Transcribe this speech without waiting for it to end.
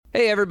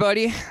Hey,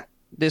 everybody.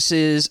 This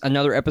is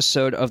another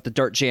episode of the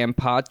Dart Jam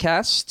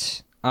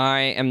podcast. I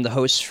am the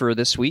host for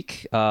this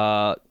week.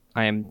 I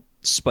am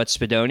Spud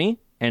Spudoni,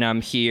 and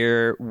I'm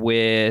here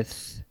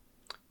with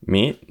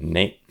Me,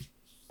 Nate.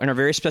 and our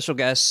very special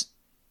guest,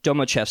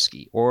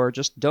 Domochevsky, or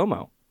just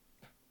Domo.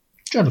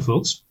 John,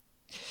 folks.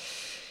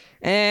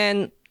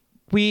 And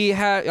we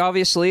have,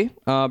 obviously,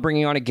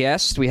 bringing on a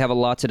guest. We have a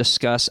lot to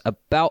discuss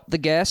about the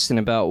guest and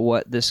about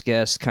what this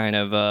guest kind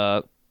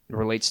of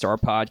relates to our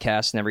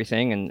podcast and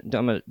everything. And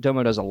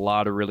Domo does a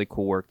lot of really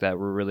cool work that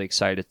we're really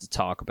excited to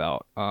talk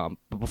about.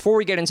 But before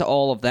we get into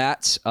all of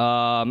that,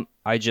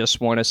 I just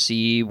want to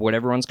see what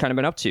everyone's kind of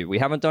been up to. We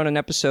haven't done an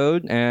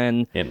episode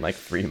and In like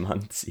 3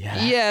 months,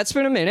 yeah. yeah, it's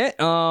been a minute.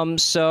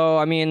 So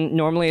I mean,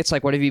 normally it's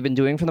like, what have you been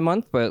doing for the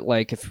month? But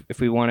like, if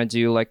we want to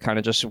do like kind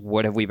of just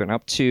what have we been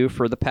up to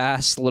for the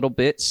past little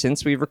bit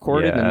since we've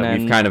recorded, Yeah, and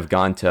then we've kind of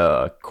gone to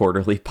a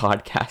quarterly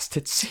podcast,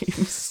 it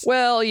seems.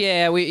 well,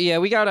 yeah,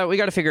 we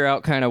gotta figure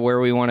out kind of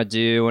where we want to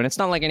do, and it's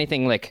not like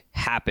anything like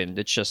happened.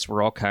 It's just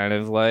we're all kind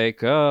of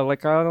like I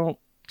don't.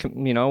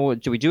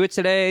 Do we do it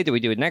today? Do we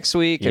do it next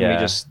week? And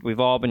Yeah. we've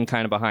all been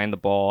kind of behind the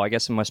ball. I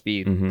guess it must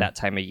be that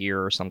time of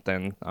year or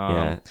something.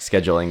 Yeah,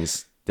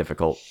 scheduling's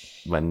difficult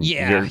when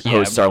Yeah, your yeah.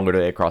 hosts are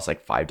literally across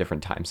like 5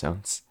 different time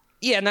zones.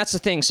 Yeah, and that's the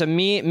thing. So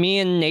me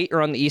and Nate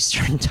are on the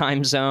Eastern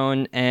time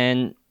zone,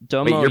 and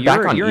Domo, Wait, you're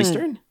back on you're in-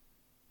 Eastern?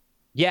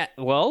 Yeah,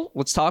 well,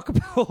 we'll talk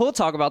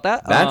about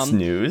that. That's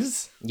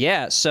news.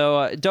 Yeah,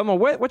 so Domo,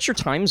 what's your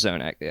time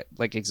zone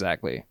like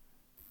exactly?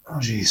 Oh,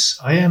 jeez.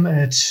 I am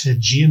at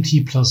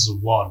GMT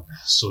 +1,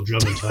 so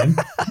German time.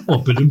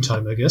 Or Berlin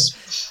time, I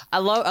guess. I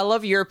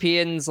love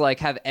Europeans like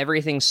have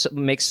everything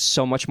makes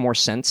so much more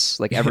sense.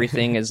 Like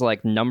everything is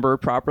like numbered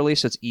properly,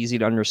 so it's easy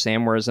to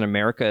understand. Whereas in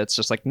America, it's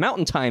just like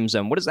Mountain Time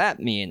Zone. What does that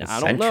mean? I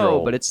don't know,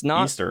 Central, but it's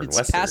not. Eastern, it's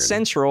Western. past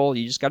Central.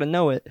 You just got to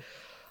know it.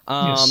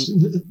 Yes.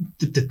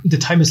 The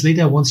time is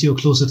later once you're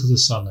closer to the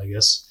sun, I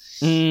guess.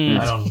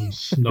 I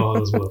don't know how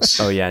this works.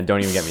 Oh yeah, and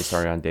don't even get me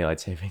started on daylight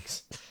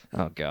savings.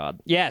 Oh God,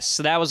 yes.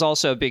 So that was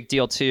also a big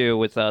deal too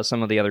with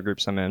some of the other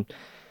groups I'm in.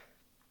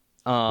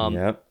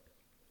 Yep.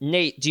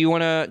 Nate, do you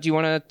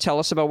wanna tell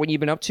us about what you've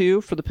been up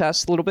to for the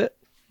past little bit?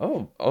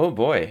 Oh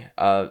boy.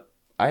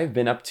 I've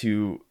been up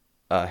to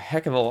a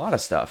heck of a lot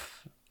of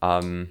stuff.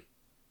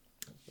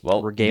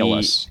 Well, Regale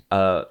us.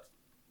 YU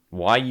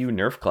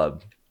Nerf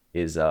Club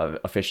is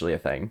officially a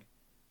thing.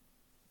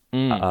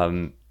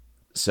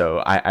 So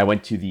I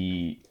went to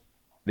they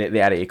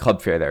had a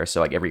club fair there,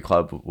 so like every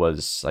club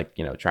was like,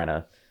 trying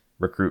to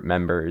recruit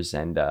members,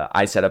 and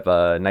I set up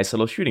a nice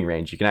little shooting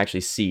range. You can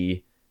actually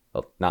see,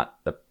 well, not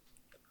the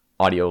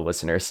audio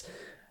listeners,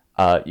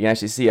 you can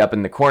actually see up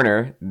in the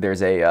corner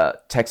there's a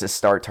Texas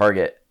Star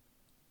target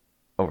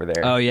over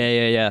there. Oh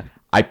yeah.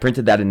 I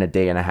printed that in a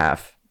day and a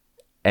half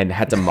and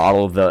had to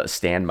model the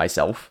stand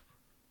myself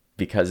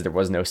because there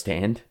was no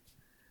stand.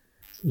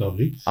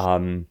 Lovely.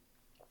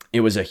 It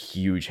was a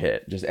huge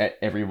hit. Just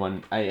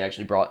everyone. I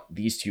actually brought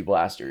these 2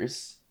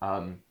 blasters.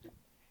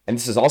 And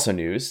this is also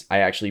news. I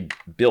actually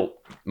built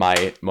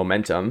my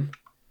Momentum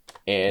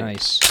and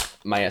Nice.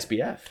 my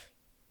SBF.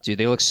 Dude,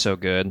 they look so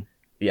good.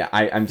 Yeah,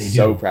 I'm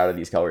so do. proud of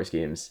these color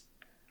schemes.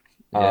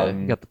 Yeah,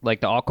 you got like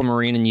the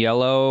aquamarine and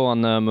yellow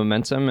on the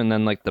Momentum, and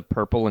then like the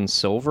purple and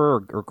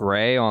silver or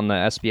gray on the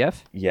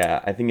SBF.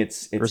 Yeah, I think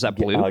it's Or is that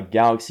blue?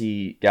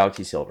 Galaxy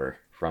Silver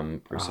from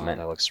Bruce Oh, Cement.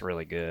 that looks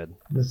really good.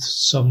 With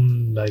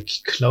some, like,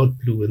 cloud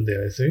blue in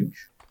there, I think.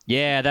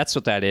 Yeah, that's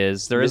what that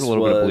is. There is This a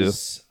little bit of blue.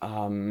 was,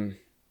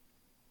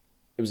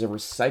 it was a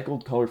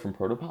recycled color from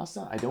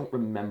Protopasta. I don't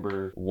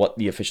remember what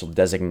the official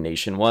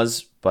designation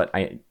was, but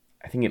I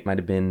think it might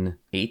have been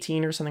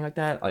 18 or something like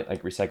that.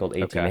 Like recycled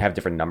 18. Okay. They have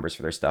different numbers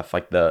for their stuff.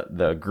 Like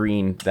the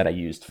green that I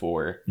used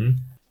for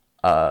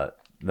the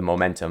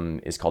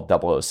Momentum is called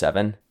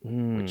 007,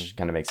 which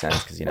kind of makes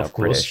sense because Of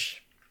course.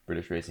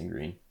 British racing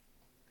green.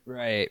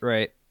 Right.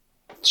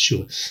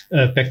 Sure.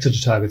 Back to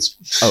the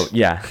targets. Oh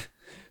yeah.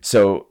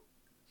 So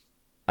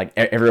like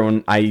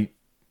everyone, I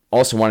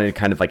also wanted to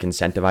kind of like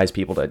incentivize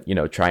people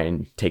to, try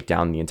and take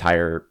down the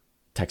entire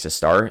Texas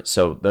Star.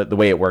 So the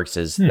way it works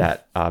is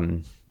that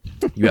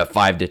you have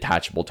 5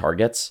 detachable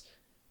targets,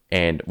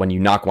 and when you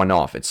knock one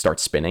off, it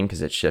starts spinning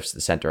because it shifts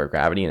the center of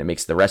gravity, and it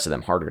makes the rest of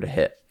them harder to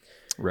hit.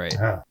 Right.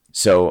 Ah,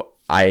 So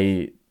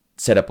I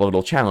set up a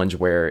little challenge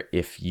where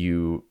if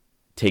you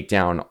take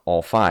down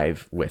all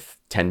 5 with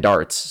 10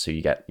 darts, so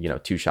you get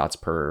 2 shots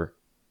per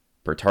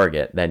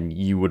target, then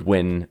you would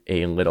win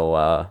a little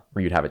or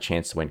you'd have a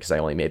chance to win, because I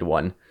only made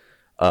one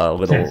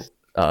little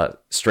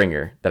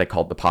stringer that I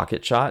called the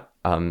pocket shot,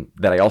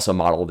 that I also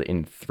modeled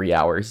in 3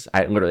 hours.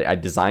 I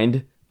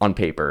designed on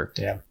paper,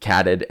 damn.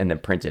 catted, and then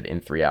printed in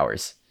 3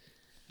 hours.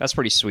 That's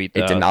pretty sweet,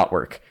 though. It did not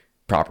work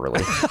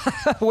properly.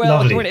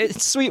 Well, Lovely.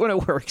 it's sweet when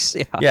it works.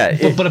 Yeah.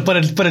 Yeah, But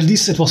at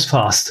least it was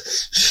fast.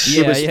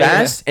 it was yeah.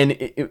 fast, and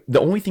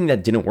the only thing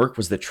that didn't work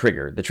was the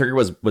trigger. The trigger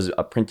was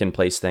a print in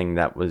place thing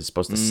that was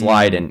supposed to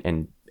slide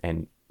and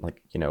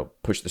like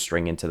push the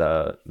string into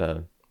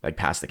the like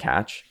past the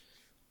catch.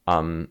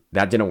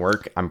 That didn't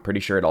work. I'm pretty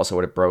sure it also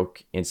would have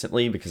broke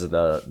instantly because of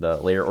the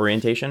layer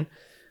orientation.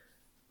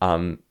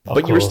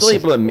 But you were still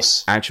able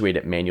to actuate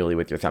it manually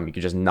with your thumb. You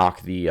could just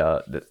knock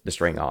the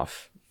string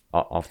off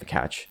the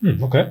catch.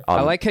 Okay.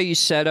 I like how you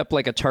set up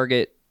like a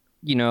target.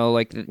 You know,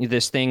 like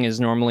this thing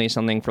is normally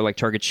something for like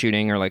target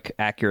shooting or like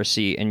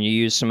accuracy, and you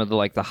use some of the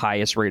like the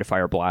highest rate of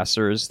fire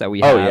blasters that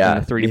we have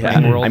in the 3D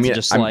printing world to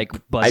just like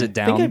buzz it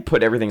down. I think I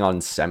put everything on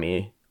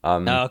semi.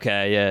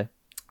 Okay, yeah.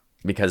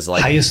 Because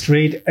like highest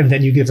rate, and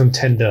then you give them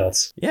 10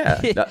 darts.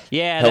 Yeah.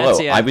 Yeah. Hello.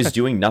 That's, I was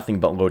doing nothing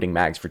but loading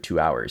mags for 2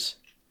 hours.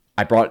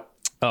 I brought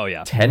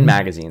 10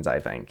 magazines, I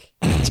think.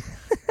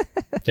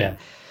 Yeah.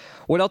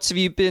 What else have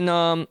you been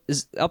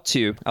up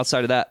to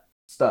outside of that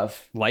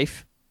stuff?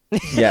 Life.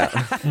 Yeah.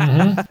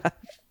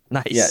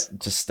 Nice. Yeah.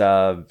 Just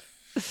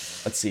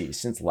let's see.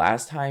 Since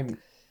last time.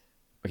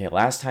 Okay,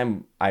 last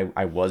time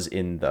I was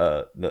in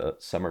the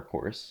summer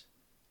course,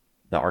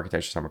 the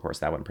architecture summer course.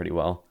 That went pretty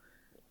well.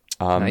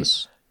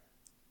 Nice.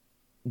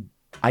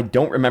 I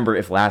don't remember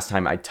if last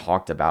time I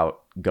talked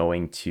about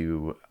going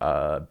to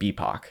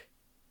BPOC.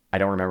 I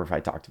don't remember if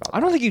I talked about that. I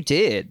don't think you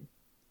did.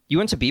 You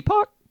went to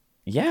BPOC?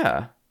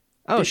 Yeah.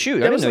 Oh,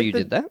 shoot. I didn't know you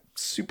did that.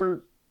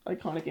 Super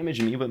iconic image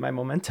of me with my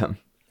momentum.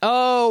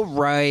 Oh,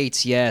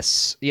 right.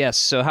 Yes.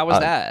 So how was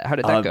that? How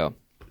did that go?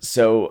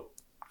 So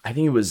I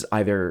think it was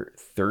either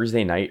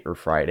Thursday night or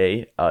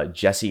Friday.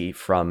 Jesse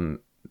from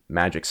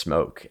Magic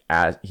Smoke,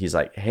 he's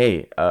like,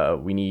 hey,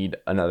 we need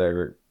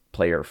another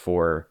player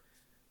for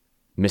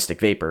Mystic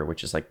Vapor,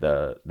 which is like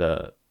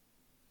the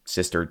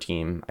sister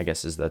team, I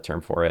guess is the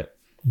term for it.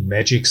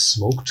 Magic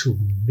Smoke to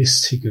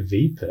Mystic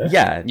Vapor?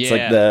 Yeah, it's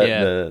like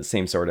the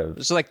same sort of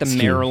It's like the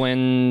scheme.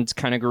 Maryland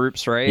kind of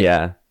groups, right?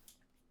 Yeah.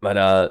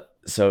 But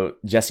so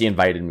Jesse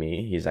invited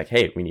me. He's like,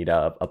 hey, we need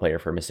a player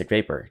for Mystic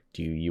Vapor.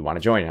 Do you want to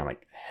join? And I'm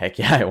like, heck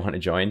yeah, I want to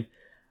join.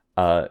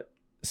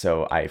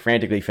 So I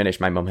frantically finished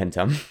my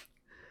momentum.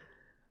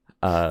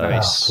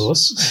 Nice. Of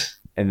course.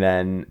 And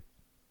then,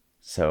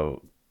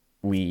 so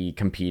we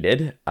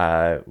competed.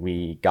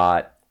 We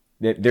got,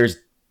 there's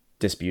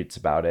disputes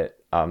about it.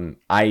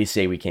 I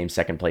say we came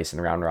second place in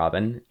the round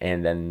robin,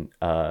 and then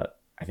I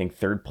think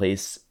third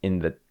place in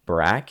the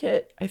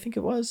bracket, I think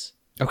it was.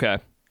 Okay.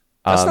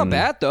 That's not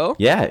bad, though.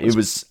 Yeah, it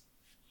was.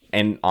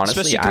 And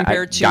honestly, especially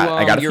compared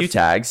I got a few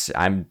tags.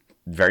 I'm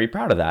very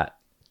proud of that.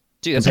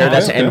 Dude, that's Compare that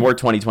awesome. to End War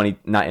 2020,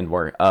 not End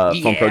War,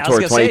 Foam Pro I was Tour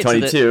gonna say,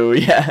 2022.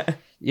 Yeah.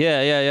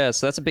 Yeah.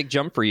 So that's a big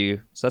jump for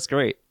you. So that's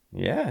great.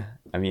 Yeah.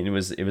 I mean, it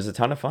was a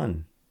ton of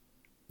fun.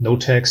 No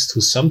tags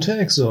to some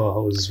tags, or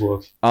how does this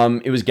work?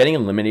 It was getting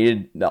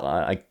eliminated,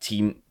 like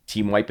team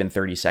wipe in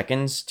 30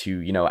 seconds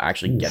to,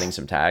 actually getting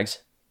some tags.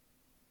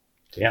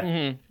 Yeah.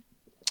 Mm-hmm.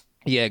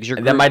 Yeah,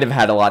 because that might have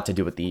had a lot to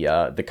do with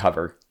the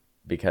cover,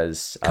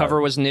 because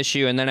cover was an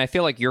issue, and then I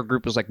feel like your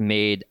group was like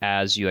made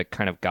as you like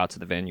kind of got to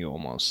the venue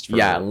almost. For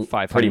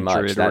 500 pretty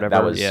much. Or whatever.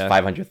 That was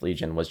 500th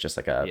Legion was just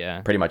like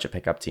pretty much a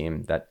pickup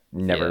team that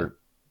never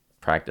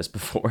practiced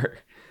before.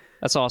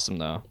 That's awesome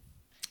though.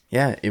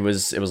 Yeah, it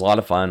was a lot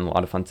of fun. A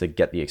lot of fun to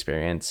get the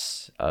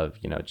experience of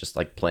just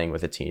like playing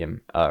with a team,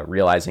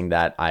 realizing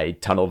that I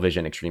tunnel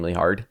vision extremely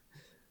hard.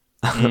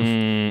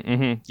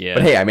 Yeah,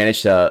 but hey, I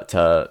managed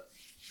to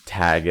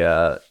tag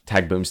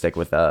Boomstick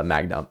with a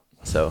Magnum,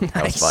 so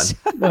that was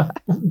fun.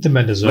 The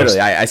man deserves.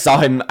 Literally, I saw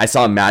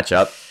him match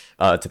up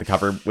to the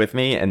cover with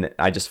me, and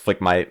I just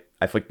flicked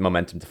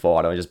momentum to full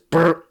auto and just.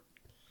 Brr.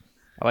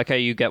 I like how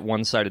you get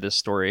one side of this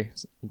story.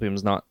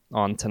 Boom's not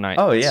on tonight.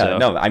 Oh yeah, so.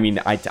 no, I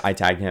mean I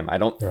tagged him. I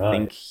don't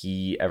think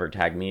he ever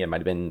tagged me. It might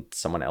have been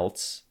someone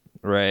else.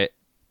 Right.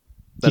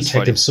 He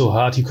tagged him so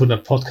hard he could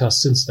not podcast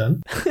since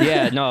then.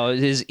 Yeah, no,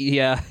 his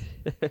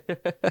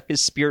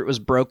spirit was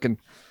broken.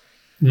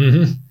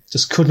 Mm-hmm.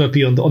 Just could not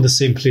be on the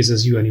same place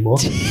as you anymore.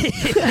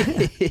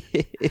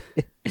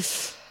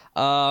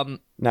 No,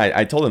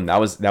 I told him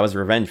that was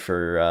revenge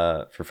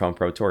for Foam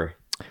Pro Tour.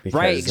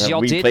 Right, because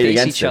y'all did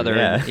face each other.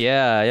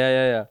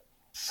 Yeah.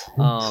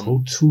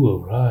 Pro Tour,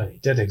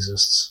 right? That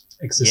exists.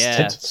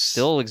 Yeah,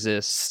 still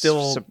exists.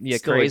 Still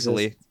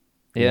crazily. Exists.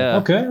 Yeah.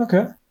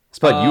 Okay.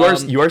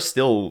 Spud, you are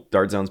still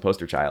Dart Zone's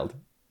poster child.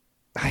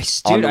 I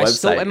still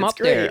am up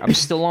there. I'm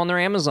still on their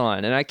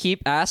Amazon, and I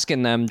keep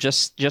asking them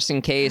just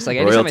in case. Like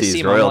anytime I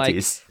see them, I'm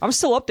like, I'm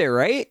still up there,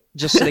 right?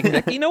 Just sitting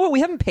like, you know what? We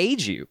haven't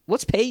paid you.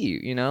 Let's pay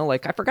you.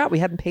 Like I forgot we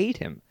hadn't paid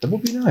him. That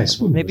would be nice.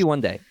 Maybe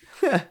one day.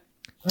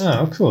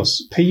 Of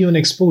course. Pay you an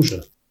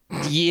exposure.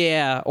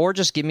 Yeah, or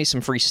just give me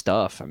some free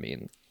stuff. I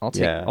mean, I'll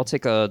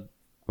take the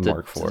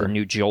Mark IV, the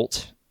new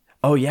Jolt.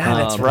 Oh yeah,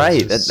 that's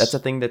right. That's a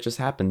thing that just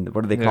happened.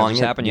 What are they calling it?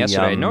 It happened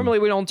yesterday. Normally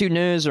we don't do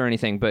news or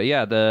anything, but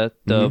yeah, the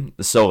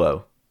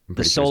Solo.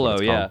 The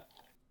Solo, yeah.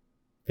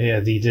 Yeah,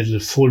 the little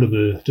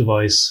foldable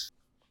device.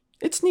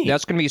 It's neat.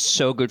 That's going to be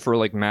so good for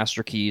like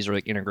master keys or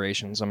like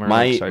integrations. I'm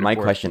really excited my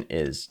for question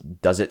is,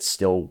 does it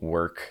still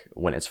work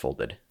when it's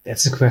folded?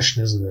 That's the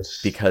question, isn't it?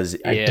 Because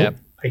I don't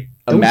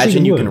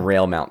imagine you can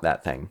rail mount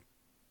that thing.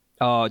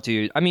 Oh,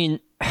 dude. I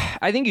mean,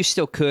 I think you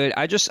still could.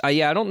 I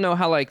don't know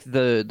how like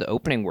the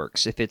opening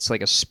works. If it's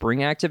like a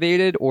spring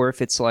activated or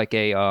if it's like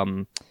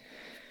a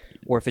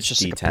or if it's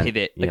just like detent. a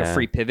pivot, like a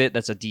free pivot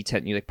that's a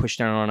detent. You like push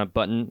down on a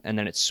button and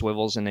then it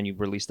swivels and then you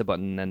release the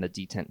button and then the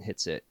detent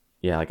hits it.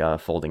 Yeah, like a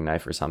folding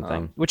knife or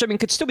something. Which I mean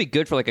could still be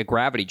good for like a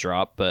gravity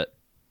drop, but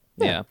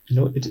yeah. You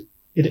know,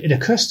 it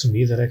occurs to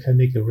me that I can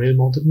make a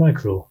rail-mounted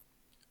micro.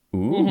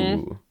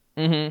 Ooh.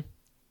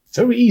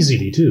 Very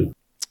easily too.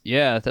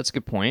 Yeah, that's a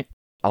good point.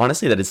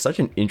 Honestly, that is such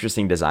an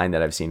interesting design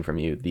that I've seen from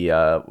you. The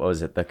what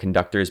was it? The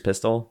conductor's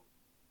pistol?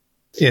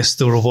 Yes,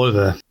 the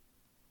revolver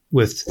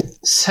with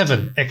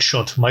 7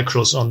 X-shot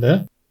micros on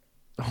there.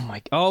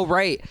 Oh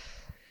right.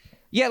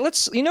 Yeah,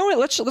 let's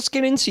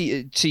get into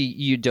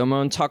you, Domo,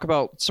 and talk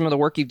about some of the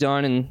work you've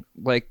done and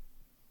like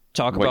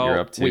talk What about you're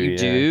up to, what you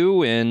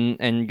do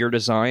and your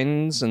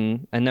designs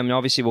and then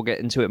obviously we'll get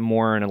into it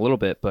more in a little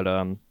bit, but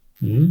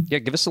yeah,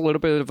 give us a little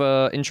bit of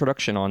a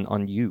introduction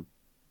on you.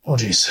 Oh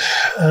geez.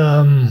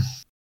 I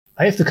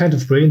have the kind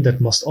of brain that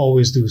must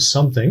always do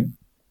something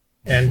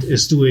and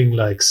is doing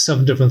like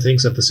 7 different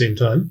things at the same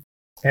time.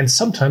 And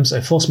sometimes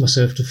I force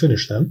myself to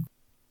finish them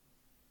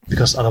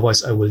because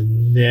otherwise I will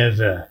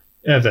never,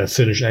 ever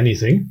finish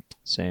anything.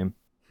 Same.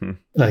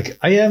 Like,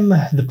 I am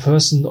the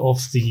person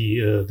of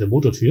the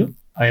Motortür.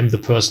 I am the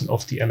person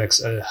of the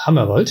MXL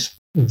Hammerwald,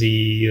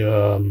 the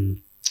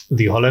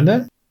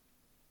Holländer,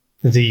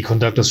 the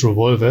Conductor's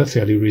Revolver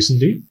fairly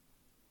recently,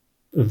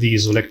 the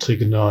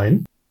Solectric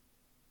 9,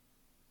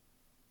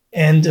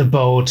 and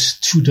about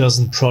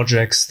 24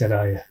 projects that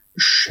I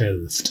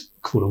shelved,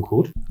 quote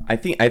unquote. I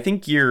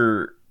think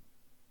you're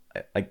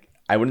like,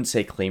 I wouldn't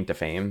say claim to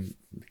fame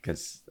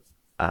because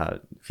I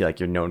feel like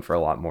you're known for a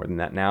lot more than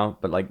that now.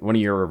 But like one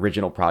of your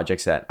original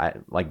projects that I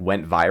like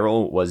went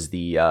viral was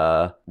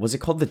the was it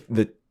called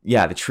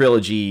the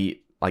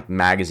trilogy like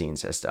magazine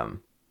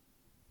system.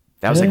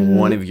 That was like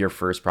one of your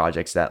first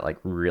projects that like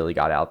really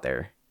got out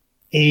there.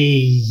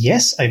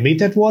 Yes, I made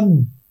that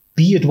one.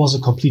 B, it was a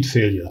complete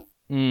failure.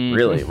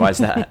 Really? Why is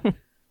that?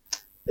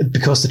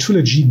 Because the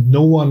trilogy,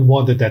 no one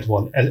wanted that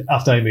one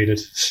after I made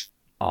it.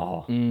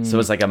 Oh, so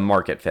it's like a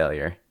market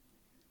failure.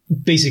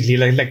 Basically,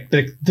 like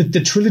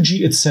the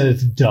trilogy itself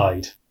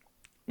died.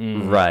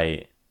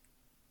 Right.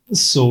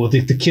 So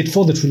the kit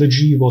for the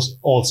trilogy was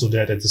also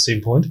dead at the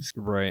same point.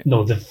 Right.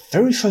 No, the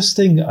very first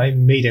thing I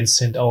made and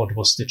sent out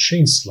was the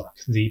Chain Slug,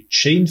 the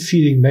chain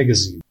feeding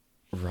magazine.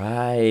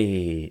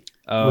 Right.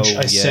 Which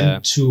I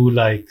sent to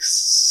like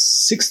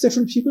 5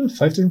 different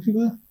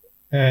people.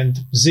 And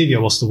Xavier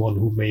was the one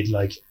who made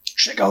like,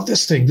 check out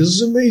this thing. This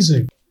is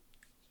amazing.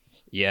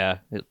 Yeah.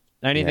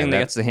 Anything that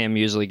gets to him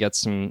usually gets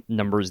some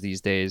numbers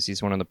these days.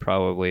 He's one of the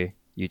probably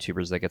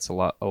YouTubers that gets a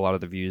lot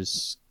of the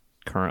views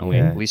currently,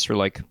 at least for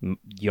like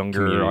younger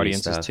community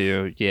audiences stuff.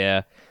 too.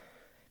 Yeah.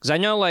 Because I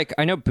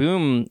know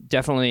Boom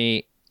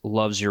definitely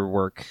loves your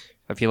work.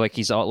 I feel like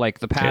he's all like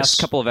the past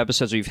couple of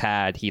episodes we've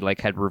had, he like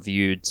had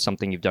reviewed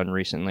something you've done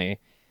recently.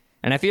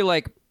 And I feel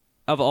like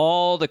of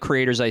all the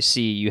creators I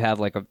see, you have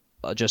like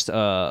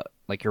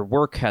like your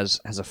work has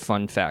a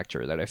fun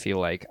factor that I feel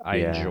like I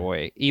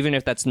enjoy. Even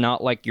if that's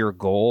not like your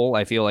goal,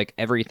 I feel like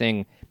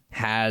everything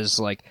has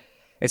like,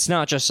 it's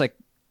not just like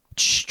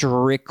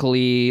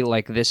strictly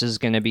like this is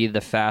going to be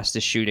the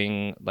fastest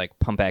shooting like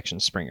pump action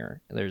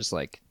Springer. There's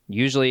like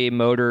usually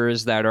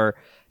motors that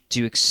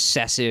do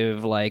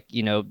excessive like,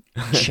 you know,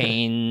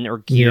 chain or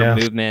gear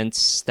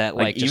movements that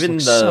like just even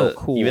look so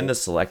cool. Even the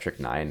Solectric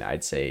 9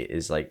 I'd say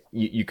is like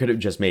you could have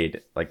just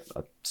made like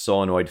a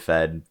solenoid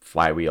fed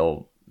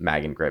flywheel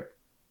mag and grip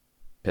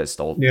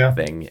pistol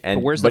thing, and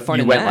but where's the fun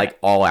you in went that? like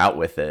all out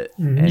with it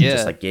and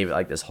just like gave it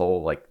like this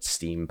whole like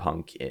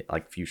steampunk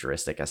like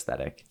futuristic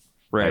aesthetic.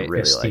 Right. I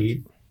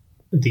really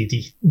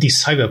the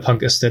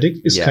cyberpunk aesthetic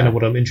is kind of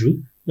what I'm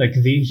into. Like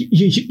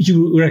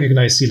you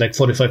recognize the like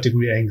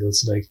 45-degree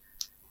angles, like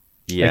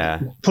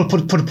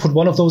put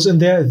one of those in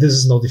there. This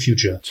is not the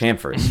future.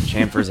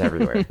 Chamfers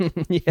everywhere.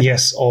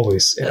 Yes,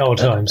 always at all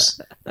times,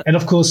 and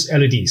of course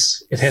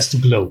LEDs. It has to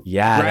glow.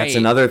 Yeah, that's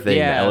another thing.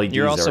 Yeah, LEDs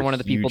you're also are one of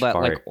the people that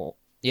part.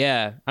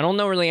 I don't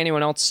know really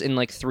anyone else in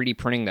like 3D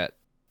printing that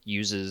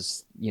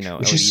uses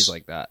LEDs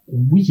like that.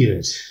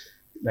 Weird.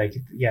 Like,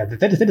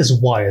 that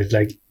is wild.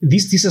 Like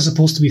these are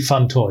supposed to be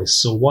fun toys,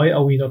 so why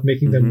are we not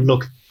making them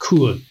look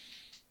cool?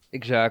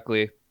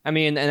 Exactly. I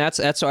mean, and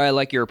that's why I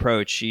like your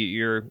approach.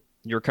 You're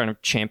kind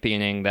of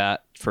championing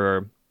that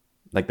for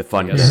like the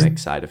fun gimmick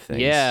side of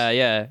things.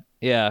 Yeah.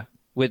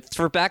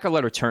 For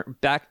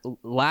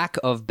lack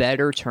of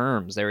better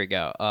terms. There we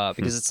go.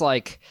 Because it's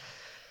like,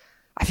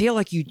 I feel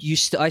like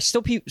I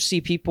still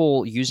see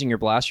people using your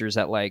blasters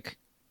at like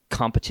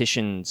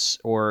competitions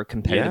or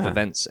competitive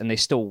events, and they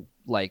still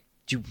like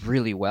do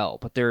really well.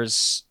 But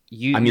there's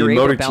you're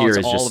able to balance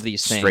is all just of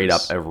these things. Straight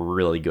up a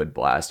really good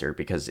blaster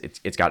because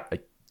it's got a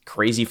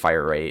crazy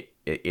fire rate.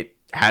 It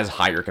has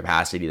higher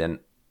capacity than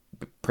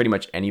pretty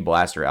much any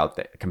blaster out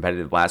there,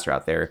 competitive blaster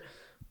out there,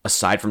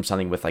 aside from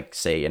something with like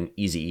say an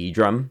Eazy-E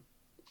drum.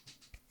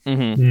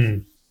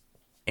 And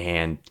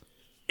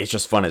it's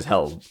just fun as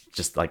hell.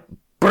 Just like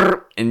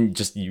and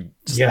just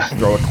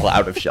throw a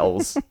cloud of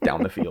shells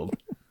down the field.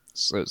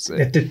 So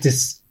sick.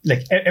 This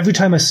like every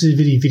time I see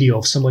a video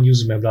of someone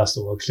using my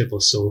blaster or a clip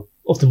or so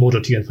of the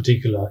Motortür in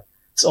particular,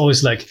 It's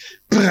always like,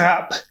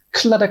 brap,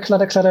 clutter,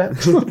 clutter, clutter.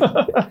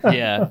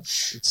 Yeah. Like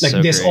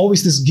so there's great.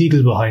 always this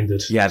giggle behind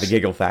it. Yeah, the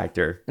giggle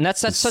factor. And that's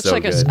such so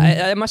like good.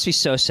 it must be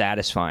so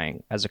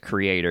satisfying as a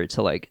creator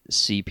to like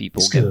see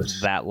people It's get good.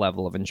 that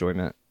level of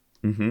enjoyment.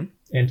 Mm-hmm.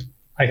 And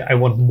I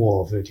want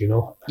more of it, you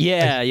know?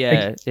 Yeah,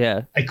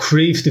 yeah. I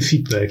crave the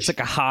feedback. It's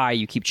like a high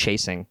you keep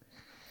chasing.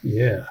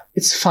 Yeah.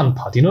 It's fun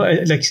part, you know?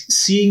 Like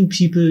seeing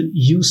people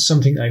use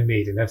something I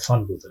made and have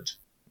fun with it.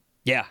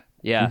 Yeah.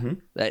 Yeah.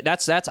 Mm-hmm.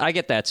 That's I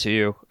get that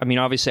too. I mean,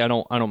 obviously I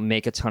don't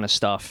make a ton of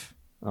stuff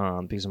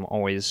because I'm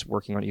always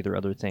working on either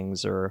other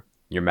things or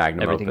Your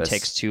magnum everything opus.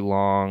 takes too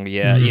long.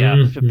 Yeah, Mhm, yeah.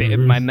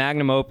 mhm. My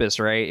magnum opus,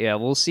 right? Yeah,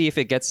 we'll see if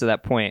it gets to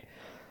that point.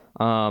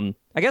 I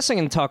guess I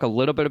can talk a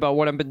little bit about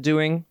what I've been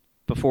doing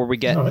before we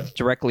get All right.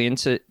 directly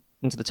into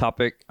the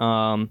topic.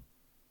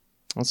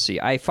 Let's see.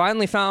 I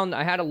finally found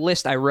I had a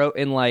list I wrote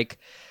in like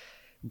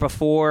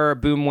before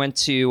Boom went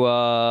to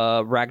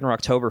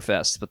Ragnarok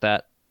Oktoberfest, but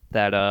that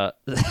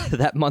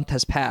that month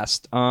has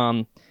passed.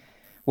 Well,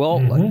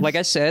 like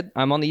I said,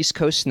 I'm on the East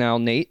Coast now,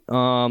 Nate.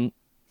 I'm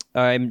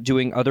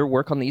doing other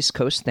work on the East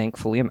Coast,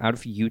 thankfully. I'm out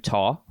of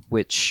Utah,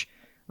 which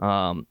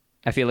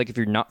I feel like if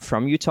you're not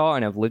from Utah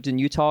and have lived in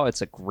Utah,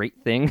 it's a great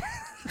thing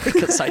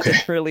because I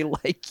didn't really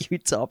like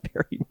Utah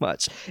very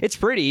much. It's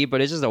pretty,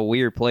 but it's just a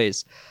weird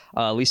place.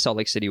 At least Salt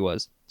Lake City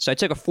was. So I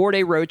took a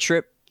 4-day road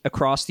trip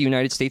across the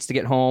United States to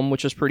get home,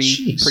 which was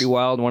pretty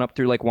wild. Went up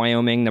through like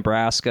Wyoming,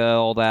 Nebraska,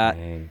 all that.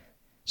 Dang.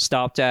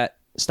 Stopped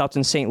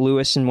in St.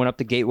 Louis and went up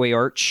the Gateway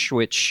Arch,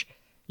 which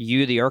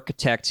you, the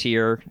architect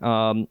here,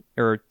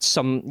 or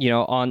some,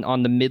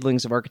 on the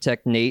middlings of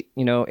architect Nate,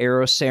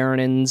 Eero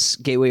Saarinen's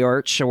Gateway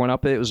Arch. I went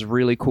up it. It was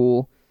really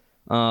cool.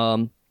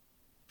 Let's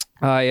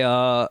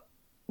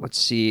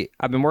see.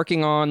 I've been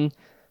working on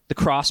the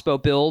crossbow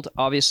build.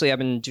 Obviously, I've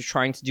been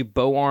trying to do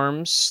bow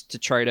arms to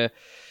try to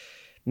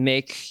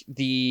make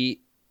the,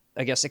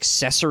 I guess,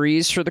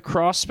 accessories for the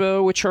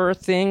crossbow, which are a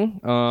thing.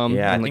 Yeah, and,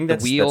 I like, think the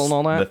that's wheel and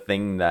all that. the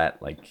thing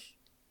that like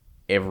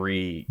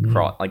every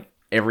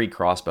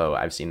crossbow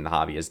I've seen in the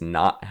hobby has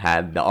not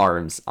had the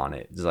arms on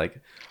it. It's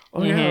like,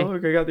 oh yeah,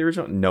 look, I got the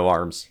original. No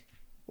arms.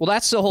 Well,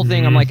 that's the whole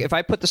thing. I'm like, if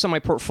I put this on my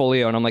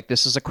portfolio and I'm like,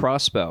 this is a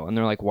crossbow, and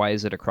they're like, why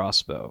is it a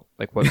crossbow?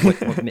 Like, what?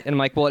 And I'm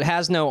like, well, it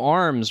has no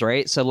arms,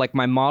 right? So like,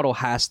 my model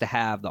has to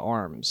have the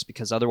arms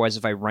because otherwise,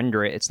 if I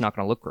render it, it's not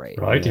going to look right.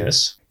 Right,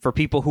 yes. For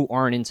people who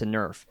aren't into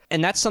Nerf,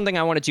 and that's something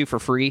I want to do for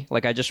free.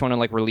 Like, I just want to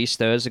like release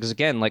those because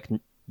again, like,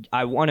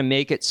 I want to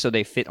make it so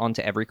they fit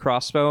onto every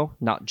crossbow,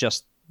 not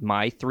just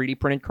my 3D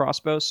printed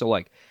crossbow. So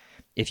like,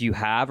 if you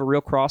have a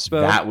real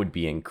crossbow, That would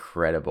be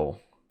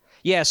incredible.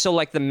 yeah, so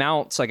like the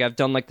mounts, like I've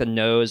done like the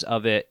nose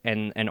of it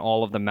and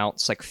all of the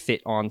mounts like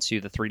fit onto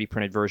the 3D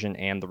printed version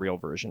and the real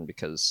version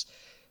because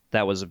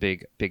that was a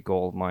big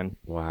goal of mine.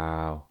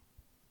 Wow.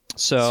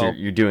 So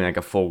you're doing like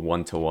a full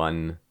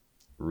 1-to-1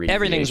 recreation.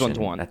 everything's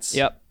 1-to-1.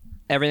 Yep.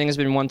 Everything has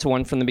been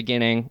 1-to-1 from the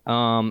beginning.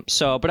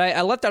 But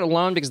I left that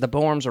alone because the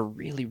bow arms are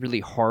really, really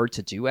hard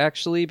to do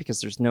actually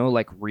because there's no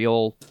like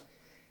real...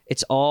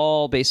 It's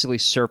all basically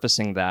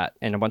surfacing that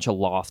and a bunch of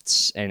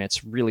lofts, and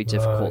it's really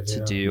difficult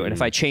to do. And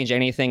if I change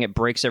anything, it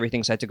breaks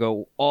everything, so I have to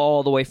go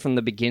all the way from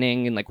the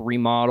beginning and like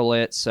remodel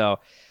it. So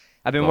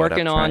I've been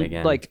working on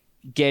like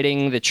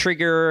getting the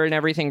trigger and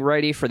everything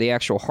ready for the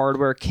actual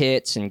hardware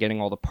kits and getting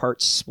all the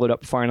parts split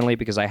up finally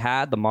because I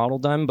had the model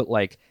done, but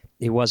like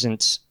it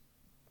wasn't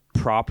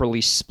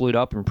properly split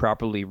up and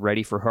properly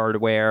ready for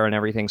hardware and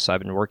everything. So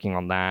I've been working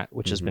on that,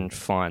 which has been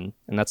fun,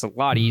 and that's a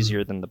lot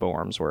easier than the bow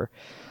arms were.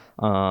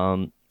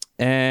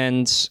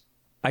 And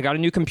I got a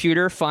new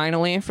computer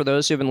finally. For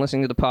those who have been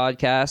listening to the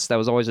podcast, that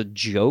was always a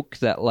joke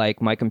that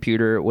like my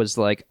computer was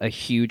like a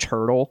huge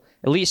hurdle.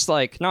 At least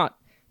like not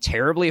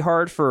terribly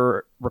hard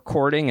for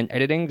recording and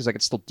editing because I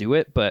could still do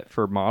it, but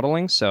for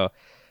modeling. So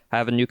I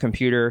have a new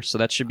computer, so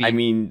that should be. I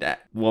mean,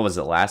 what was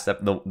it last step?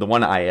 The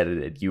one I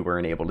edited, you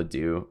weren't able to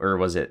do, or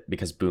was it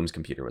because Boom's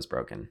computer was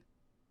broken?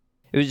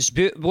 It was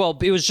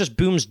it was just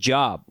Boom's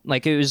job.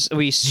 Like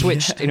we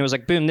switched, and it was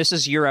like, Boom, this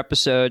is your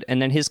episode, and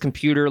then his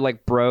computer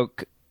like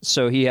broke,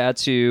 so he had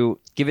to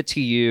give it to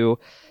you,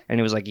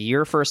 and it was like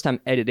your first time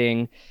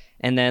editing,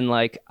 and then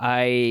like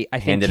I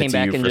think came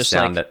back and just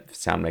sound, like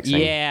sound mixing.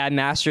 Yeah, I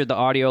mastered the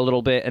audio a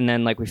little bit, and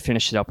then like we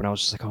finished it up, and I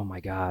was just like, oh my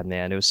god,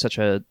 man, it was such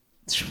a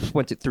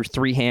went it through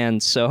 3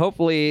 hands. So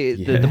hopefully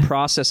the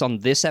process on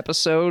this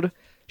episode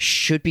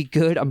should be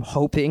good. I'm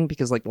hoping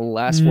because like the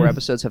last 4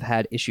 episodes have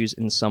had issues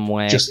in some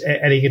way. Just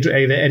adding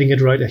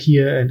it right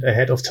here and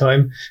ahead of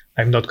time.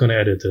 I'm not going to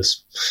edit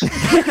this.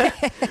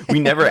 We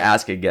never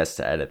ask a guest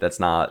to edit. It's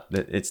not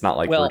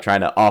like we're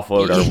trying to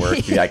offload our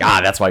work. Be like,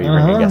 that's why you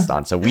bring a guest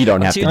on, so we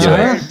don't have to do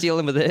it.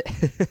 Dealing with it.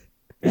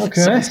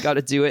 Okay, someone's got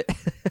to do it.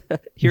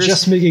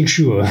 Just making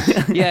sure.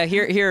 Yeah,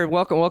 here.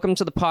 Welcome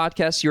to the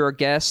podcast. You're a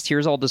guest.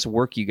 Here's all this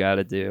work you got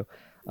to do.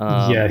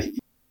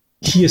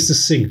 Here's the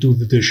sink. Do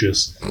the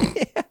dishes.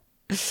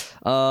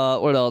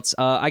 What else?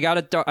 I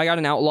got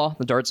an Outlaw,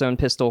 the Dart Zone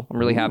pistol. I'm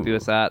really happy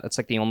with that. That's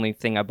like the only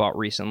thing I bought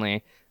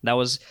recently. That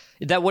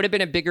would have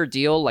been a bigger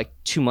deal like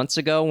 2 months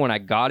ago when I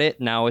got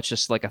it. Now it's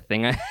just like a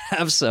thing I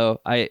have.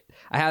 So I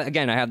I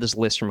had this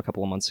list from a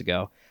couple of months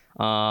ago.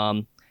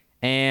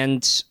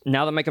 And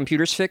now that my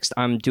computer's fixed,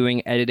 I'm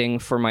doing editing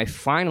for my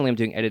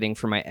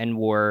End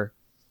War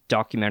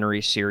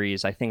documentary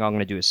series. I think I'm going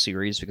to do a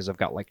series because I've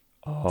got like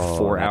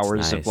 4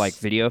 hours of like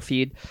video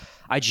feed.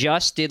 I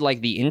just did like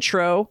the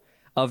intro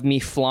of me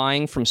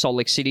flying from Salt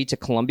Lake City to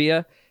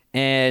Columbia,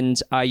 and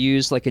I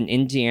used like an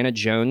Indiana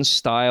Jones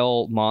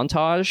style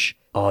montage.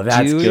 Oh,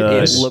 that's Dude,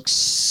 good. It looks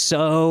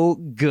so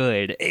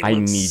good. I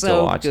need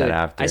to watch that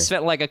after. I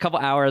spent like a couple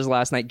hours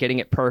last night getting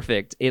it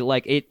perfect.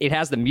 It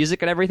has the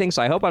music and everything,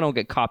 so I hope I don't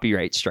get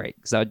copyright strike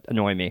because that would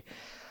annoy me.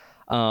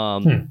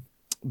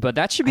 But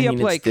that should be up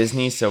it's like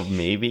Disney, so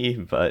maybe,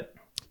 but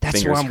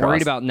that's what I'm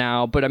worried about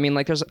now. But I mean,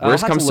 like,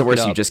 worst comes to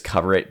worst, you just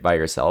cover it by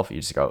yourself. You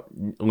just go,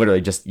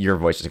 literally, just your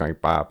voice is going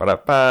ba ba da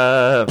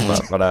ba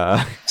ba ba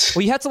da.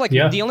 Well, you have to like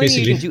the only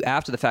thing you can do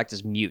after the fact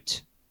is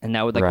mute. And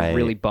that would like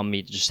really bum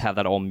me to just have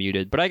that all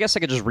muted. But I guess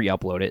I could just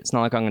re-upload it. It's not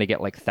like I'm going to get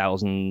like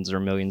thousands or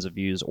millions of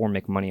views or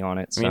make money on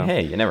it. So. I mean,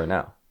 hey, you never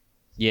know.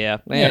 Yeah.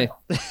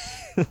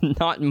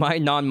 Not my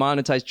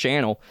non-monetized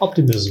channel.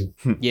 Optimism.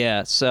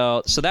 Yeah.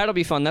 So that'll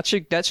be fun. That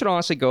should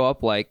honestly go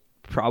up like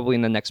probably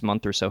in the next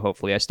month or so,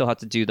 hopefully. I still have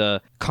to do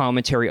the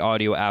commentary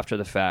audio after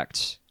the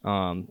fact.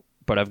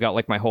 But I've got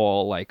like my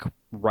whole like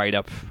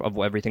write-up of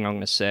everything I'm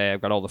going to say.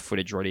 I've got all the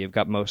footage ready. I've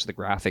got most of the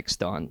graphics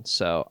done.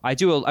 So I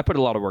put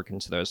a lot of work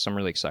into those, so I'm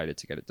really excited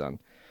to get it done.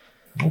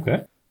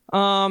 Okay.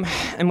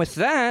 And with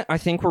that, I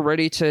think we're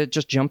ready to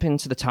just jump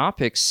into the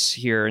topics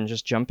here and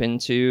just jump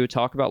into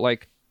talk about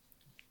like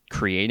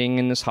creating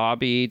in this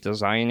hobby,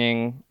 design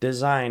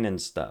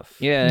and stuff.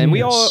 Yeah, and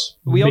we all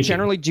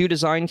generally do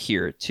design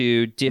here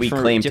to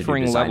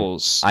differing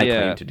levels. I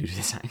claim to do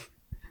design.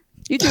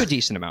 You do a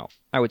decent amount,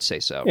 I would say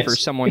so. Yes, for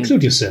someone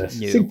include yourself.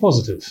 new. Think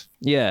positive.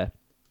 Yeah.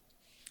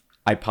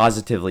 I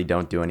positively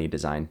don't do any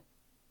design.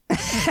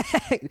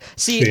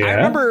 See, yeah. I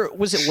remember,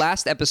 was it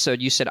last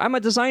episode you said, I'm a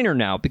designer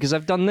now because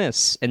I've done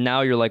this. And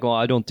now you're like, well,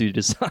 I don't do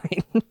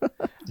design.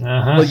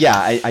 Well,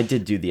 yeah, I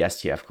did do the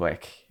STF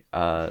Quick.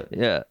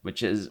 Yeah.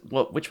 Which was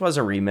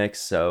a remix.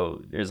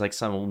 So there's like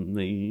some...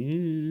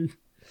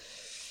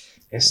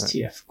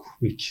 STF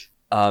Quick.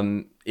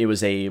 It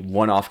was a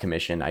one-off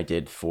commission I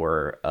did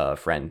for a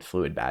friend,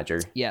 Fluid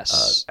Badger.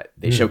 Yes.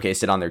 They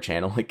showcased it on their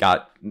channel. It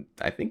got,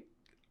 I think,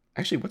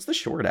 actually, what's the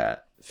short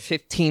at?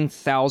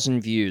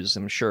 15,000 views,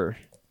 I'm sure.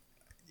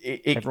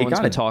 Everyone's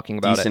got been talking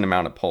about it. Decent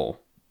amount of pull.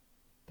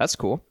 That's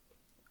cool.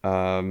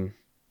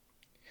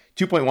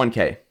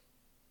 2.1K.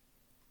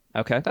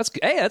 Okay,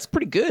 that's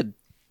pretty good.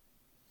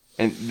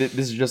 And this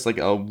is just like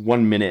a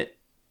 1 minute,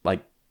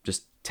 like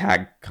just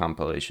tag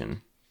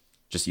compilation,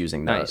 just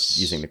using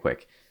the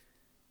Quick.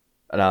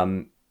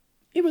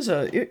 It was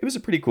a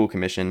pretty cool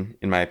commission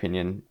in my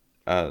opinion.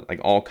 Like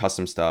all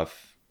custom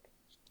stuff.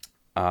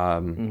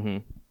 I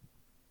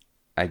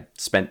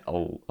spent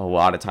a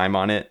lot of time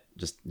on it,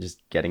 just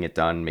getting it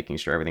done, making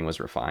sure everything was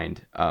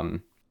refined.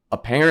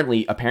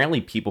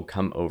 Apparently people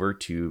come over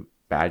to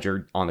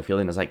Badger on the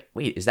field and is like,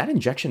 wait, is that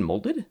injection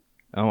molded?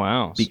 Oh,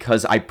 wow.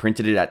 Because I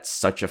printed it at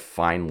such a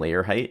fine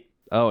layer height.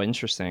 Oh,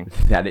 interesting.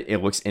 That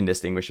it looks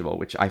indistinguishable,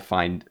 which I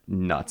find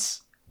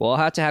nuts. Well, I'll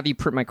have to have you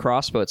print my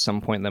crossbow at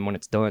some point then when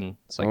it's done.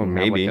 So I can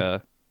maybe.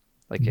 have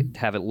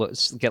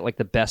it get like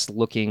the best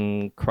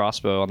looking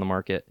crossbow on the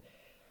market.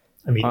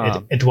 I mean,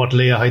 at what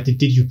layer height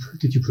did you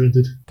print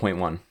it?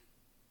 0.1.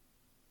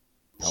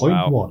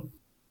 0.1.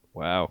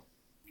 Wow.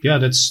 Yeah,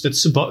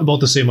 that's about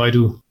the same I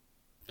do.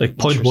 Like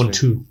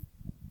 0.12.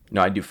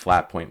 No, I do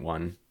flat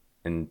 0.1.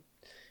 And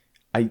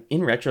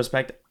in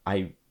retrospect,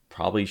 I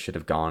probably should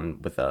have gone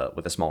with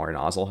a smaller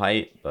nozzle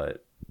height,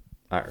 but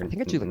I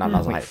think I do not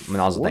nozzle height,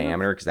 nozzle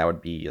diameter, because that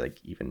would be like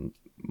even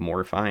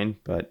more fine.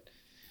 But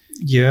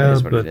yeah,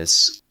 but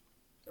it's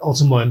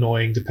also more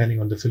annoying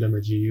depending on the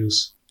filament you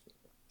use.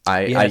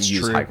 I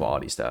use high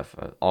quality stuff,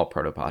 all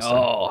protopasta.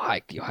 Oh,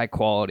 high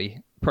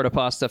quality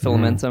protopasta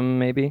filamentum,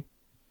 maybe.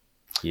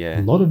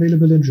 Yeah, not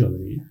available in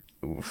Germany.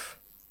 Oof.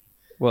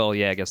 Well,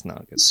 yeah, I guess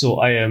not. So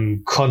I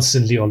am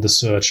constantly on the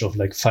search of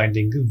like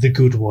finding the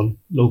good one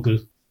local.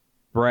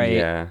 Right.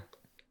 Yeah.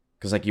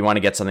 Because like you want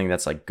to get something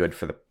that's like good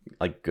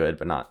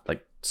but not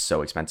like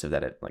so expensive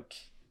that it like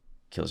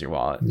kills your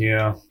wallet.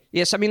 Yeah.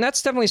 Yes, I mean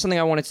that's definitely something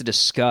I wanted to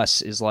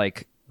discuss. Is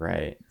like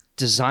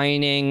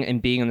designing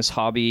and being in this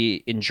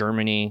hobby in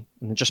Germany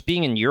and just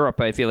being in Europe.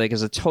 I feel like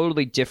is a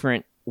totally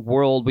different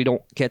world. We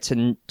don't get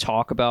to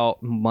talk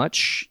about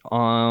much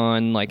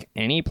on like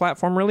any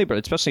platform really, but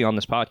especially on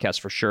this podcast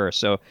for sure.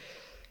 So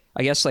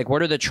I guess like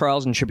what are the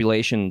trials and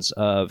tribulations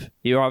of,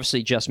 you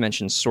obviously just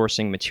mentioned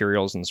sourcing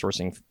materials and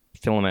sourcing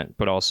filament,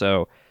 but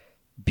also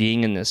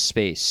being in this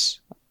space.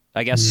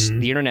 I guess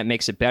the internet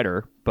makes it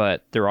better,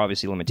 but there are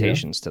obviously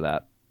limitations to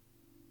that.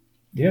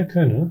 Yeah,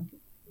 kind of.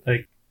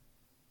 Like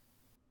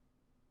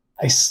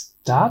I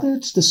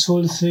started this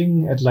whole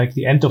thing at like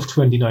the end of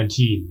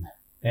 2019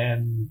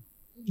 and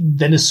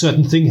then a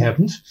certain thing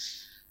happened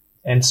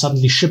and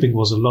suddenly shipping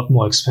was a lot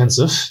more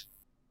expensive,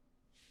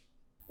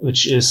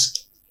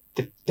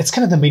 that's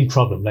kind of the main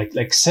problem.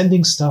 Like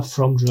sending stuff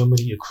from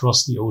Germany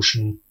across the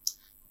ocean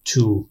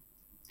to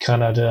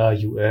Canada,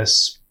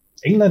 US.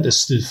 England is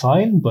still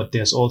fine, but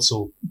there's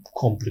also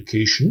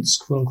complications,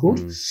 quote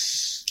unquote.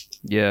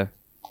 Yeah.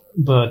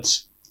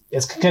 But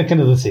it's kind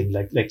of the thing.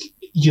 Like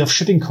you have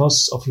shipping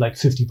costs of like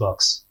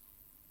 $50,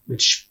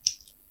 which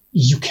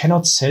you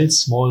cannot sell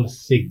small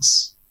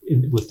things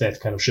with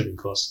that kind of shipping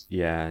cost.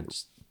 Yeah.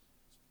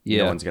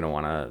 No one's going to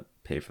want to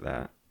pay for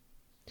that.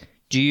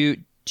 Do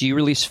you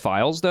release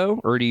files though,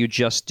 or do you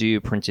just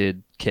do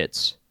printed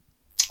kits?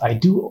 I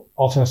do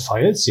offer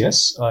files,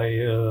 yes.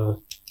 I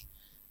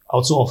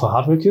also offer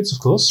hardware kits,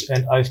 of course,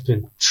 and I've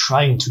been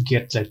trying to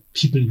get like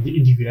people in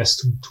the US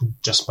to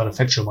just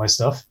manufacture my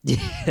stuff.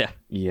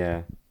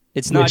 Yeah.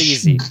 It's not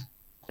easy.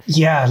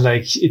 Yeah,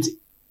 like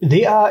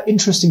they are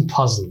interesting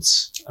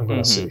puzzles, I'm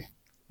gonna say.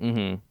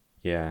 Mm-hmm.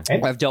 Yeah.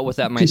 And I've dealt with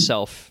that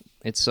myself.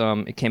 It's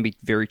it can be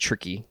very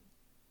tricky.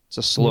 It's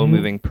a slow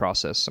moving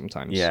process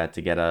sometimes. Yeah,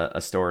 to get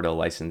a store to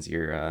license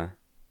your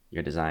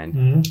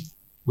design.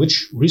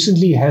 Which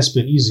recently has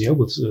been easier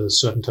with a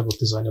certain type of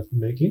design I've been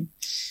making.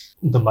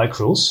 The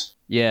micros.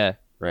 Yeah.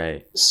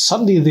 Right.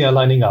 Suddenly they are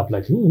lining up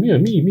like,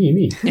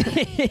 me.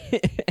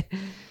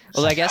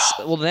 Well, I guess,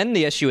 then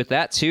the issue with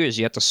that too is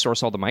you have to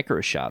source all the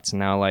micro shots. And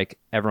now like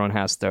everyone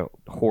has to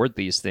hoard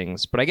these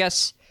things. But I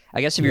guess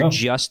if you're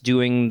just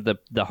doing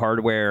the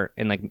hardware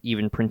and like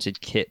even printed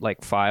kit,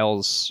 like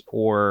files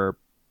or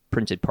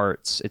printed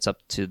parts, it's up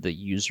to the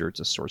user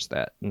to source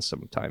that in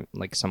some time,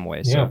 like some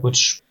way. Yeah,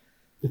 which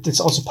it's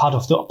also part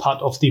of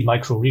the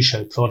micro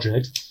reshell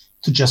project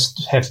to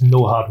just have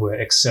no hardware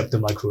except the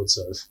micro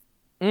itself.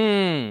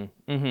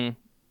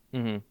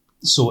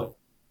 So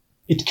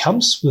it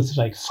comes with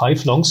like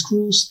 5 long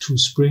screws, 2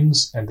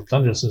 springs, and the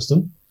plunger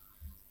system,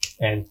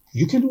 and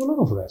you can do a lot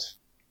of that.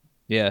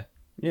 Yeah.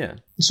 Yeah.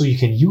 So you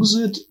can use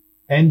it,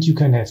 and you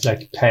can have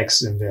like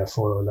packs in there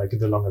for like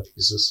the longer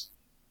pieces.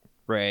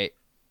 Right.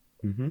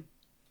 Mm-hmm.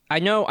 I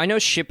know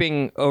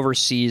shipping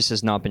overseas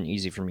has not been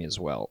easy for me as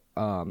well.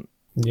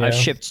 I've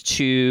shipped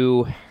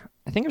to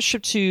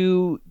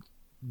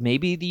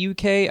maybe the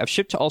UK. I've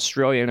shipped to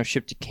Australia and I've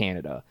shipped to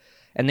Canada.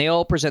 And they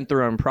all present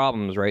their own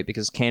problems, right?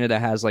 Because Canada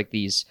has like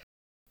these...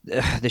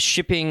 the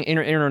shipping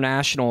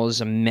international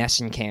is a mess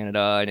in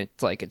Canada, and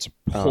it's a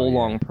whole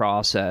long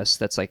process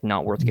that's like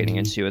not worth getting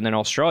into. And then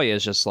Australia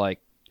is just like,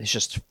 it's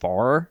just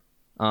far.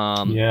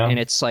 And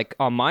it's like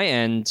on my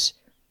end,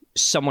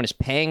 someone is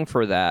paying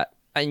for that.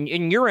 And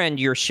in your end,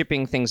 you're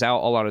shipping things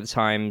out a lot of the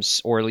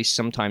times, or at least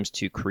sometimes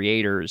to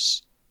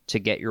creators to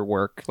get your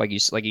work. Like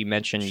you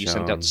mentioned, you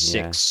sent out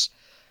 6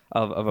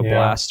 of a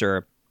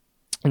blaster.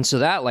 And so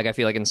that, like, I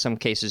feel like in some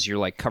cases you're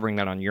like covering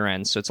that on your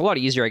end. So it's a lot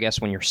easier, I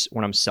guess,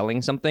 when I'm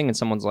selling something and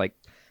someone's like,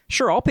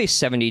 sure, I'll pay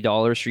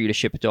 $70 for you to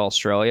ship it to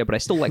Australia, but I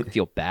still like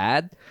feel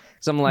bad.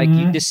 So I'm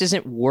like, this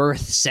isn't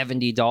worth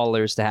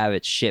 $70 to have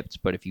it shipped.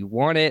 But if you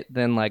want it,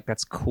 then like,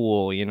 that's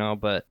cool, you know,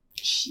 but.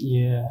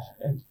 Yeah.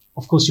 And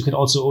of course you can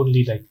also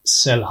only like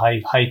sell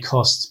high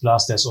cost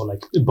blasters or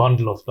like a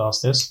bundle of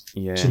blasters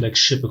to like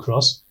ship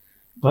across.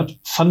 But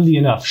funnily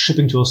enough,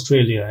 shipping to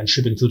Australia and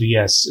shipping to the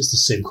US is the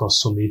same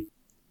cost for me.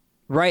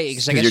 Right,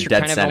 because I guess you're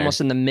kind of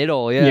almost in the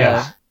middle.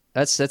 Yeah.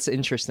 That's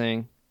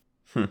interesting.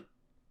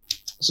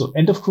 So,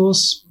 and of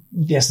course,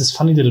 there's this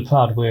funny little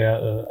part where,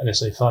 and I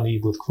say funny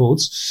with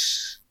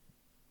quotes,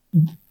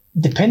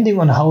 depending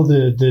on how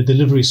the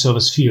delivery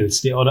service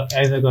feels, they are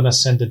either going to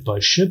send it by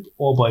ship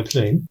or by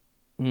plane.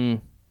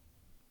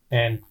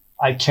 And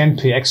I can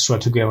pay extra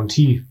to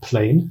guarantee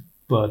plane,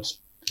 but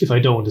if I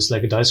don't, it's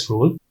like a dice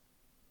roll.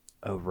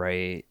 Oh,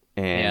 right.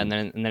 And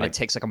then like, it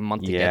takes like a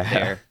month to get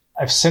there.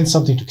 I've sent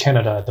something to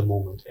Canada at the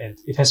moment, and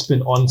it has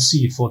been on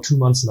sea for 2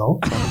 months now.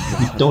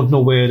 We don't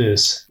know where it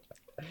is.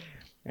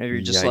 And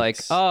you're just like,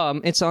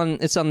 it's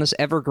on this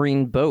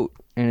evergreen boat,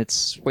 and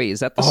is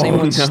that the same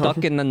one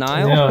stuck in the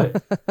Nile?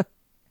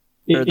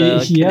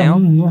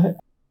 Canal?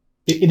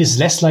 It is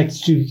less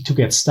likely to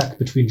get stuck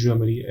between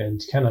Germany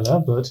and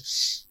Canada, but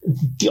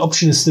the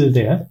option is still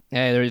there.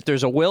 Hey, if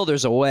there's a will,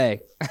 there's a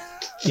way.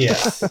 Yeah.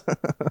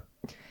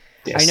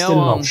 I know. Still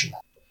an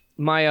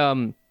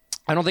option.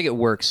 I don't think it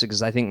works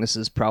because I think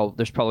there's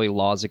probably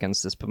laws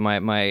against this. But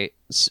my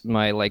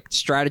like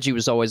strategy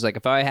was always like,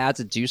 if I had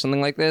to do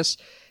something like this,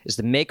 is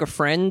to make a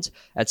friend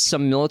at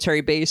some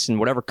military base in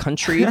whatever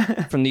country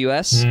from the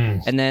U.S.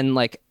 And then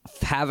like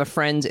have a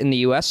friend in the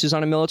U.S. who's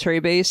on a military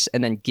base,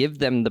 and then give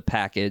them the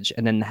package,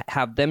 and then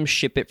have them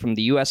ship it from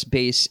the U.S.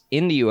 base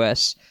in the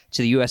U.S.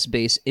 to the U.S.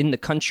 base in the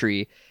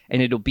country,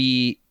 and it'll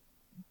be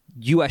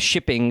U.S.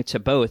 shipping to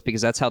both,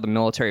 because that's how the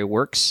military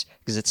works,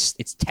 because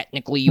it's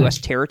technically U.S.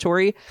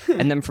 territory.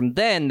 And then from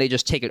then they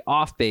just take it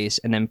off base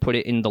and then put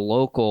it in the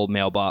local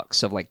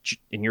mailbox of, like,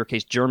 in your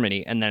case,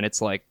 Germany, and then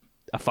it's like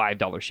a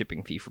 $5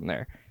 shipping fee from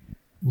there.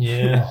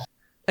 Yeah.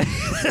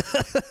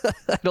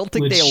 I don't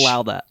think they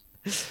allow that.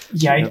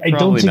 Yeah, I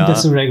don't think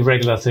that's a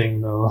regular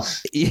thing, though.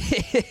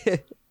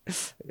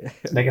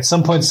 Like, at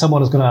some point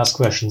someone is going to ask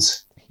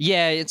questions.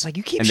 Yeah, it's like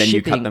you keep and then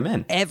shipping you cut them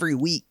in every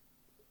week.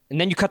 And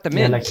then you cut them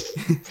in. Like,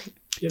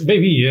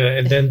 maybe,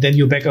 and then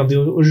you're back on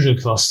the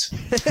original cost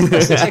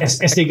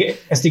as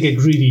they get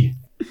greedy.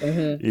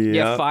 You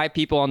have 5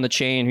 people on the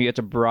chain who you have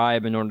to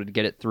bribe in order to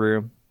get it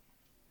through.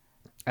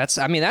 That's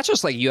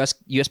just like U.S.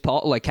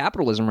 like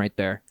capitalism right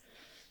there.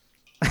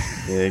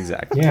 Yeah,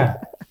 exactly. Yeah,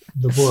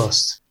 the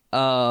worst.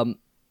 But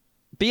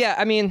yeah,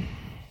 I mean,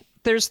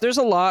 there's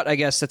a lot, I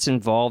guess, that's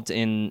involved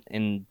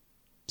in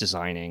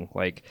designing,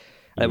 like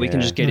that we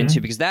can just get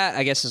into, because that,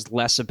 I guess, is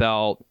less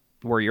about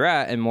where you're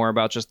at and more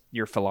about just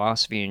your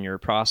philosophy and your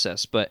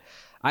process. But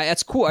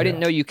that's cool. I didn't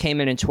know you came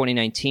in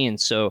 2019.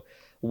 So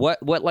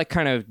what like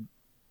kind of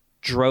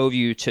drove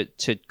you to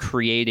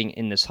creating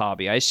in this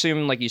hobby? I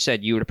assume, like you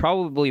said, you would have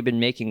probably been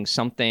making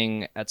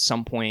something at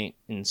some point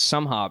in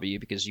some hobby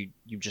because you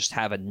just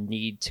have a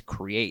need to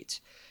create.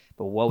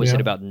 But what was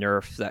it about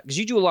Nerf that, because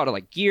you do a lot of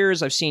like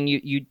gears? I've seen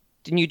you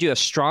didn't you do a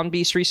Strong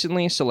Beast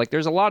recently? So like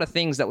there's a lot of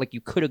things that like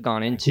you could have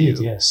gone into. I did,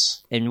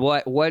 yes. And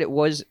what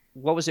was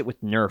it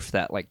with Nerf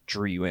that like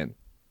drew you in?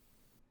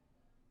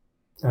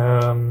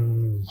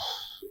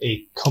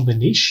 A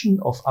combination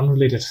of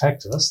unrelated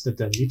factors that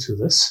then lead to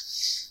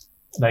this.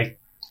 Like,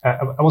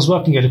 I was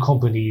working at a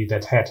company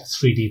that had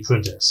 3D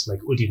printers,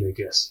 like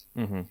Ultimakers.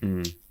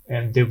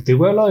 And they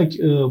were like,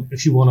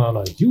 if you want to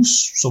like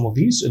use some of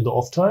these in the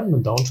off time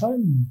and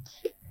downtime,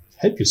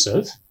 help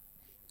yourself.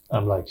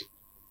 I'm like,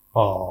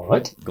 all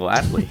right.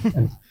 Gladly.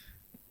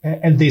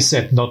 And they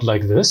said, not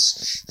like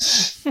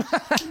this.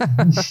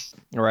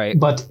 Right.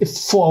 But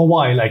for a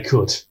while I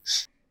could.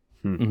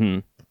 Mm-hmm.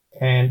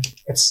 And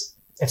it's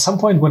at some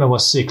point when I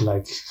was sick,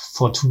 like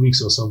for 2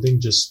 weeks or something,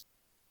 just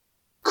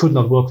could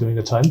not work during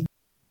the time,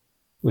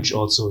 which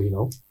also,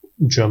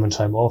 German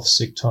time off,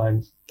 sick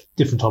time,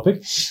 different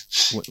topic.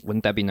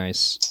 Wouldn't that be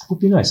nice? Would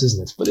be nice,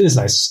 isn't it? But it is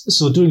nice.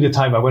 So during the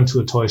time I went to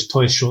a toy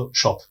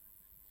shop,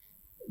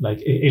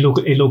 like a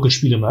local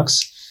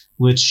Spielemax,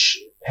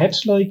 which had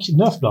like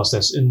Nerf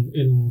blasters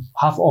in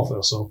half off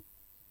or so.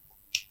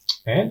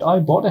 And I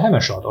bought a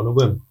hammer shot on a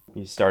whim.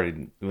 You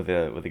started with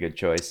a good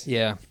choice.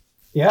 Yeah.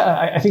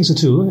 Yeah, I think so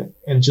too.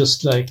 And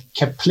just like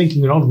kept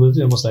plinking around with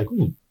it and was like,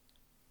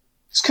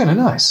 it's kind of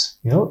nice.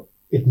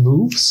 It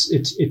moves.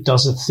 It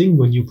does a thing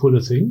when you pull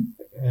a thing,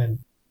 and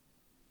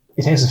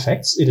it has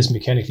effects. It is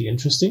mechanically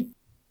interesting.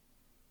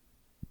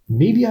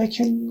 Maybe I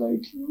can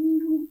like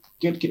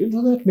get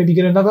into that. Maybe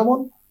get another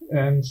one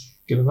and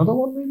get another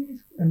one,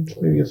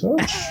 maybe a third.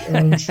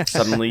 And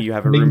suddenly you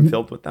have a room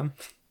filled with them.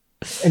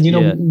 And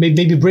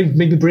maybe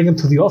bring them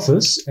to the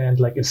office and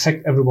like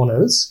infect everyone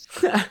else.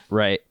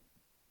 Right.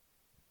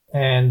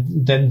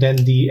 And then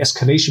the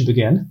escalation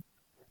began.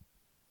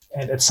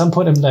 And at some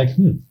point I'm like,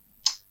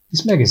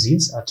 these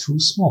magazines are too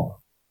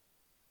small.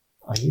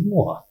 I need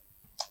more.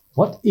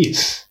 What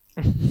if?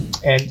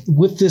 And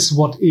with this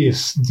what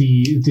if,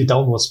 the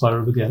downward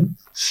spiral began.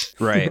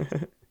 Right.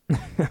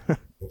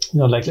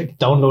 Like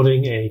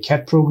downloading a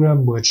CAD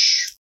program,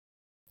 which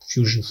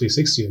Fusion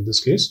 360 in this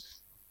case,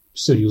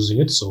 still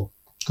using it, so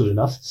good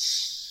enough.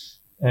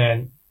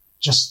 And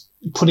just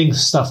putting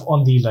stuff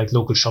on the like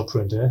local shop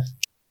printer.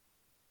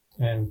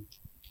 And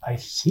I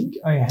think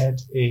I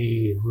had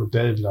a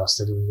Rebel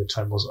blaster during the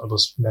time. I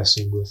was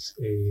messing with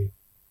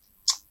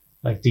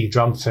the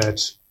drum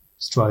fed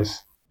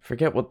Strife.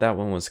 Forget what that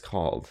one was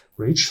called.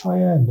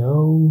 Ragefire?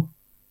 No.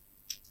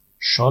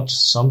 Shot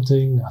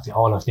something. They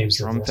all have names.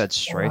 Drum fed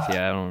Strife?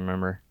 Yeah, I don't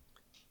remember.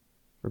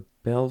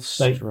 Rebel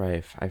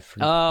Strife. I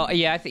forget. Oh,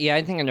 yeah, I think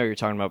I know what you're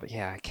talking about, but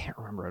yeah, I can't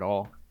remember at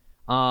all.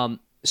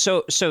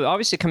 So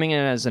obviously coming in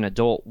as an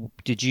adult,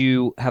 did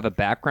you have a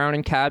background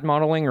in CAD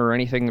modeling or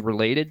anything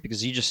related?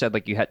 Because you just said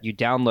like you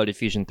downloaded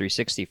Fusion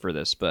 360 for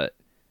this, but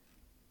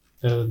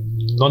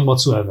none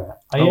whatsoever.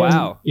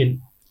 Wow.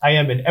 I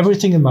am in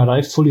everything in my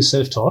life fully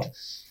self-taught.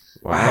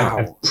 Wow.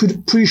 I'm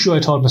pretty sure I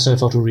taught myself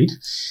how to read.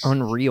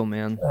 Unreal,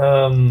 man.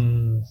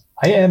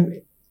 I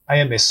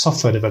am a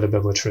software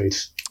developer by trade.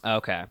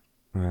 Okay.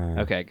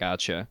 Okay,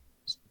 gotcha.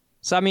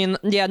 So I mean,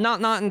 yeah,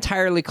 not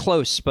entirely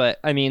close, but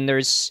I mean,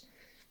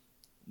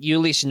 you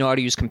at least know how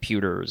to use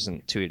computers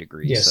and to a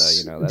degree.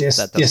 Yes, so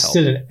there's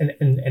still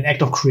an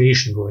act of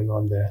creation going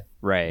on there.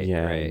 Right.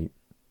 Yeah. Right.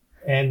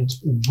 And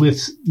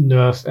with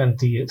Nerf and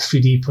the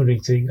 3D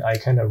printing thing, I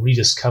kind of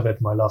rediscovered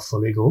my love for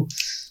Lego.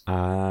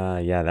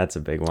 Yeah, that's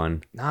a big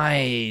one.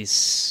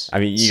 Nice. I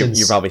mean,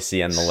 you probably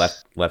see on the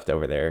left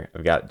over there,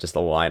 I've got just a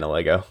line of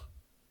Lego.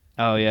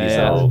 Oh yeah, These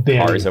yeah. little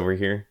cars over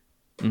here.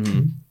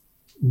 Mm-hmm.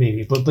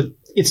 Maybe, but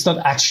it's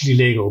not actually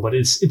Lego, but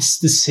it's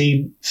the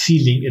same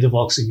feeling it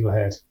evokes in your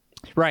head.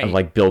 Right. Of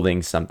like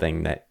building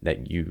something that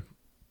you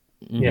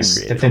yes,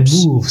 created.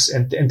 that moves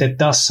and that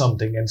does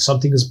something, and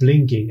something is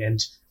blinking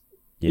and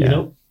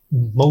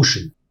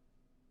motion.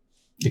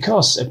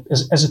 Because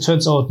as it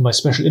turns out, my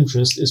special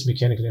interest is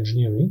mechanical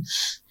engineering.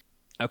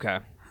 Okay.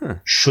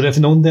 Should have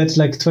known that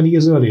like 20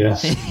 years earlier.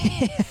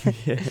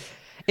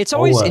 It's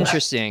always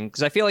interesting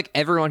because I feel like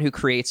everyone who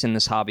creates in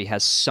this hobby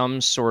has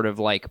some sort of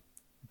like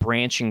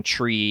branching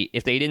tree.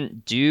 If they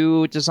didn't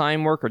do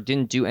design work or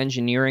didn't do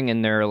engineering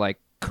in their like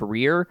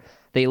career,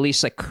 they at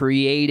least like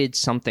created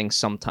something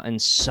sometime in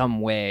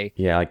some way.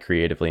 Yeah, like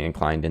creatively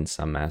inclined in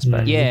some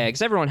aspect. Yeah,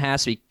 because everyone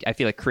has to be, I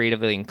feel like,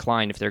 creatively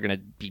inclined if they're going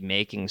to be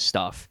making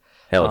stuff.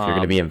 Hell, if you're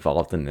going to be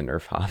involved in the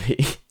Nerf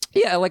hobby.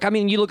 Yeah, like, I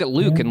mean, you look at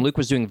Luke, and Luke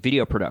was doing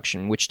video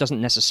production, which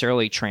doesn't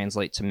necessarily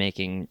translate to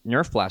making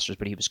Nerf blasters,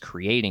 but he was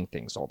creating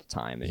things all the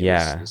time. And it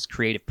was this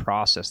creative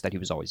process that he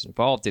was always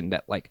involved in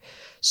that, like,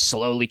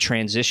 slowly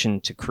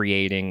transitioned to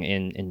creating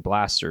in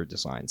blaster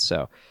design.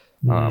 So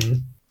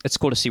it's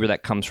cool to see where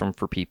that comes from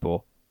for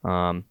people.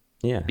 But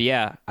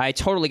yeah, I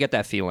totally get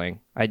that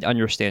feeling. I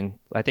understand.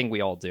 I think we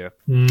all do.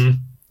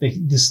 Like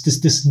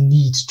this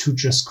need to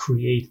just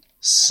create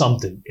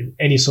something in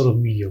any sort of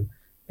medium.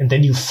 And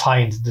then you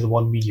find the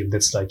one medium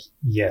that's like,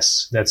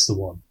 yes, that's the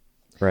one.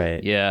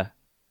 Right. Yeah.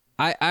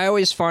 I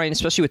always find,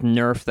 especially with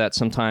Nerf, that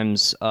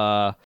sometimes,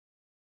 what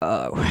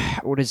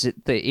is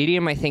it? The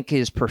idiom, I think,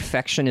 is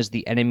perfection is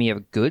the enemy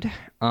of good.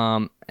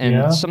 And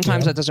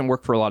sometimes that doesn't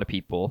work for a lot of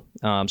people.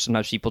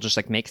 Sometimes people just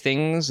like make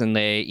things and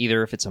they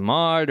either, if it's a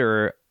mod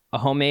or a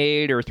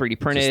homemade or 3D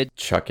printed,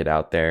 just chuck it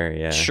out there.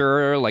 Yeah.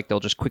 Sure. Like they'll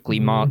just quickly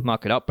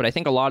mock it up. But I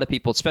think a lot of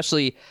people,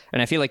 especially,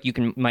 and I feel like you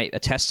might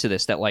attest to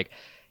this, that like,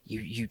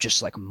 you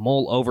just like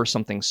mull over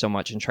something so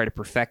much and try to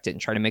perfect it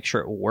and try to make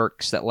sure it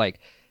works that like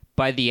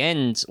by the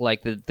end,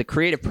 like the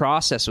creative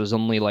process was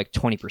only like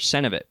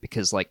 20% of it,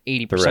 because like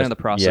 80% of the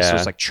process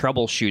was like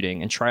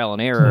troubleshooting and trial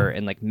and error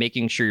and like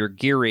making sure your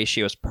gear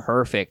ratio is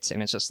perfect.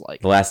 And it's just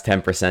like the last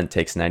 10%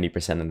 takes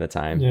 90% of the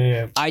time.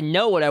 Yeah. I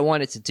know what I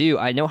want it to do.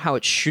 I know how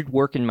it should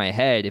work in my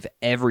head if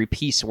every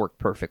piece worked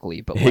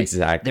perfectly. But like,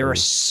 there are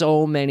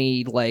so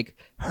many like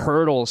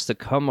hurdles to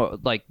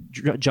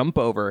jump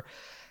over.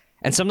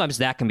 And sometimes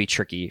that can be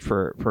tricky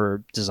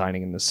for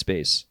designing in this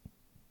space.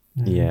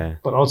 Yeah.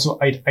 But also,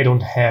 I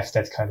don't have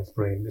that kind of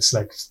brain. It's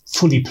like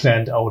fully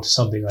planned out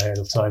something ahead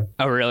of time.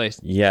 Oh, really?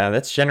 Yeah,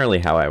 that's generally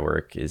how I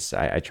work, is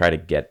I try to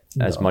get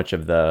as much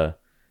of the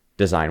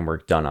design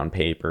work done on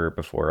paper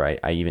before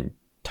I even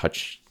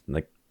touch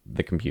like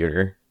the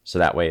computer. So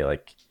that way,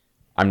 like,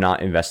 I'm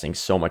not investing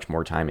so much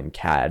more time in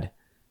CAD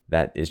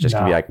that is just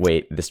going to be like,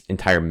 wait, this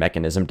entire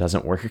mechanism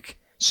doesn't work.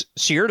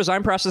 So your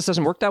design process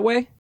doesn't work that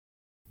way?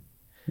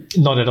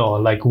 Not at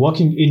all. Like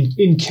working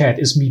in CAD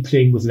is me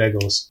playing with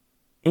Legos.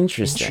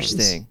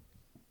 Interesting.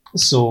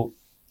 So,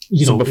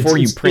 you know, before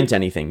you print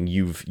anything,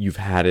 you've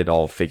had it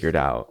all figured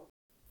out.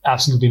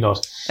 Absolutely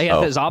not.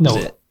 Yeah, it's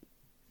opposite. No,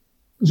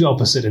 the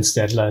opposite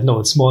instead. Like, no,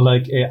 it's more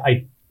like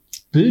I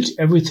build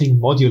everything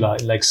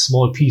modular, like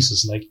small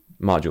pieces, like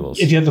modules.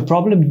 If you have a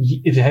problem,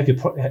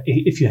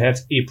 if you have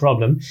a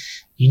problem,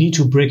 you need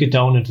to break it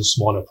down into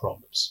smaller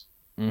problems.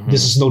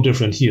 This is no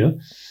different here.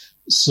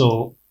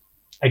 So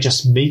I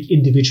just make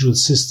individual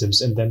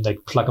systems and then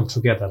like plug them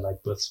together,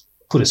 like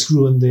put a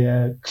screw in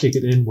there, click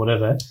it in,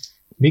 whatever.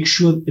 Make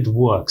sure it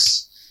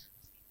works.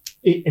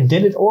 And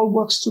then it all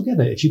works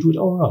together if you do it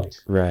all right.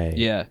 Right.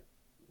 Yeah.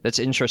 That's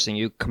interesting.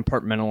 You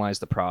compartmentalize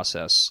the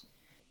process.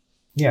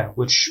 Yeah,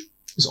 which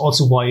is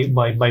also why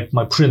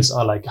my prints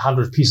are like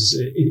 100 pieces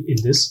in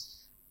this.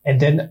 And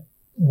then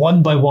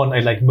one by one, I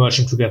like merge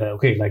them together.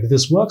 Okay, like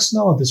this works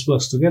now, this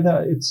works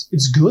together.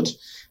 It's good.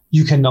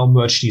 You can now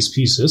merge these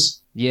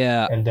pieces.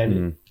 Yeah. And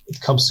then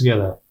it comes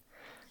together.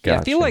 Gotcha. Yeah,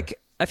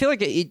 I feel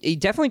like it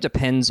definitely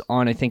depends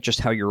on, I think,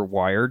 just how you're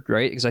wired,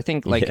 right? Because I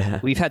think like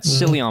we've had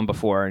Silly on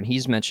before, and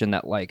he's mentioned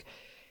that like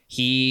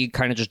he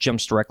kind of just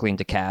jumps directly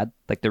into CAD.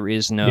 Like there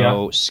is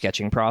no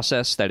sketching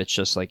process, that it's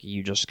just like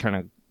you just kind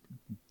of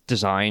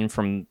design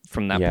from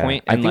that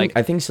point. And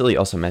I think Silly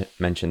also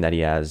mentioned that he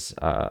has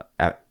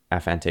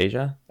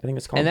aphantasia, I think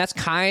it's called. And that's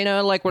kind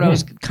of like what I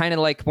was kind of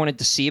like wanted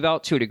to see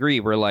about, to a degree,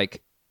 where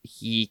like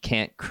he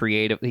can't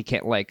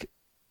like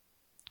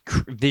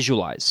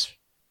visualize.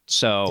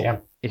 So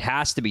it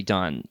has to be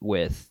done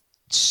with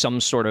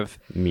some sort of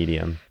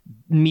medium.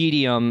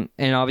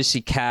 And obviously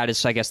CAD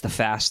is, I guess, the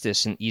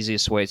fastest and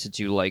easiest way to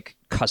do like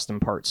custom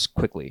parts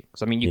quickly.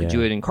 Because I mean, you can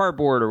do it in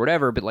cardboard or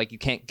whatever, but like you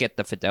can't get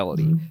the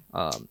fidelity.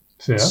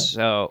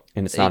 So,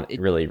 and it's not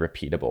really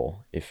repeatable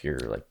if you're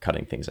like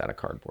cutting things out of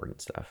cardboard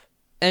and stuff.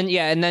 And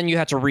and then you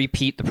have to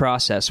repeat the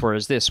process.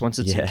 Whereas this, once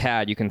it's in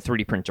CAD, you can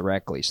 3D print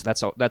directly. So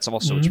that's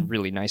also what's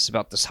really nice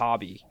about this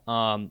hobby.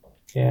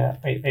 Yeah,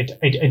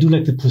 I do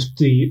like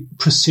the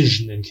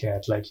precision in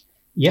CAD. Like,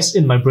 yes,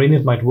 in my brain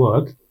it might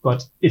work,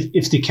 but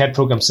if the CAD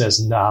program says,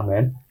 nah,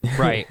 man.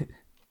 Right.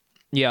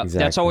 Yeah,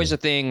 exactly. That's always a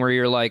thing where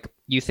you're like,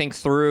 you think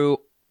through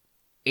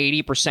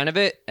 80% of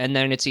it, and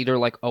then it's either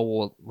like, oh,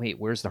 well, wait,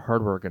 where's the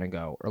hardware going to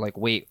go? Or like,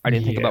 wait, I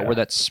didn't think about where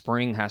that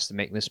spring has to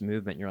make this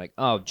movement. And you're like,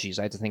 oh, geez,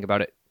 I had to think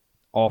about it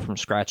all from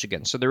scratch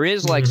again. So there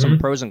is like some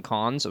pros and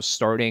cons of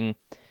starting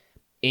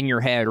in your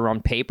head or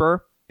on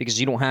paper, because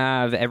you don't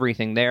have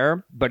everything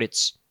there. But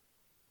it's,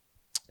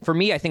 for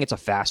me, I think it's a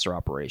faster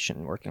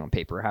operation working on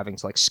paper, having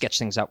to like sketch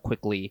things out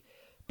quickly.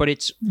 But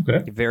it's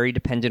very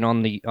dependent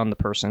on the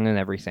person and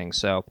everything.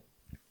 So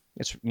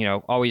it's,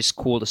 always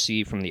cool to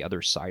see from the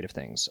other side of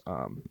things.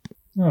 All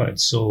right.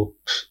 So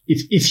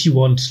if you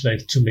want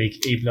like to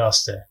make a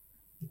blaster,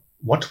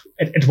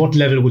 at what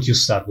level would you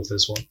start with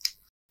this one?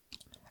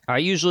 I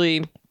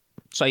usually,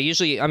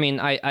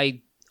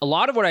 a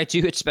lot of what I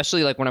do,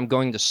 especially like when I'm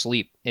going to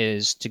sleep,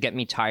 is to get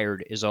me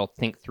tired, is I'll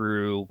think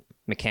through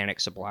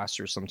mechanics of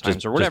blasters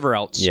sometimes or whatever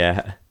else.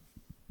 Yeah.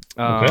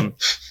 Okay.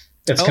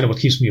 That's kind of what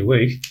keeps me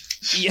awake.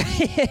 Yeah,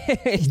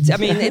 I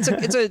mean, it's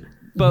a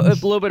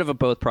little bit of a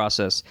both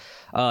process.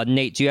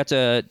 Nate, do you have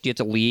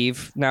to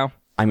leave now?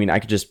 I mean, I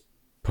could just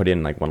put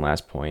in like one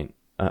last point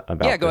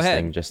about go this ahead.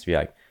 thing, just to be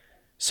like,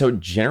 so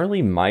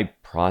generally my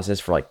process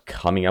for like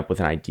coming up with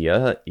an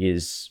idea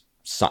is,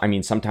 I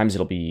mean, sometimes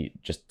it'll be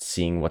just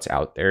seeing what's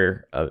out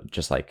there,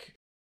 just like,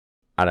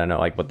 I don't know,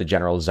 like what the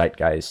general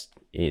zeitgeist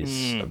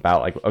is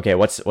about. Like, okay,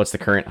 what's the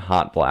current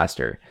hot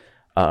blaster?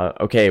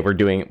 Okay, we're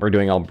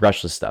doing all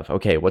brushless stuff.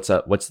 Okay, what's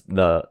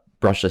the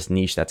brushless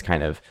niche that's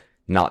kind of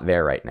not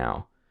there right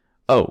now?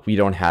 Oh, we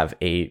don't have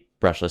a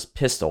brushless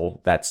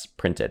pistol that's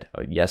printed.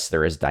 Oh, yes,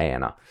 there is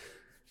Diana.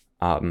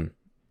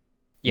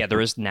 Yeah,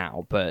 there is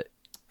now, but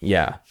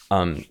yeah.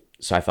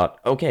 So I thought,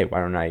 okay, why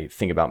don't I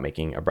think about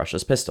making a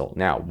brushless pistol?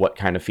 Now, what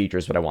kind of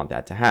features would I want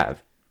that to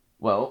have?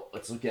 Well,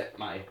 let's look at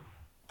my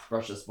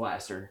brushless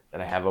blaster that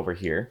I have over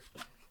here.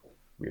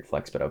 Weird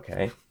flex, but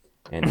okay.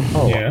 And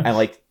I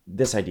like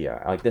this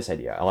idea.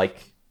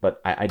 But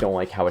I don't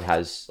like how it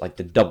has like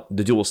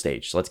the dual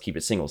stage. So let's keep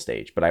it single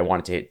stage. But I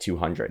want it to hit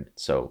 200.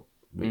 So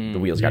the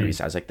wheels got to be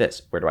sized like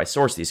this. Where do I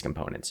source these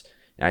components?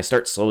 And I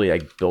start slowly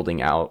like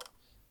building out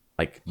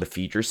like the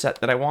feature set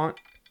that I want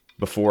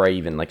before I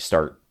even like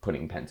start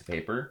putting pen to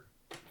paper.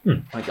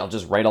 Like I'll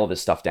just write all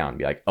this stuff down and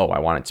be like, oh, I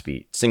want it to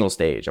be single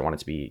stage. I want it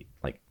to be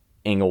like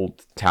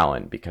angled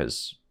talon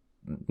because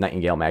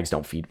Nightingale mags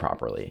don't feed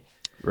properly.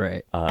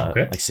 right.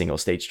 Like single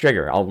stage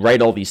trigger. I'll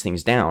write all these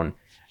things down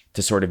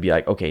to sort of be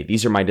like, okay,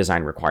 these are my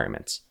design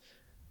requirements.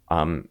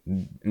 And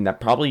that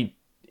probably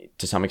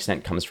to some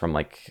extent comes from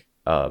like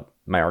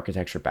my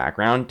architecture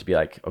background, to be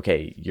like,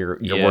 okay, you're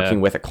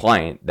working with a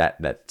client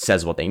that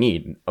says what they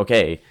need.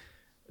 Okay,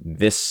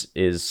 this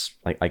is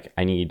like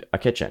I need a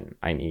kitchen,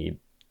 I need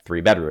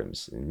 3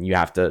 bedrooms, and you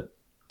have to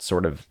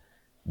sort of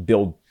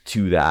build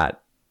to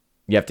that.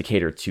 You have to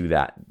cater to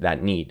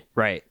that need,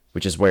 Right.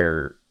 which is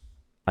where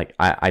like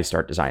I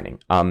start designing.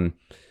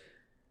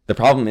 The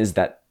problem is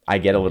that I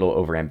get a little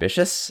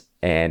overambitious,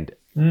 and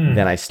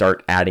then I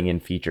start adding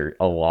in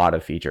a lot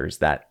of features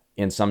that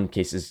in some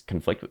cases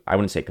I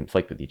wouldn't say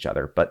conflict with each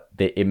other, but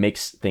it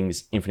makes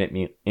things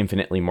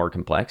infinitely more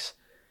complex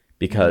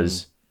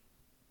because,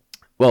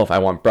 well, if I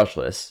want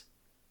brushless,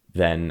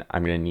 then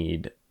I'm going to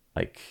need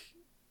like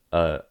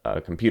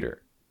a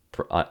computer,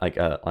 like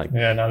an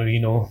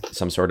Arduino,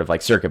 some sort of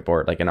like circuit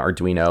board, like an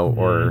Arduino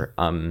or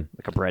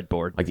Like a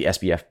breadboard. like the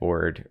SBF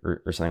board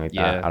or something like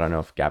that. I don't know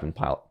if Gavin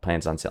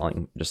plans on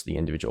selling just the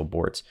individual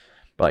boards,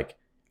 but like,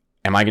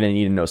 am I going to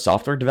need to know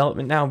software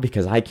development now?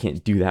 Because I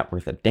can't do that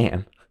worth a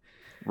damn.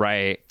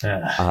 Right.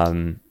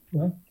 I'm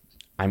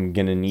going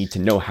to need to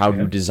know how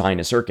to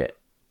design a circuit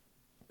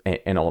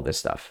and all this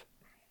stuff.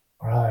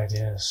 Right.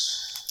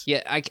 Yes.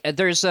 Yeah,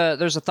 there's a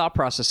thought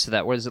process to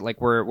that. What is it like?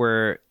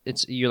 Where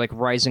you're like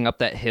rising up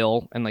that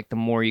hill, and like the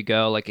more you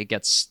go, like it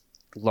gets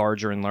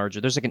larger and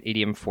larger. There's like an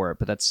idiom for it,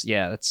 but that's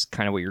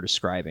kind of what you're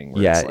describing.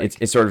 Yeah,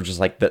 it's sort of just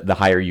like the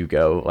higher you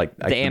go, like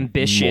the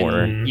ambition.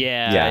 more.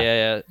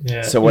 Yeah.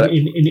 So what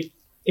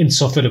in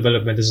software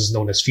development, this is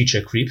known as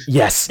feature creep.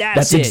 Yes,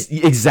 that's it.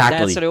 Exactly.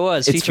 That's what it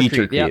was. It's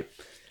feature creep.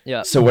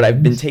 Yeah. So what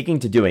I've been taking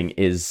to doing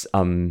is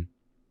so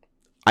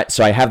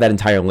I have that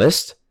entire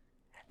list,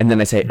 and then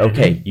I say,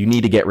 okay, you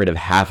need to get rid of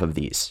half of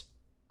these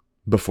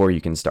before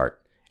you can start.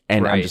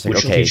 And I'm just like,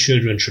 Which okay, of these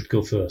children should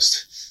go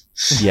first?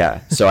 yeah.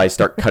 So I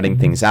start cutting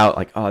things out,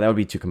 like, oh, that would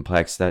be too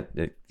complex. I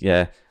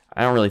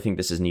don't really think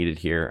this is needed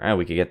here. Oh,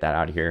 we could get that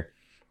out of here.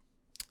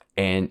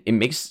 And it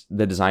makes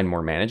the design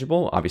more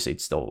manageable. Obviously,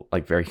 it's still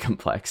like very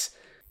complex.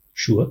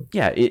 Sure.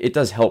 Yeah, it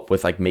does help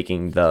with like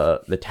making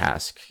the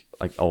task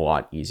like a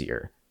lot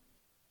easier.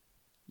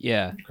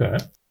 Yeah. Okay.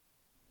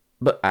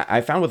 But I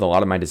found with a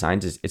lot of my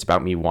designs, it's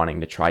about me wanting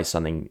to try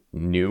something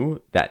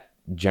new that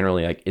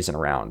generally like isn't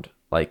around.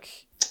 Like,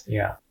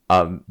 yeah.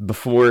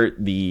 Before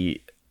the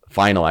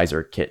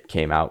finalizer kit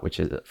came out, which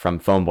is from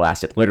Foam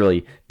Blasted,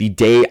 literally the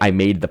day I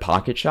made the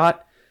pocket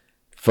shot,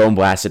 Foam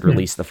Blasted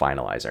released the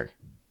finalizer,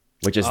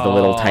 which is the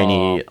little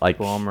tiny like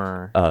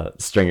bummer.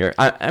 Stringer.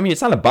 I mean,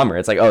 it's not a bummer.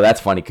 It's like, oh,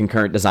 that's funny.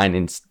 Concurrent design,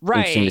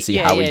 interesting to see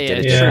how we did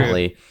it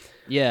differently.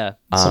 Yeah.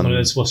 Someone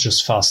else was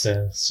just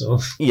faster, so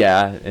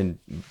yeah, and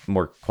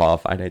more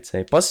qualified, I'd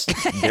say. Plus,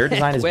 their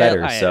design is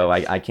better, so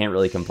I can't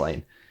really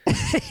complain.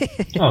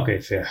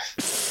 Okay, fair.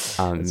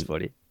 That's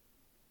funny.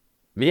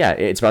 But yeah,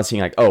 it's about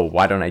seeing like, oh,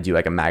 why don't I do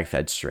like a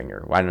mag-fed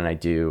stringer? Why don't I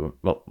do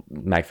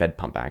mag-fed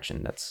pump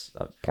action? That's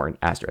a important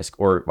asterisk.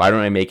 Or why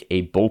don't I make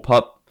a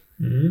bullpup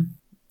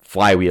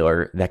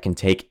flywheeler that can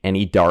take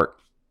any dart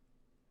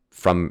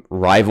from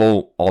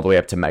rival all the way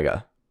up to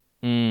mega?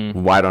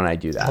 Why don't I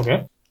do that?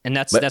 Okay. And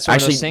that's one of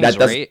those things,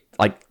 right?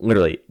 Like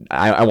literally,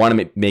 I want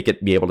to make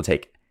it be able to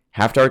take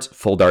half darts,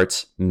 full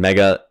darts,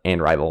 mega,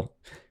 and rival.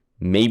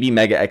 Maybe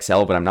mega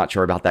XL, but I'm not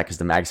sure about that because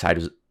the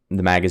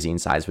magazine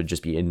size would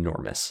just be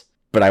enormous.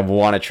 But I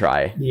want to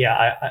try.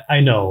 Yeah,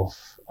 I know.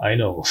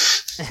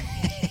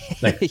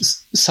 Like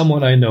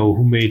someone I know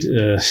who made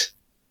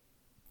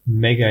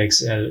Mega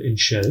XL in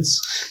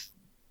shells.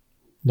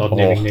 Not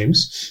naming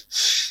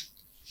names.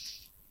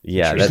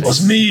 Yeah, It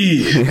was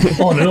me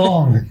all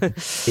along.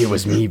 It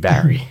was me,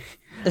 Barry.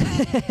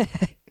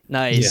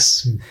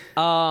 Nice. Yes.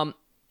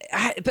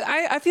 But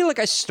I feel like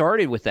I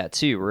started with that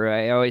too, where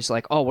I always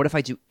like, oh, what if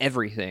I do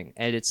everything?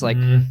 And it's like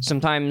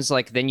sometimes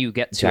like then you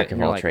get to Jack it of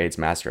and all you're like, trades,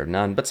 master of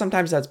none. But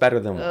sometimes that's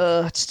better than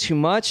one. it's too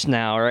much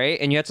now, right?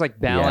 And you have to like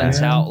balance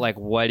Yeah. out like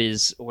what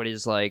is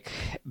like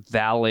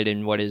valid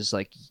and what is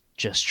like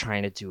just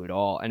trying to do it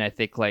all. And I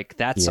think like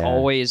that's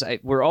always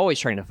we're always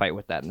trying to fight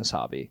with that in this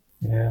hobby.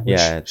 Yeah.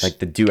 Yeah, it's like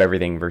the do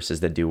everything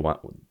versus the do one.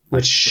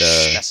 Which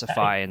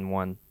Specify in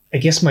one. I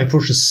guess my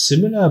approach is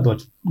similar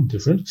but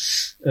different.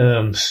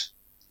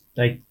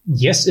 Like,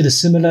 yes, it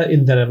is similar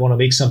in that I want to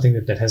make something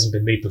that hasn't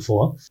been made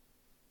before.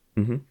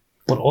 Mm-hmm.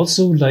 But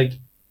also, like,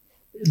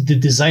 the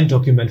design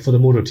document for the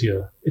motor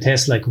tier, it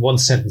has like one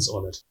sentence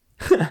on it.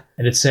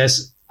 And it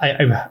says,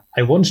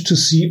 I want to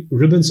see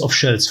ribbons of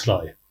shells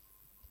fly.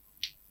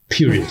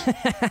 Period.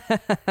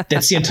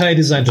 That's the entire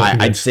design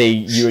document. I'd say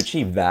you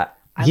achieved that.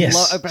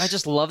 But I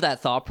just love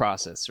that thought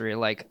process where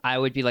like I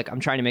would be like, I'm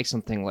trying to make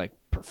something like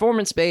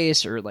performance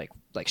based or like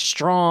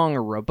strong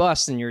or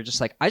robust, and you're just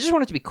like, I just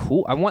want it to be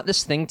cool. I want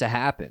this thing to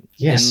happen.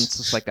 Yes. And it's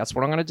just like that's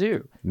what I'm gonna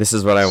do. This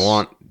is what I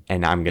want,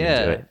 and I'm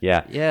gonna do it.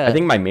 Yeah. I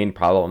think my main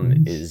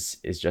problem is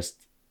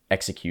just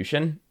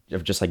execution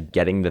of just like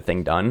getting the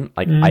thing done.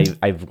 Like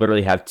I've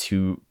literally have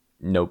 2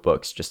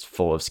 notebooks just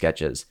full of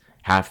sketches.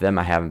 Half of them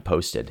I haven't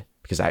posted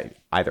because I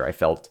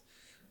felt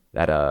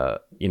that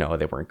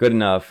they weren't good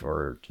enough,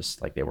 or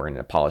just like they weren't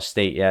in a polished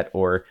state yet,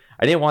 or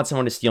I didn't want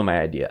someone to steal my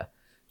idea.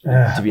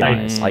 To be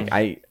honest, like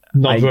I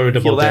worried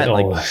feel about that at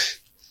all.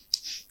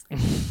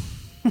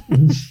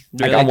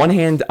 Like on one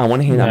hand, I'm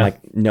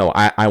like, no,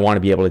 I want to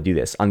be able to do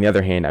this. On the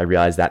other hand, I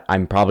realized that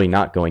I'm probably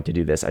not going to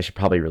do this. I should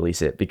probably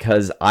release it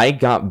because I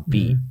got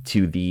beat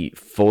to the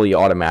fully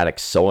automatic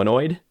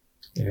solenoid.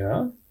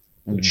 Yeah.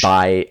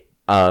 By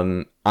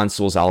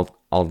Ansel's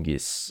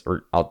Algis,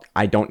 or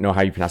I don't know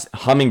how you pronounce it.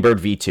 Hummingbird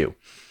V2.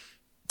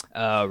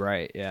 Oh,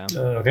 right, yeah.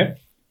 Okay.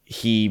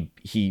 He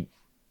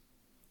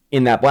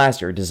in that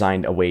blaster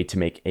designed a way to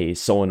make a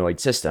solenoid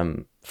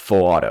system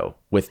full auto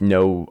with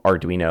no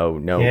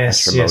Arduino, no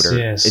extra motor.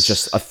 Yes. It's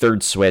just a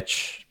third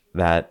switch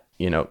that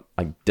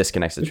like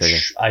disconnects the trigger.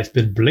 I've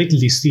been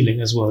blatantly stealing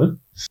as well.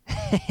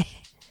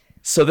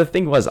 So the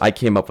thing was, I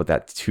came up with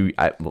that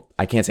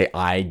I can't say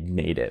I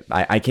made it.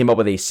 I came up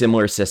with a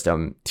similar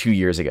system 2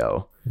 years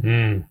ago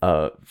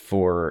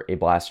for a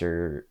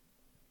blaster.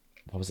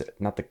 What was it?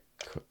 Not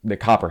the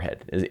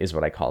Copperhead is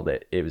what I called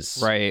it. It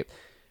was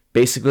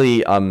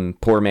basically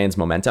poor man's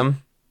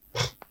momentum.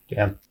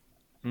 Yeah.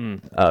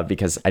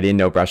 Because I didn't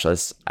know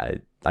brushless.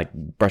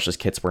 Brushless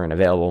kits weren't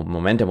available.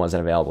 Momentum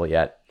wasn't available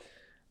yet.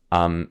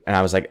 And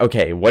I was like,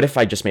 okay, what if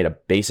I just made a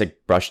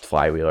basic brushed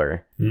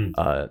flywheeler?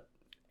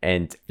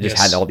 And just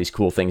had all these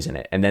cool things in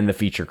it. And then the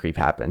feature creep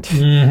happened.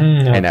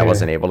 And I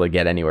wasn't able to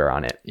get anywhere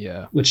on it.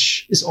 Yeah.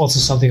 Which is also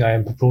something I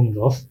am proponent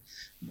of.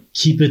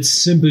 Keep it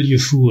simple, you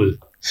fool.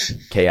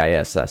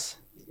 KISS.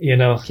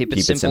 Keep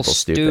it simple,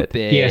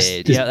 stupid.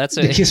 Yes. That's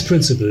the KISS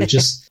principle.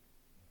 Just,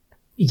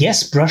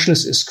 yes,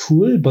 brushless is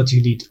cool, but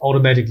you need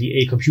automatically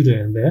a computer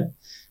in there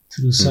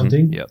to do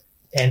something. Yep.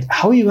 And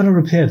how are you going to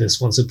repair this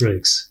once it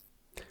breaks?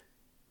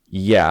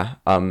 Yeah,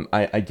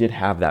 I did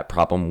have that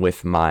problem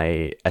with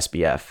my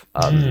SBF.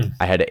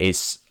 I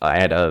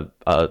had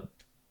a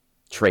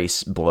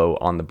trace blow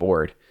on the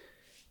board,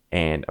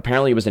 and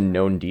apparently it was a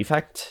known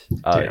defect.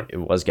 It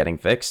was getting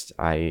fixed.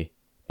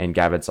 And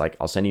Gavin's like,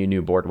 I'll send you a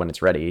new board when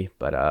it's ready,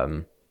 but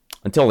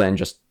until then,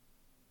 just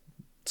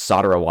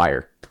solder a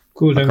wire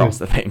across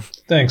the thing.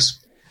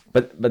 Thanks.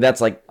 But that's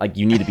like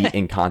you need to be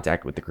in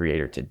contact with the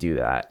creator to do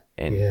that,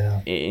 and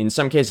in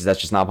some cases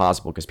that's just not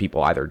possible because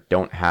people either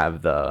don't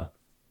have the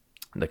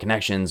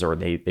connections, or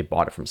they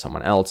bought it from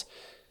someone else,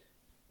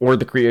 or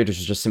the creators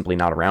are just simply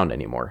not around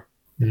anymore.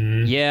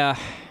 Yeah.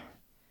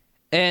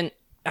 And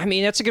I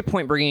mean, that's a good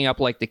point bringing up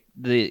like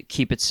the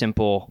keep it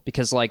simple,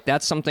 because like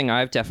that's something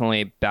I've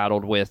definitely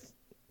battled with,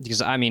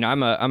 because I mean,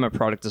 I'm a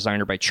product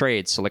designer by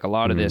trade. So like a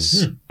lot of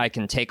this, I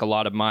can take a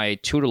lot of my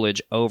tutelage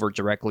over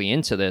directly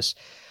into this,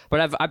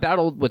 but I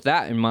battled with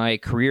that in my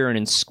career and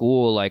in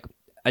school. Like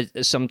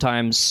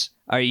sometimes,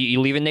 are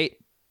you leaving, Nate?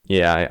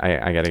 Yeah,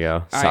 I gotta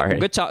go. All Sorry. right,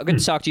 good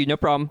to talk to you. No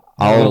problem.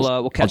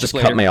 I'll catch just up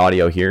later. cut my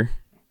audio here.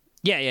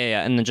 Yeah,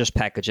 and then just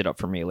package it up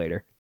for me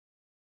later.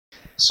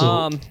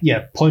 So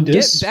point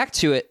is, get back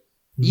to it.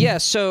 Yeah,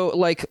 so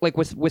like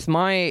with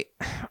my,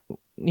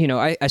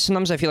 I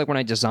sometimes I feel like when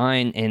I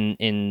design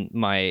in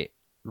my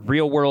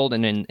real world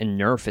and in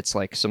Nerf, it's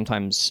like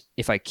sometimes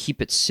if I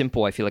keep it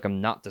simple, I feel like I'm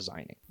not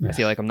designing. I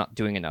feel like I'm not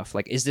doing enough.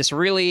 Like, is this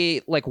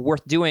really like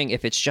worth doing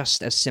if it's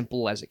just as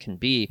simple as it can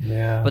be?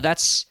 Yeah. But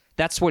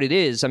that's what it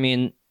is. I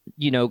mean,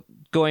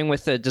 going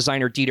with the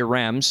designer Dieter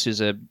Rams,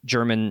 who's a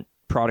German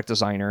product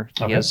designer,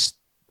 he has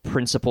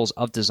principles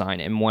of design,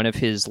 and one of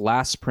his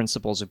last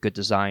principles of good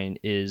design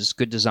is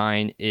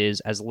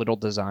as little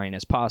design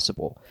as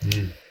possible,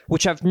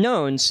 which I've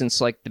known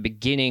since like the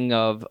beginning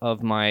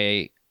of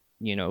my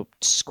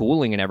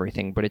schooling and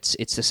everything, but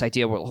it's this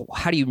idea where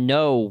how do you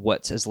know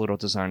what's as little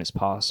design as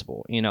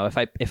possible?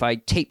 If I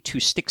tape two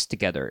sticks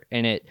together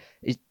and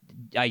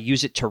I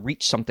use it to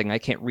reach something I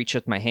can't reach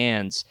with my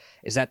hands,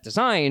 is that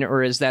design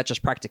or is that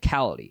just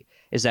practicality?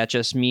 Is that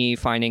just me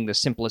finding the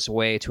simplest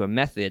way to a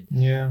method?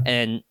 Yeah.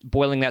 And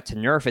boiling that to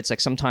Nerf, it's like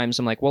sometimes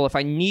I'm like, well, if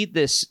I need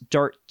this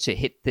dart to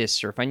hit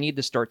this, or if I need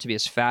this dart to be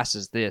as fast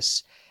as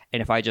this,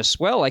 and if I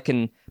just, I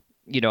can,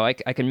 I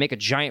can make a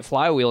giant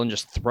flywheel and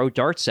just throw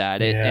darts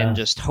at it and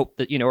just hope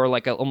that, or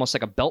like almost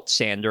like a belt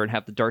sander and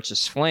have the darts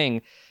just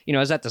fling,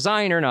 is that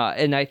design or not?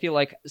 And I feel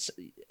like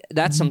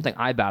that's something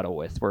I battle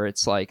with, where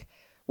it's like,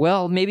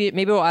 well, maybe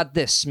I'll add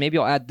this. Maybe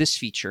I'll add this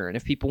feature. And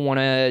if people want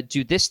to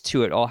do this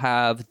to it, I'll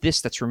have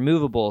this that's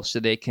removable so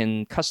they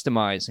can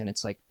customize. And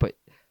it's like, but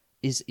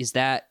is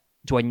that,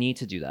 do I need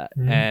to do that?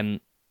 And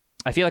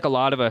I feel like a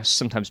lot of us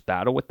sometimes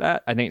battle with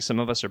that. I think some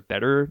of us are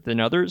better than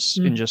others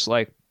and just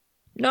like,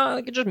 no,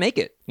 I can just make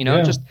it,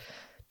 it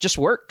just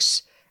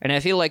works. And I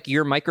feel like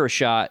your micro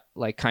shot,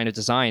 like kind of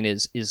design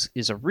is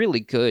a really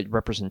good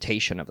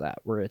representation of that,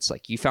 where it's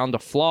like you found a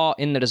flaw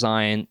in the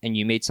design and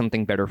you made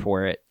something better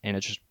for it. And it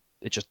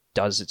just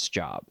does its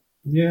job.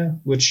 Yeah,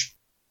 which,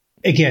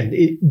 again,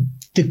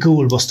 the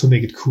goal was to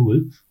make it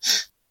cool.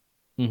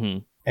 Mm-hmm.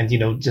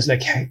 And, just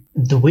like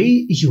the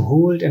way you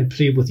hold and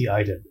play with the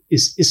item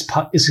is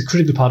a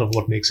critical part of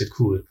what makes it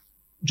cool.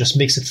 Just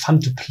makes it fun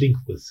to plink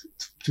with,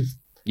 to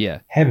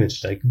have it.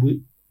 Like,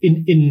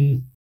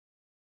 in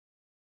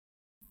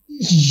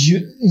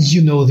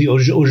the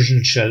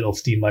original shell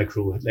of the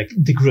micro, like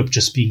the grip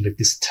just being like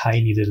this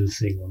tiny little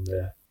thing on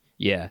there.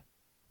 Yeah.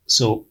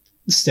 So,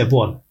 step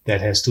one, that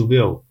has to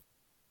go.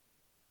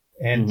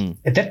 And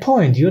at that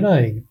point, you're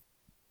like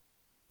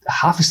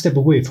half a step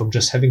away from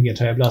just having the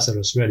entire blaster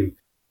ready.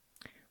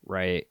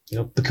 Right.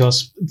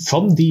 Because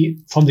from the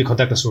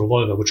conductors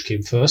revolver, which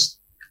came first,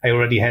 I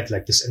already had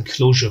like this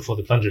enclosure for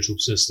the plunger tube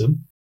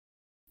system.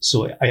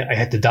 So I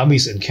had the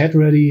dummies and CAD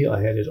ready.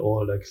 I had it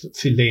all like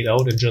laid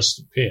out and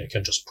just, I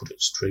can just put a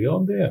trigger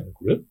on there and a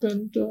grip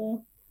and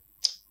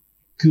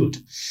good.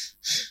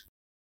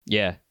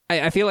 Yeah.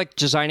 I feel like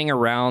designing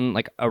around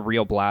like a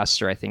real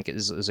blaster, I think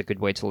is a good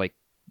way to like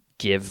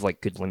give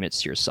like good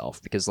limits to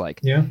yourself, because like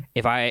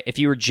if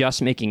you were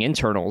just making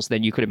internals,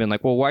 then you could have been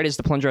like, well, why does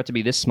the plunger have to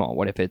be this small?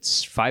 What if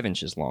it's 5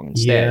 inches long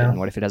instead? And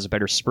what if it has a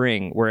better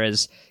spring?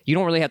 Whereas you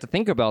don't really have to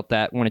think about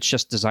that when it's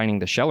just designing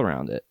the shell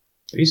around it.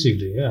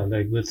 Basically,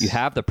 like you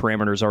have the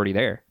parameters already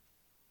there.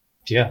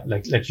 Yeah,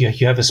 like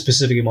you have a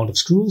specific amount of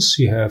screws.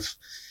 You have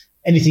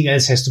anything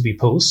else has to be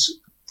posts.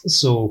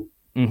 So.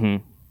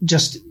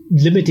 Just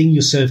limiting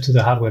yourself to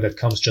the hardware that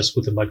comes just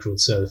with the micro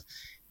itself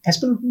has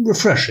been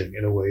refreshing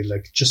in a way,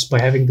 like just by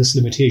having this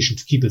limitation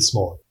to keep it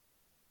small.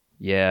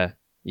 Yeah.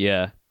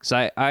 Because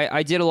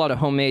I did a lot of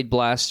homemade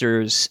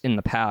blasters in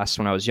the past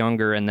when I was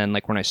younger, and then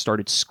like when I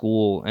started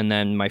school, and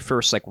then my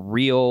first like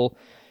real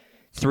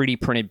 3D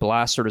printed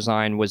blaster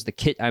design was the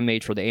kit I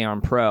made for the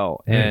Aeon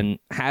Pro. And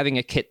having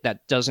a kit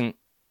that doesn't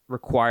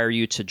require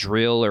you to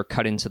drill or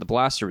cut into the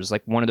blaster is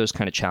like one of those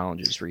kind of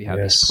challenges where you have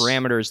these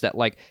parameters that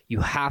like you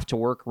have to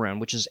work around,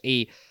 which is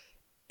a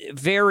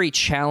very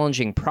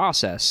challenging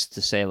process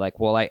to say like,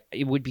 well,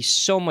 it would be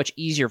so much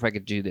easier if I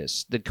could do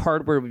this. The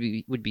hardware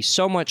would be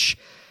so much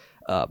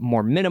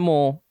more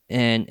minimal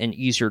and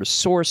easier to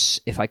source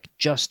if I could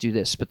just do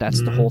this. But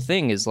that's the whole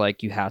thing, is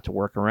like you have to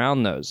work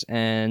around those,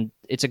 and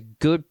it's a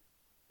good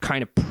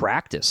kind of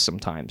practice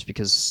sometimes,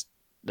 because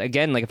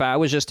again, like if I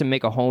was just to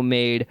make a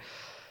homemade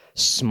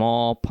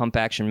small pump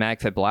action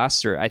mag-fed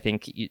blaster, I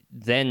think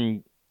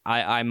then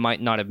I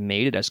might not have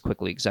made it as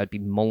quickly, because I'd be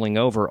mulling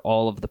over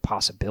all of the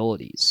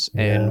possibilities.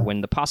 And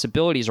when the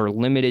possibilities are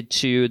limited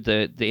to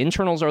the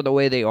internals are the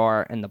way they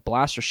are and the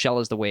blaster shell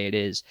is the way it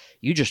is,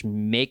 you just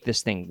make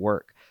this thing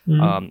work.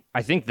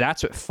 I think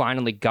that's what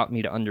finally got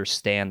me to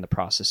understand the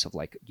process of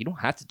like, you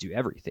don't have to do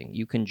everything.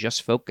 You can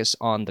just focus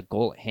on the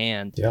goal at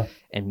hand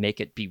and make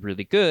it be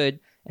really good,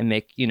 and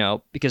make,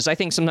 because I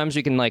think sometimes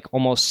we can like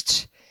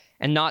almost,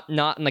 and not in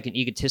like an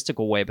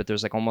egotistical way, but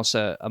there's like almost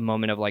a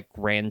moment of like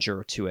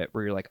grandeur to it,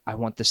 where you're like, I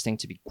want this thing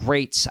to be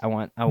great. I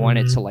want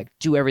it to like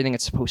do everything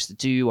it's supposed to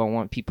do. I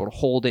want people to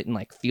hold it and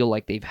like feel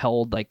like they've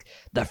held like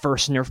the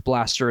first Nerf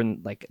blaster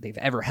and like they've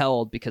ever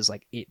held, because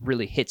like it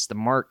really hits the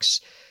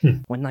marks.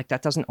 When like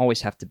that doesn't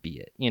always have to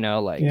be it,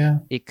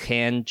 it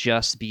can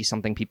just be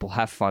something people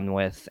have fun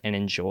with and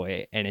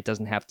enjoy, and it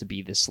doesn't have to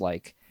be this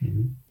like,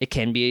 it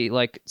can be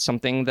like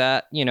something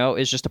that,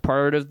 is just a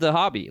part of the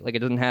hobby. Like it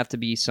doesn't have to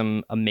be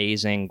some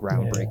amazing,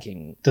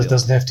 groundbreaking. This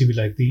doesn't have to be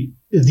like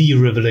the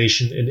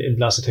revelation in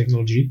blaster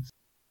technology.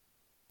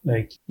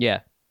 Like,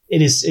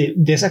 it is.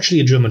 There's actually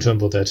a German term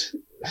for that.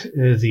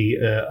 The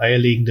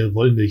eierlegende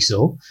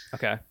Wollmilchsau.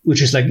 Okay.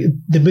 Which is like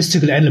the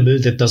mystical animal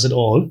that does it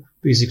all,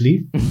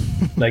 basically.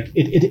 Like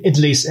it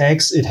lays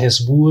eggs. It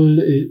has wool.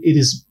 It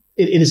is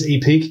a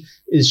pig.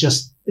 It's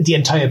just the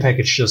entire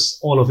package, just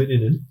all of it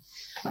in it.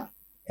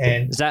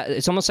 And is that,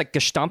 it's almost like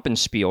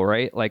Gestampenspiel,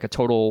 right? Like a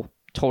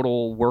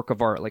total work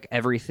of art. Like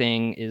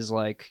everything is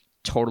like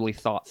totally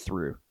thought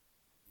through.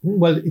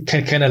 Well,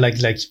 kind of like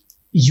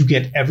you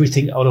get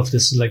everything out of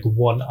this like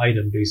one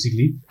item,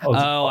 basically.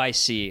 I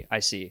see.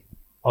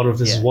 Out of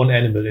this one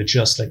animal. It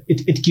just like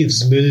it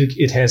gives milk,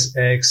 it has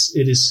eggs,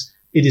 it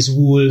is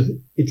wool,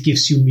 it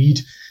gives you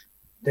meat.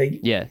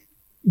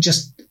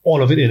 Just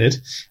all of it in it.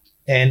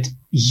 And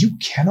you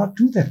cannot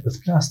do that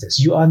with blasters.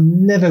 You are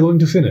never going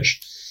to finish.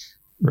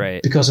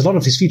 Right. Because a lot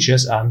of these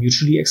features are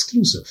mutually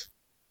exclusive.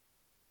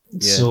 Yeah.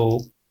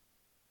 So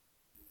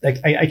like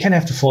I kind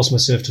of have to force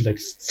myself to like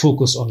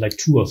focus on like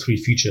 2 or 3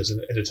 features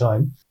at a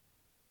time.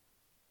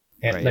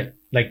 And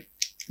like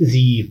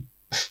the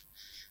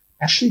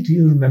actually, do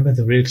you remember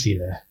the rail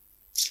cleaner?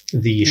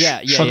 The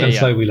shotgun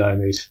flywheeler I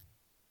made.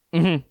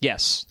 Mm-hmm.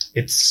 Yes.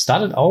 It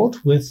started out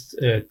with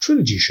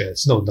trilogy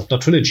shells. No,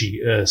 not trilogy.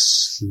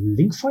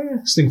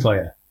 Slingfire?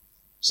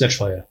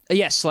 Sledgefire.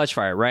 Yes,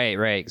 Sledgefire.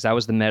 Right. Because that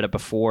was the meta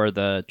before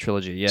the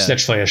trilogy. Yeah.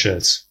 Sledgefire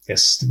shells.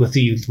 Yes. With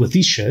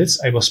these shells,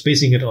 I was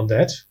basing it on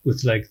that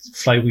with like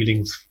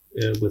flywheeling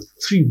with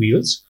 3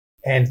 wheels.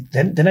 And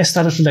then I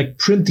started to like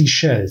print these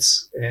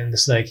shells. And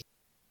it's like,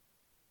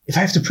 if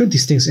I have to print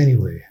these things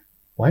anyway,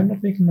 why am I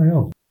not making my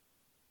own?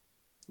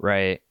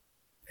 Right.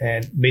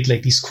 And made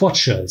like these quad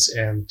shells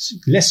and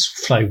less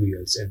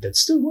flywheels, and that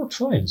still worked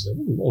fine. It's like,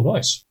 oh,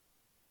 nice.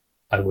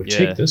 I will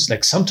take this.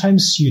 Like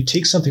sometimes you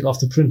take something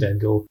off the printer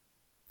and go,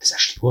 this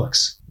actually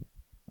works.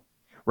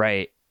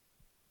 Right.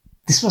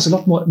 This was a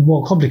lot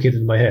more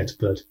complicated in my head,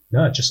 but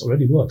no, it just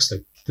already works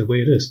like the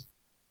way it is.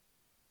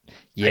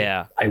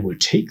 Yeah. I will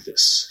take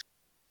this.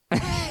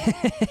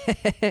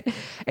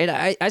 And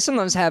I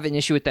sometimes have an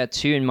issue with that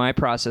too in my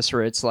process,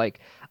 where it's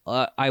like,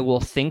 I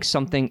will think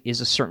something is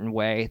a certain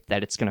way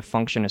that it's going to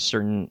function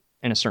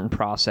in a certain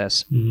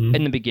process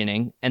in the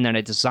beginning, and then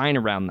I design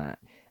around that.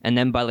 And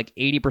then by like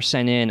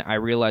 80% in, I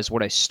realize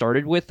what I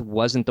started with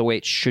wasn't the way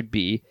it should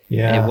be,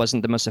 and it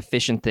wasn't the most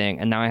efficient thing.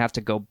 And now I have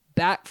to go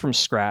back from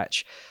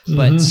scratch.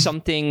 But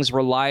some things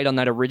relied on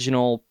that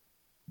original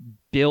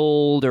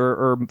build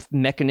or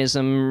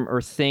mechanism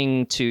or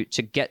thing to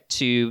get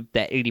to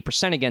that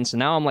 80% again. So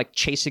now I'm like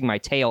chasing my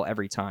tail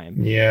every time.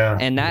 Yeah.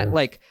 And that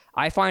like,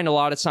 I find a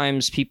lot of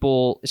times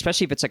people,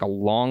 especially if it's like a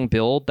long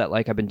build that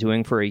like I've been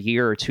doing for a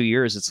year or 2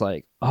 years, it's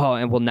like, oh,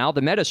 and well, now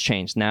the meta's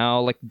changed.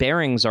 Now like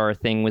bearings are a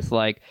thing with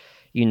like,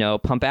 you know,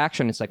 pump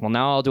action. It's like, well,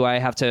 now do I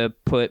have to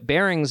put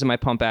bearings in my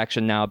pump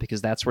action now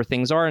because that's where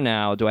things are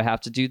now? Do I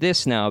have to do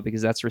this now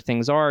because that's where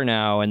things are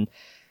now? And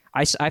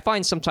I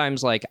find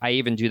sometimes like I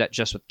even do that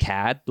just with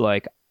CAD.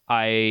 Like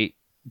I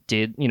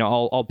did, you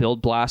know, I'll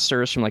build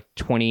blasters from like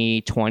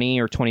 2020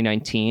 or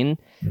 2019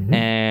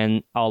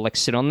 and I'll like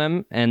sit on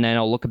them and then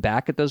I'll look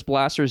back at those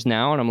blasters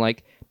now and I'm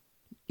like,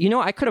 you know,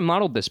 I could have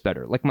modeled this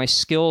better. Like my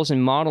skills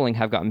in modeling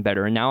have gotten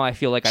better. And now I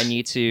feel like I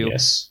need to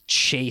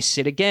chase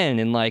it again.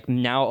 And like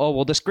now, oh,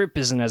 well, this grip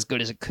isn't as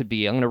good as it could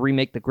be. I'm going to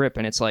remake the grip.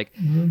 And it's like,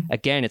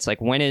 again, it's like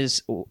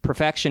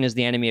perfection is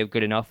the enemy of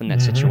good enough in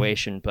that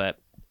situation. But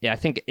yeah, I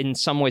think in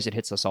some ways it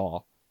hits us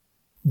all.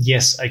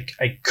 Yes, I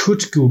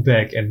could go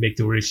back and make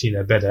the rail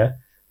cleaner better,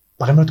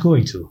 but I'm not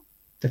going to.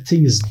 That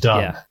thing is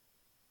done.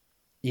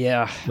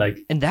 Yeah. Like,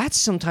 and that's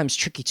sometimes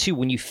tricky too.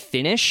 When you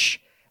finish,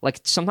 like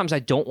sometimes I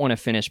don't want to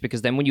finish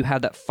because then when you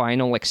have that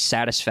final like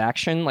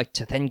satisfaction, like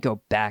to then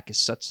go back is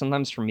such,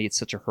 sometimes for me, it's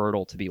such a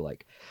hurdle to be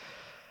like,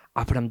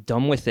 but I'm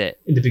done with it.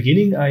 In the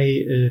beginning,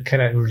 I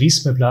kind of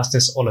released my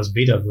blasters all as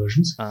beta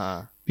versions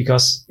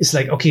because it's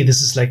like, okay, this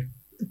is like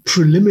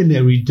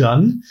preliminary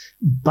done,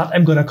 but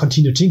I'm going to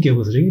continue tinker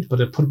with it, but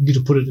I need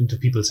to put it into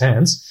people's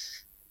hands.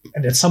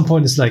 And at some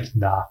point it's like,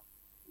 nah,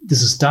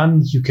 this is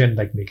done. You can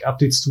like make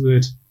updates to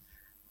it,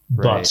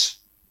 but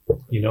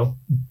you know,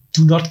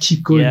 do not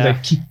keep going,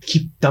 like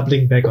keep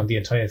doubling back on the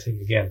entire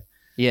thing again.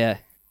 Yeah.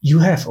 You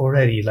have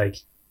already like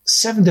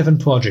 7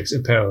 different projects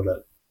in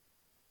parallel.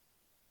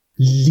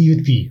 Leave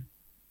it be.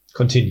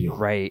 Continue.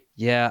 Right.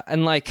 Yeah.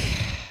 And like,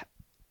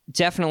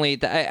 definitely,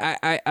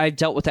 I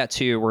dealt with that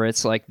too, where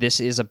it's like, this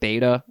is a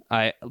beta.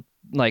 I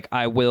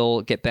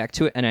will get back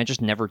to it, and I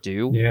just never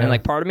do. Yeah. And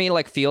like, part of me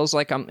like feels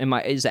like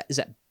is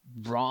that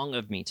wrong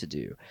of me to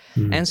do?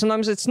 And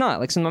sometimes it's not.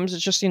 Like sometimes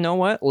it's just, you know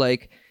what?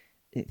 Like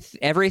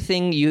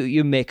everything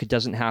you make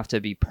doesn't have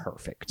to be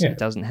perfect. It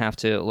doesn't have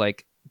to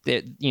like,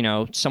 you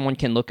know, someone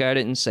can look at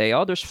it and say,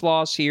 oh, there's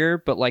flaws here,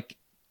 but like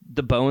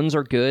the bones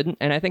are good.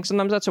 And I think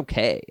sometimes that's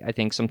okay. I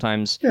think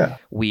sometimes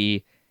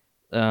we.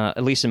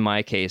 At least in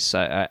my case,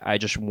 I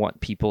just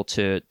want people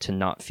to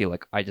not feel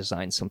like I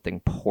designed something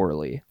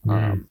poorly.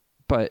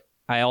 But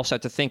I also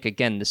have to think,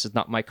 again, this is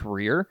not my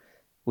career,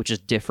 which is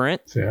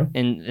different. Yeah.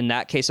 And in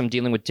that case, I'm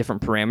dealing with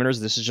different parameters.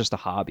 This is just a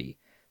hobby.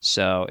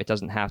 So it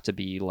doesn't have to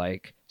be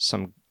like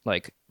some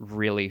like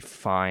really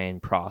fine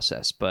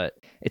process, but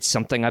it's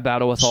something I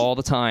battle with all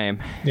the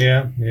time.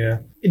 Yeah.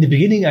 In the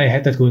beginning, I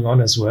had that going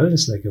on as well.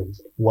 It's like,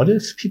 what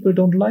if people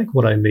don't like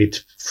what I made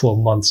for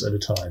months at a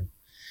time?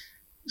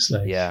 It's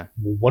like,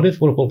 what if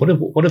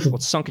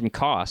what's sunken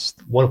cost?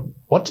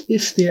 What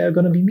if they are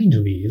going to be mean to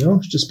me, you know,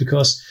 just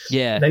because,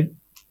 like,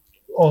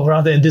 or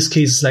rather in this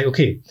case, it's like,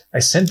 okay, I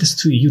sent this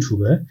to a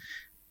YouTuber.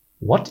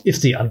 What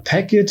if they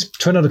unpack it,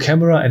 turn on the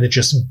camera, and it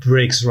just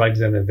breaks right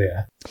then and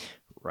there?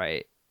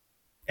 Right.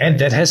 And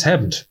that has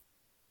happened.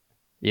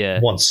 Yeah.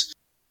 Once.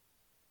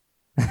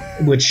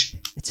 Which,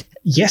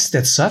 yes,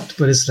 that sucked,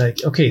 but it's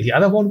like, okay, the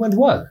other one went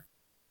well.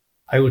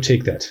 I will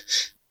take that.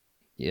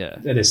 Yeah.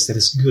 That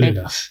is good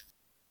enough.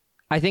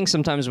 I think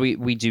sometimes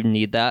we do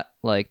need that,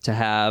 like, to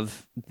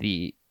have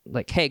the,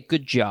 like, hey,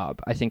 good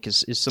job, I think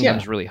is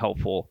sometimes really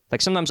helpful.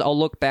 Like, sometimes I'll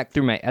look back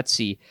through my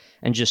Etsy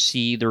and just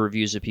see the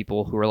reviews of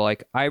people who are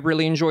like, I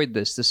really enjoyed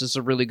this. This is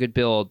a really good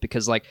build.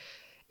 Because, like,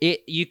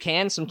 you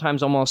can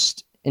sometimes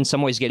almost, in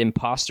some ways, get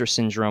imposter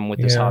syndrome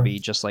with this hobby,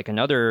 just like in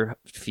other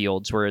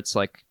fields, where it's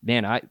like,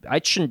 man,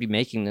 I shouldn't be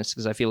making this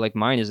because I feel like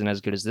mine isn't as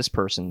good as this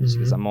person's,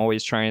 because I'm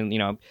always trying,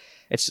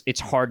 it's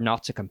hard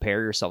not to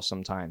compare yourself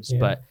sometimes.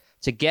 But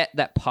to get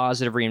that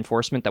positive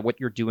reinforcement that what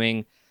you're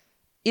doing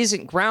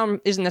isn't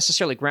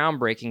necessarily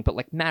groundbreaking, but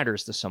like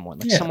matters to someone.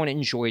 Like someone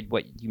enjoyed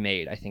what you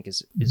made, I think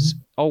is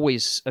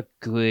always a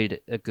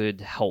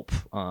good help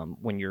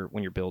when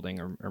you're building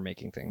or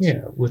making things. Yeah,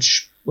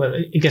 which, well,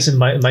 I guess in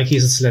my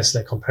case it's less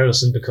like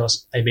comparison,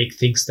 because I make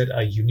things that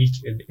are unique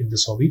in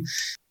this hobby.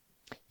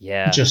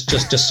 Yeah. Just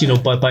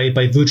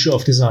by virtue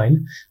of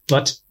design.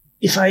 But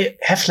if I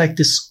have like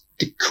the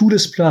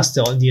coolest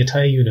plaster on the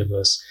entire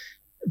universe,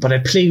 but I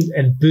play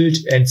and build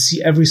and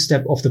see every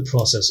step of the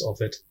process of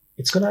it,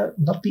 it's gonna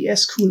not be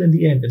as cool in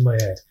the end in my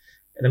head.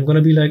 And I'm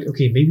gonna be like,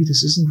 okay, maybe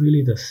this isn't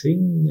really the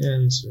thing,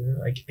 and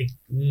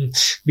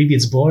maybe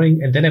it's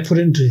boring. And then I put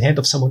it into the hand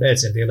of someone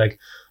else, and they're like,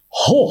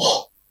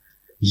 oh,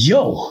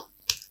 yo,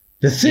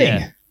 the thing.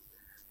 Yeah.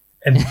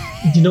 And,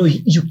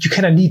 you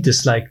kind of need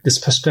this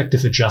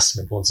perspective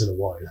adjustment once in a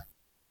while.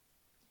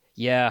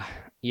 Yeah.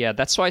 Yeah,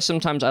 that's why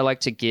sometimes I like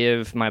to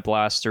give my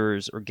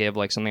blasters or give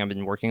like something I've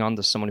been working on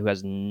to someone who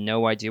has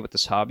no idea what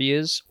this hobby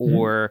is,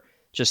 or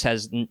just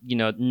has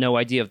no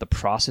idea of the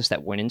process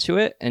that went into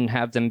it, and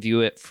have them view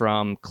it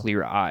from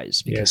clear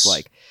eyes. Because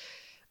like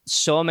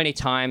so many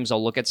times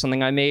I'll look at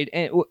something I made,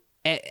 and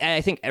I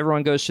think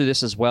everyone goes through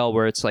this as well,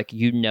 where it's like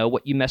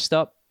what you messed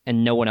up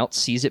and no one else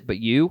sees it but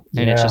you,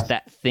 and it's just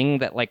that thing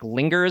that like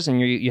lingers,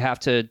 and you have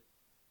to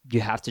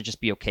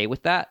just be okay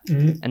with that.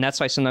 And that's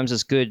why sometimes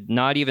it's good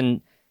not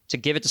even to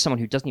give it to someone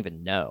who doesn't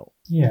even know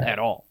at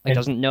all. Like,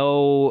 doesn't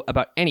know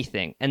about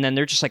anything. And then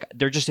they're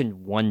just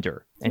in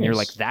wonder. And you're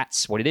like,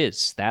 that's what it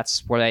is. That's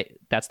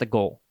the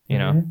goal,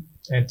 know?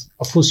 And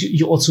of course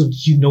you also,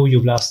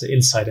 your blaster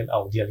inside and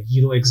out. Yeah,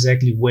 you know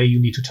exactly where you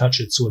need to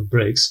touch it so it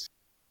breaks.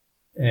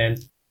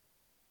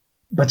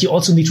 But you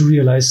also need to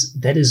realize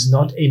that is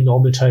not a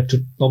normal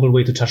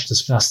way to touch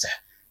this blaster.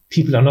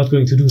 People are not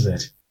going to do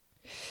that.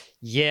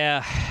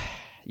 Yeah.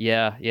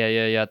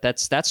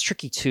 That's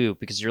tricky too,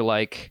 because you're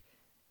like,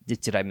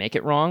 did I make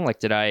it wrong?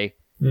 Like,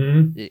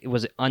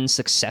 was it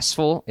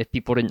unsuccessful if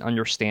people didn't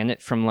understand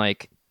it from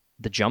like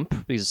the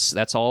jump? Because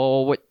that's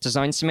all what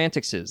design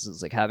semantics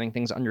is like having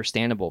things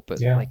understandable. But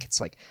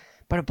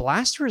but a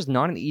blaster is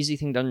not an easy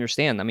thing to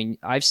understand. I mean,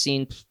 I've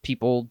seen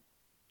people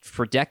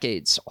for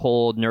decades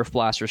hold Nerf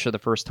blasters for the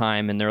first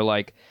time, and they're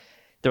like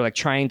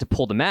trying to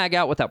pull the mag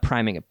out without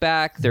priming it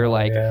back. They're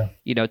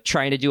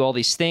trying to do all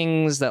these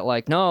things that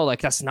like, no, like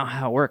that's not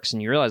how it works.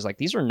 And you realize like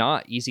these are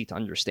not easy to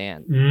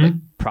understand, like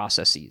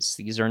processes.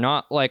 These are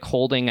not like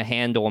holding a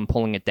handle and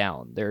pulling it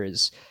down. There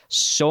is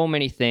so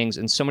many things,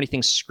 and so many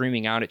things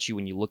screaming out at you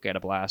when you look at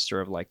a blaster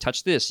of like,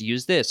 touch this,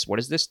 use this, what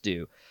does this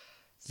do?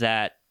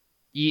 That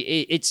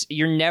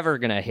you're never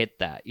gonna hit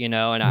that, and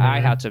I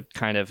had to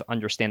kind of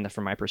understand that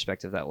from my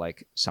perspective, that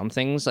like some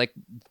things like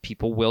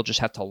people will just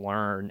have to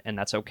learn, and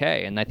that's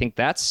okay. And I think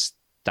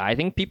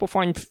people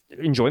find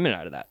enjoyment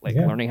out of that. Like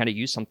learning how to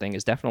use something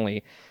is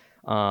definitely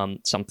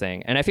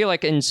something. And I feel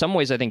like in some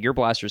ways I think your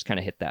blasters kind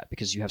of hit that,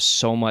 because you have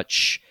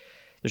there's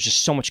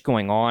just so much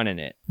going on in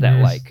it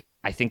that like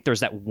I think there's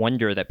that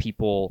wonder that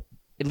people,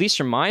 at least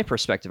from my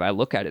perspective, I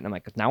look at it and I'm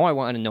like, now I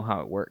want to know how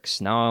it works.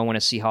 Now I want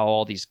to see how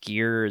all these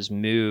gears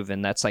move.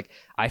 And that's like,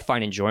 I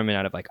find enjoyment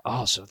out of like,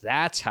 oh, so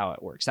that's how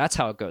it works. That's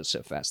how it goes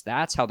so fast.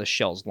 That's how the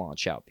shells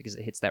launch out, because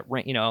it hits that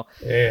range,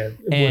 Yeah.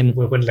 And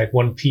when like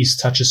one piece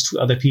touches two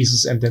other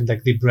pieces and then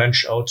like they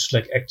branch out to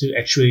like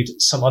actuate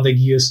some other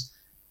gears,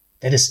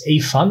 that is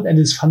fun, and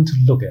it's fun to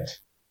look at.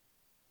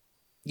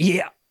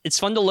 Yeah. It's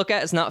fun to look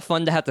at. It's not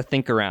fun to have to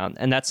think around.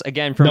 And that's,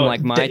 again, from my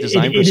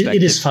design perspective.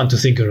 It is fun to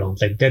think around.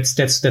 Like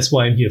that's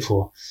what I'm here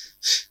for.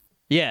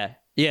 Yeah.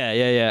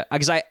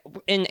 Because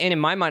in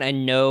my mind, I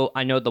know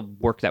the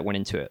work that went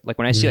into it. Like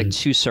when I see like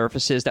two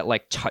surfaces that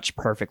like touch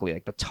perfectly,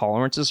 like the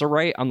tolerances are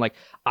right, I'm like,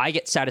 I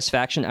get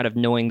satisfaction out of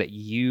knowing that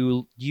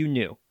you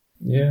knew.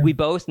 Yeah. We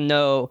both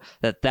know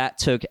that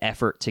took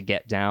effort to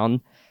get down,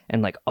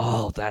 and like,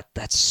 oh,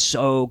 that's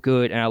so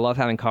good. And I love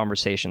having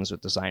conversations with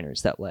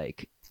designers that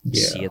like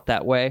see it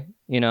that way,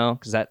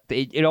 because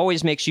it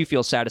always makes you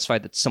feel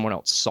satisfied that someone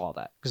else saw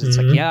that, because it's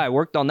like, I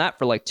worked on that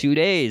for like 2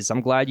 days.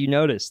 I'm glad you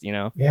noticed,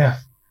 Yeah.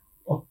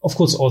 Of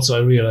course, also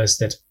I've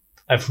realized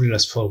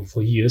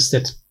for years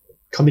that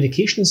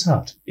communication is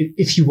hard.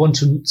 If you want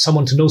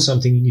someone to know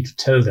something, you need to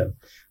tell them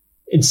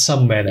in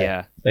some manner.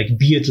 Yeah. Like,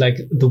 be it like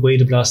the way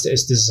the blaster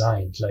is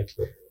designed, like,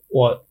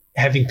 or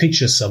having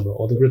pictures somewhere,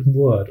 or the written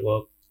word,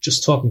 or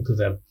just talking to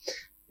them.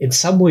 in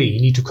some way you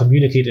need to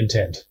communicate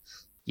intent.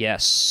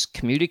 Yes,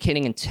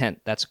 communicating intent.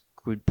 That's a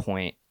good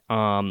point.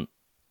 And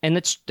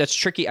that's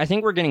tricky. I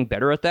think we're getting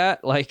better at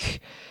that.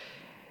 Like,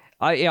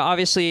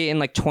 obviously in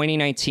like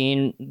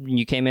 2019, when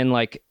you came in,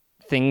 like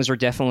things are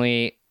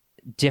definitely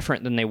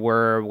different than they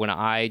were when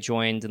I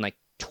joined in like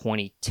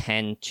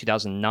 2010,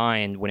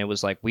 2009, when it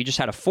was like we just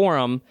had a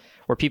forum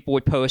where people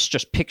would post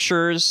just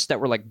pictures that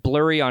were like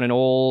blurry on an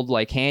old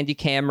like handy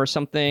cam or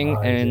something,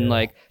 and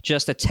like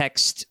just a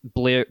text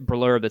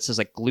blurb that says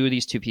like glue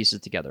these two pieces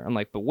together. I'm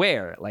like, but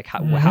where? Like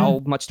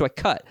how much do I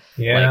cut?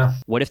 Yeah. Like,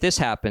 what if this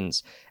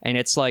happens? And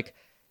it's like,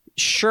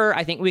 sure,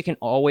 I think we can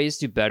always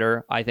do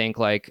better. I think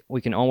like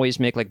we can always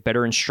make like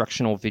better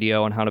instructional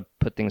video on how to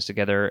put things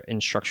together,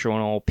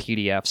 instructional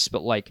PDFs,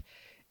 but like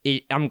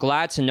I'm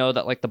glad to know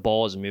that like the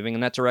ball is moving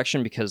in that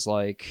direction, because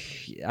like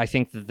I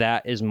think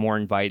that is more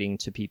inviting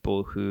to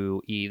people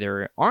who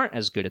either aren't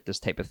as good at this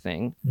type of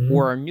thing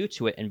or are new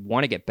to it and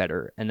want to get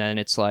better. And then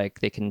it's like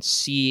they can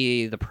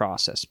see the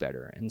process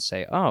better and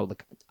say, oh,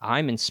 look,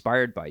 I'm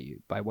inspired by you,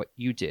 by what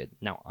you did.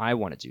 Now I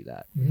want to do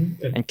that.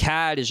 And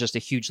CAD is just a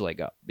huge leg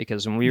up,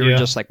 because when we were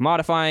just like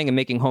modifying and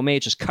making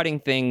homemade, just cutting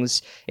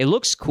things, it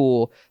looks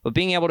cool, but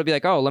being able to be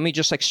like, oh, let me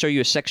just like show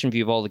you a section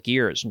view of all the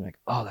gears, and you're like,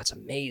 oh, that's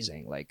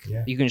amazing. Like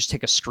you can just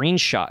take a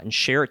screenshot and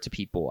share it to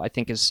people. I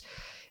think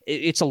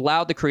it's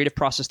allowed the creative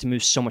process to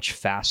move so much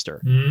faster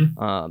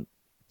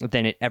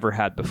than it ever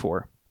had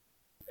before.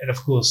 And of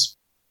course,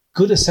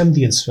 good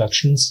assembly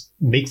instructions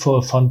make for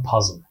a fun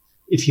puzzle.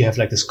 If you have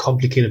like this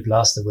complicated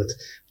blaster with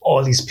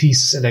all these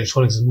pieces and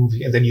electronics and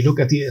moving, and then you look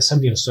at the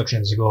assembly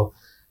instructions, you go,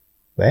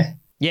 where?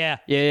 Yeah.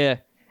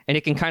 And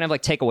it can kind of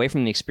like take away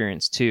from the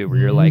experience too, where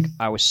you're like,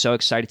 I was so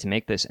excited to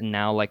make this, and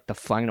now like the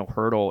final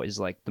hurdle is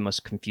like the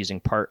most confusing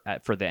part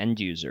for the end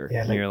user.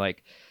 Yeah, and you're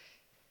like,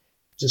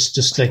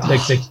 just like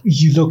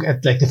you look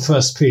at like the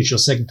first page or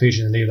second page,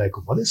 and you're like,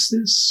 what is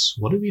this?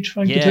 What are we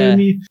trying to tell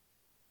me?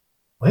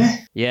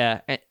 Where? Yeah,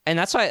 and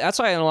that's why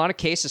in a lot of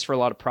cases for a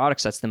lot of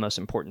products, that's the most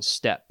important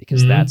step,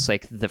 because that's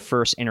like the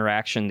first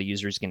interaction the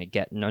user is going to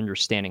get in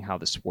understanding how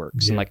this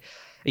works. And like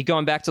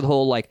going back to the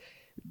whole like,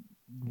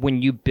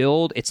 when you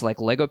build, it's like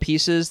Lego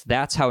pieces.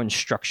 That's how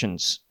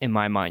instructions in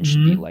my mind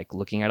should be, like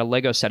looking at a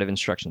Lego set of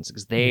instructions,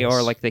 because they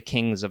are like the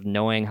kings of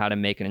knowing how to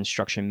make an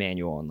instruction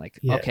manual, and like,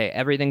 okay,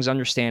 everything's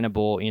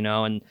understandable, you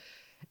know. And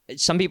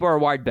some people are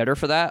wired better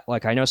for that.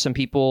 Like I know some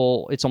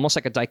people, it's almost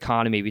like a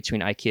dichotomy between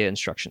IKEA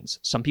instructions.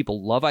 Some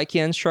people love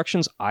IKEA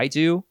instructions. I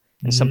do.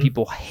 And some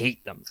people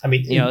hate them. I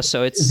mean, you know,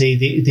 so it's,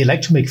 they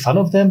like to make fun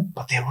of them,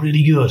 but they're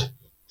really good.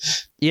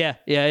 Yeah.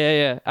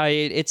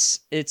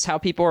 It's how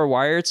people are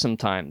wired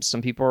sometimes.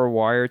 Some people are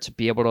wired to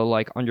be able to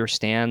like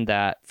understand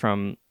that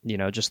from, you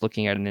know, just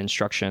looking at an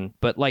instruction.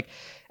 But like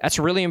that's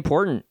really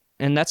important.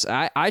 And that's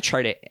I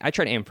try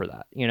to aim for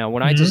that. You know,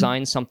 when I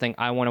design something,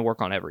 I want to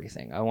work on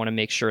everything. I want to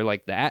make sure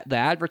like the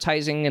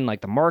advertising and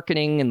like the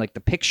marketing and like the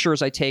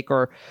pictures I take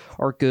are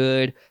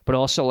good, but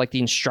also like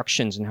the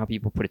instructions and how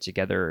people put it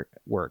together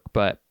work.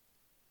 But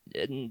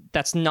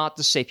that's not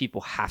to say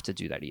people have to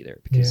do that either,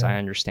 because I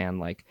understand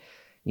like,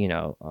 you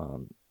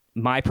know,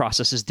 my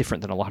process is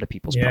different than a lot of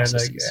people's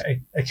processes.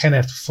 Like I kind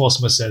of have to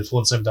force myself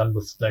once I'm done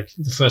with like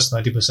the first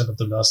 90% of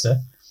the blaster.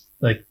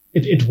 Like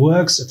it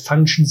works, it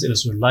functions, it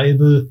is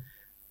reliable.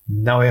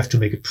 Now I have to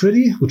make it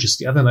pretty, which is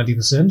the other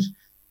 90%.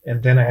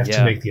 And then I have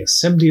to make the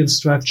assembly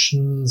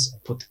instructions,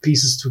 put the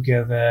pieces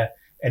together,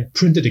 and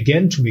print it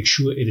again to make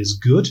sure it is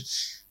good.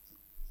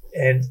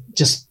 And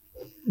just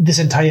this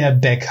entire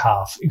back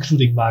half,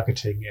 including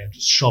marketing and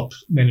shop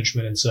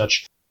management and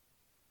such,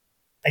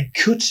 I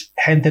could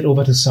hand that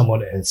over to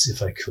someone else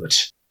if I could.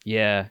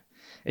 Yeah,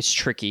 it's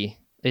tricky.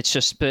 It's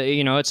just,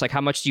 you know, it's like, how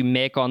much do you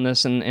make on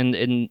this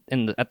in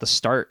at the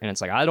start? And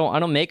it's like, I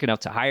don't make enough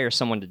to hire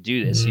someone to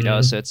do this, you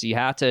know? So it's, you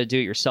have to do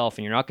it yourself,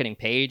 and you're not getting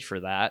paid for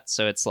that.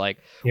 So it's like,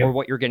 or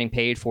what you're getting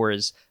paid for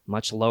is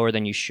much lower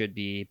than you should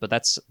be, but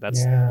that's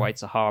why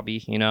it's a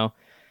hobby, you know?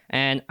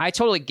 And I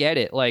totally get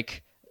it.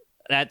 Like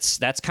that's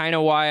kind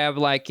of why I'm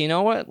like, you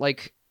know what?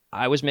 Like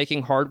I was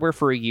making hardware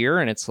for a year,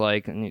 and it's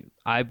like,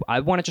 I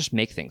want to just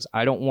make things.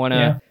 I don't want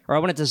to, or I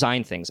want to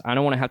design things. I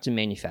don't want to have to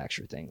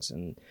manufacture things.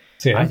 And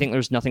I think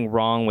there's nothing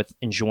wrong with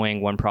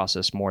enjoying one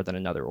process more than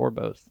another, or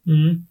both.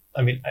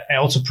 I mean, I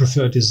also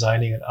prefer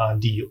designing an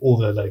R&D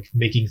over like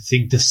making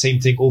the same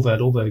thing over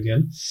and over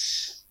again.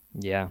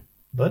 Yeah.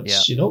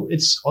 But, you know,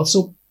 it's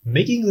also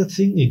making the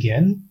thing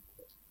again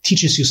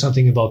teaches you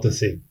something about the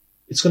thing.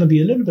 It's going to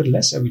be a little bit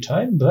less every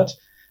time, but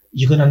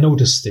you're going to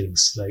notice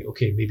things like,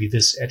 okay, maybe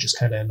this edge is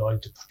kind of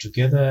annoying to put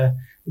together.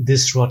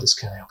 This rod is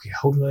kind of, okay,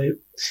 how do I,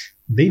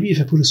 maybe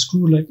if I put a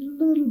screw like a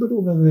little bit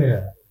over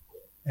there,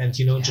 and,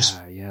 you know,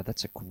 yeah,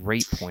 that's a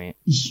great point.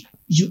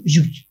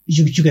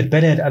 You get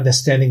better at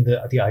understanding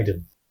the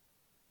item.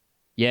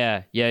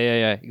 Yeah,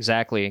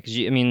 exactly. Because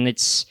I mean,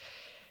 it's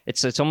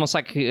almost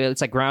like,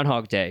 it's like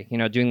Groundhog Day, you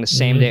know, doing the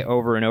same day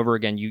over and over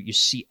again. You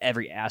see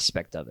every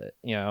aspect of it,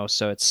 you know,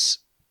 so it's,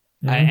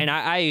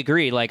 I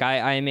agree. Like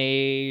I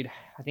made,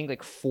 I think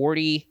like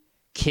 40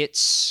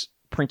 kits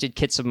printed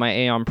kits of my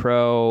Aeon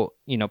Pro,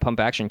 pump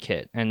action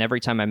kit. And every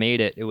time I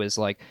made it, it was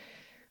like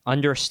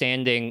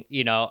understanding,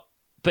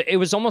 but it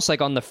was almost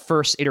like on the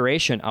first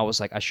iteration, I was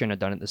like, I shouldn't have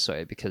done it this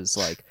way because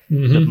like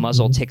the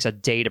muzzle takes a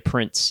day to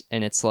print.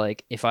 And it's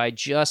like, if I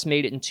just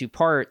made it in 2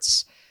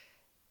 parts,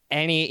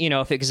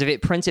 if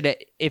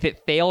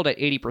it failed at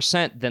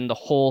 80%, then the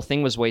whole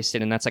thing was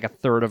wasted. And that's like a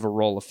third of a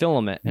roll of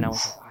filament. And I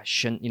was like,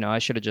 I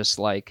should have just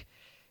like,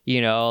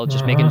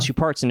 just make it in 2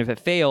 parts. And if it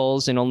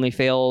fails, it only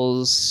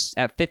fails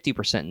at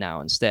 50%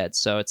 now instead.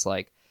 So it's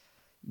like,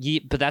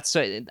 but that's,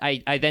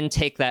 I then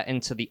take that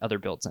into the other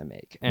builds I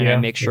make. And I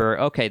make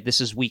sure, okay,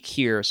 this is weak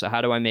here. So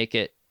how do I make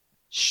it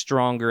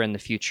stronger in the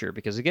future?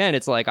 Because again,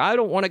 it's like, I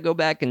don't want to go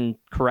back and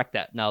correct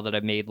that now that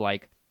I've made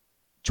like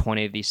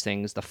 20 of these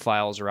things. The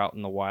files are out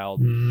in the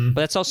wild. But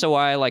that's also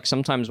why, like,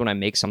 sometimes when I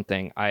make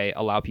something, I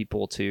allow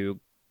people to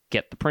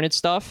get the printed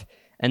stuff,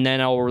 and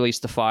then I'll release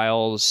the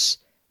files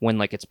when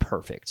like it's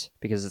perfect,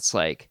 because it's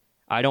like,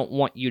 I don't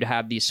want you to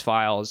have these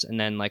files and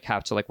then like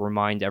have to like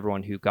remind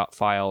everyone who got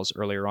files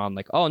earlier on,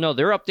 like, oh no,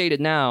 they're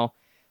updated now.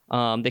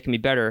 They can be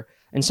better.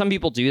 And some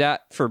people do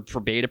that for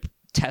beta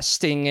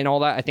testing and all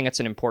that. I think that's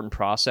an important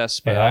process,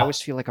 but I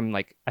always feel like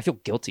I feel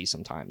guilty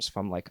sometimes if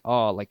I'm like,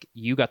 oh, like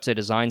you got to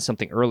design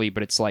something early,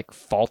 but it's like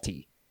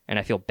faulty, and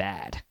I feel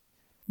bad.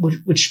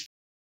 Which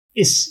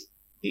is,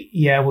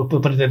 but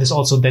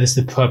that is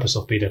the purpose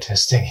of beta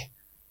testing.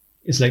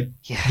 It's like,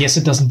 yes,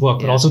 it doesn't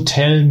work, but also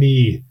tell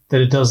me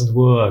that it doesn't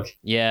work.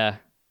 Yeah.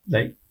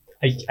 Like,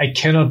 I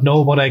cannot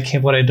know what I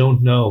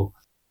don't know.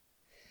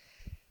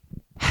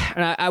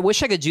 And I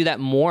wish I could do that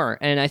more.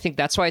 And I think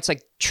that's why it's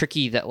like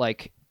tricky that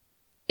like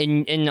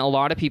in a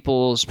lot of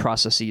people's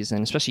processes,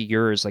 and especially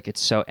yours, like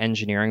it's so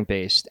engineering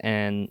based.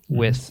 And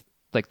with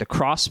like the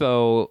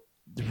crossbow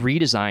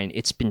redesign,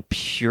 it's been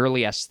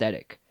purely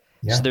aesthetic.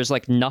 Yeah. So there's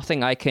like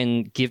nothing I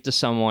can give to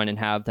someone and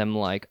have them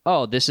like,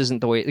 oh, this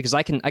isn't the way, because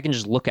I can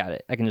just look at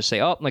it. I can just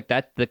say, oh, like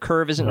that, the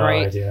curve isn't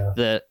right. Yeah.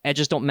 The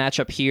edges don't match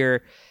up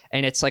here.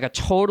 And it's like a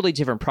totally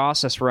different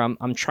process where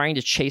I'm trying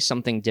to chase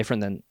something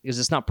different than, because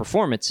it's not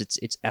performance,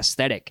 it's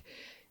aesthetic.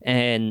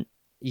 And,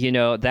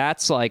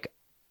 that's like,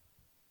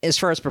 as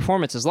far as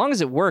performance, as long as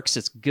it works,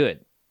 it's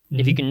good.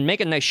 If you can make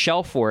a nice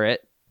shell for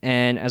it,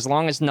 and as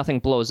long as nothing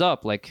blows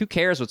up, like who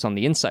cares what's on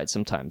the inside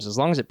sometimes, as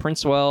long as it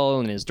prints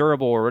well and is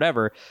durable or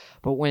whatever.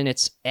 But when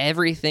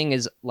everything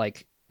is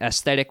like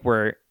aesthetic,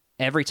 where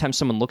every time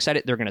someone looks at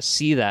it, they're going to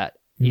see that,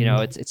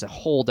 it's a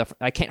whole different,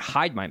 I can't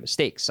hide my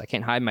mistakes. I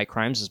can't hide my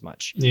crimes as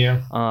much.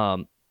 Yeah.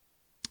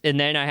 And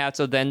then I have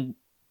to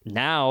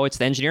now it's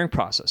the engineering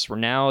process where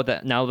now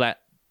that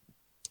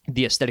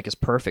the aesthetic is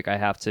perfect, I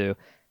have to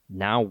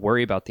now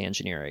worry about the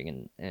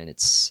engineering, and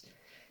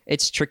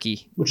it's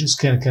tricky, which is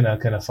kind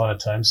of fun at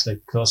times,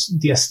 like, because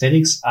the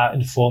aesthetics are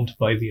informed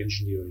by the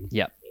engineering.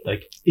 Yeah,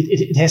 like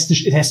it has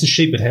the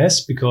shape it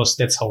has because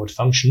that's how it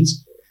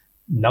functions.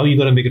 Now you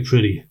got to make it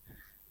pretty.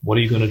 What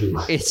are you gonna do?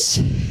 It's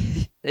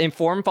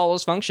inform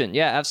follows function.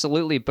 Yeah,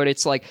 absolutely. But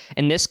it's like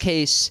in this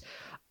case,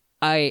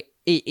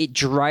 it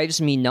drives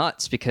me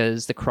nuts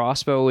because the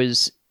crossbow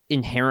is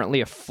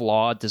inherently a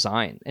flawed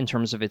design in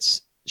terms of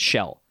its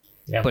shell.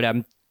 Yeah. But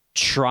I'm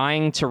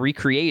trying to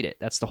recreate it.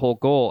 That's the whole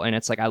goal. And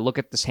it's like I look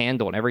at this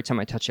handle, and every time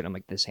I touch it, I'm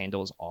like, this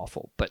handle is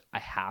awful, but I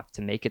have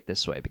to make it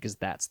this way because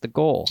that's the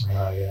goal.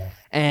 Yeah.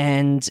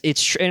 And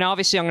and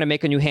obviously I'm going to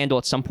make a new handle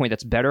at some point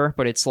that's better,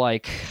 but it's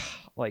like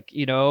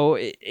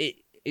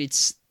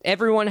it's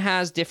everyone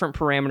has different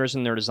parameters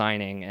in their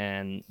designing,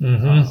 and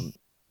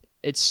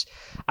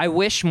I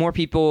wish more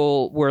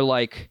people were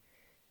like,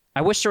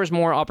 I wish there was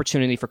more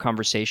opportunity for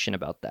conversation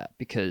about that,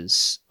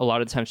 because a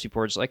lot of times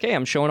people are just like, hey,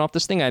 I'm showing off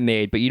this thing I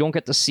made, but you don't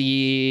get to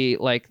see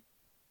like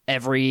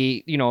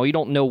you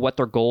don't know what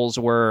their goals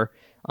were.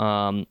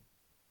 And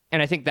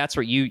I think that's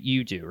what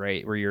you do,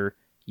 right? Where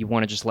you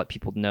want to just let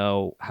people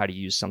know how to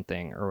use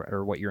something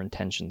or what your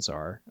intentions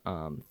are.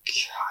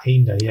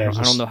 Kinda, yeah.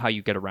 I don't know how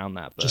you get around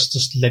that, but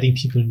just letting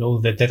people know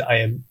that I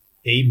am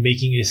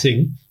making a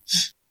thing,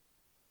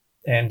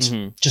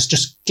 and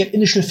just get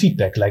initial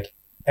feedback, like,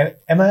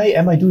 am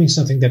I doing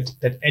something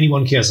that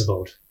anyone cares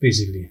about,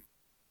 basically?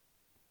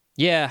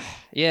 Yeah.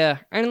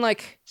 And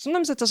like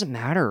sometimes that doesn't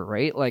matter,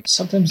 right? Like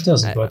sometimes it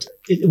doesn't, but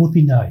it would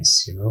be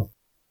nice,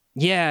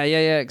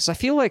 Yeah. Because I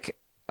feel like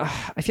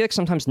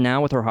sometimes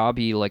now with our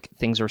hobby, like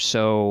things are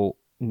so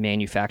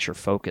manufacturer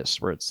focused,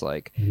 where it's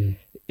like,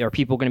 are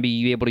people going to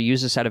be able to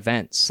use this at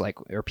events? Like,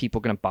 are people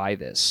going to buy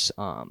this?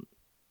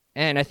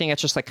 And I think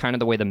that's just like kind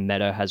of the way the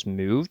meta has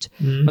moved.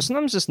 But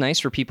sometimes it's nice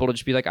for people to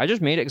just be like, I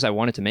just made it because I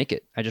wanted to make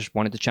it. I just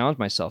wanted to challenge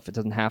myself. It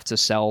doesn't have to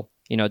sell,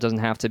 it doesn't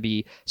have to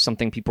be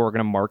something people are going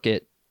to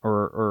market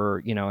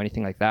or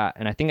anything like that.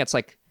 And I think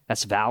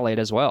that's valid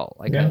as well.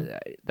 Like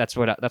that's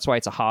why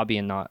it's a hobby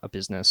and not a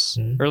business,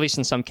 or at least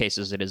in some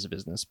cases it is a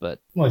business, but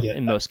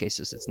in most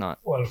cases it's not.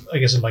 Well, I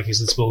guess in my case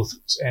it's both.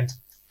 And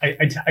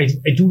I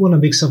do want to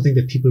make something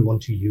that people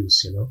want to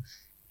use,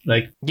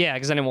 Like, yeah,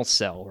 because then it won't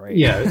sell, right?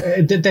 Yeah,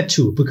 that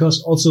too.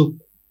 Because also,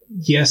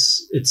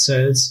 yes, it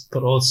sells,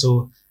 but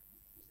also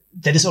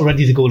that is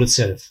already the goal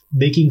itself.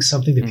 Making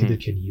something that people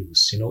can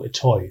use, a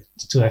toy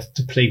to have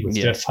to play with,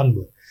 to have fun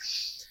with.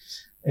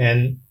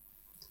 And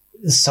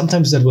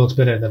sometimes that works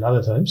better than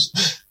other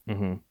times.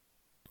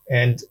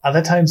 And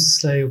other times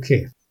it's like,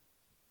 okay,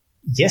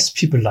 yes,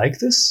 people like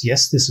this.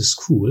 Yes, this is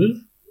cool.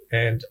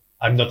 And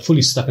I'm not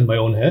fully stuck in my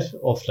own head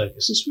of like,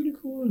 is this really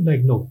cool?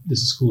 Like, no, this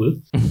is cool.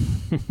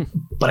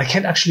 But I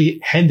can't actually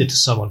hand it to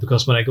someone,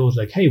 because when I go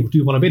like, hey, do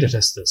you want to beta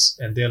test this?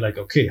 And they're like,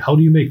 okay, how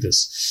do you make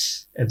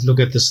this? And look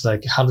at this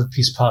like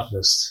 100-piece part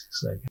list.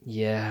 It's like,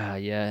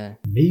 yeah.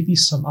 Maybe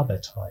some other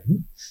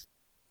time.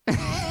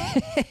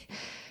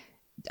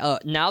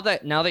 Now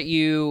that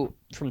you,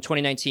 from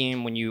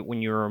 2019, when you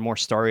were more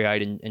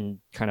starry-eyed and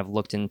kind of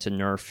looked into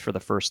Nerf for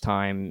the first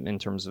time in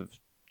terms of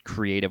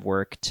creative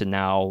work, to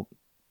now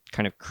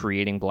kind of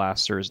creating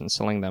blasters and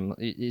selling them,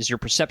 is your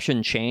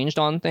perception changed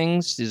on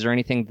things? Is there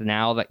anything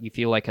now that you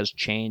feel like has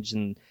changed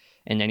in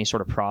any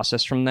sort of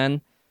process from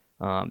then?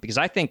 Because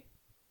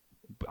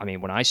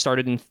when I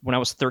started when I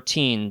was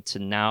 13 to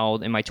now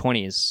in my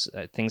 20s,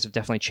 things have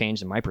definitely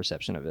changed in my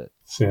perception of it.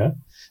 Fair.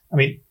 I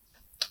mean,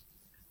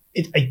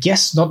 I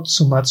guess not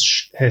so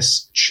much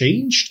has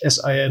changed as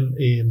I am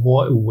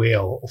more aware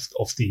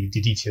of the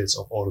details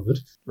of all of it.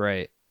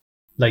 Right.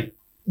 Like,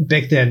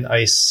 back then,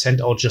 I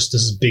sent out just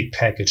this big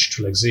package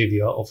to like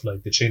Xavier of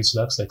like the chain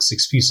slugs, like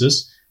 6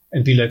 pieces,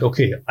 and be like,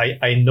 okay,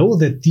 I know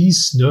that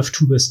these Nerf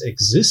tubers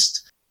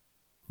exist.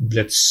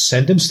 Let's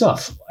send them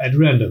stuff at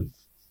random.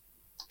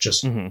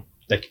 Just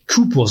like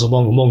Coop was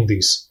among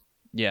these.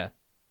 Yeah.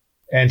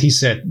 And he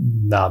said,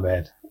 nah,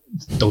 man,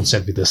 don't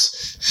send me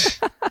this.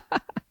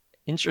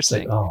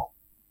 Interesting. Like,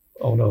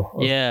 oh no.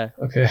 Yeah.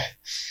 Okay.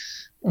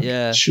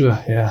 Yeah. Sure.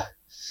 Yeah.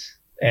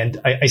 And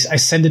I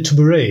sent it to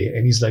Beret,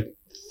 and he's like,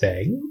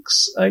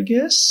 thanks, I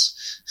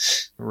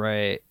guess.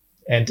 Right.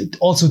 And it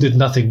also did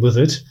nothing with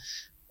it.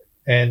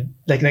 And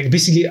like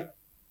basically,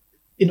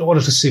 in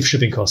order to save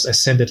shipping costs, I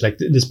sent it like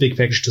this big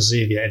package to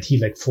Xavier, and he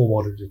like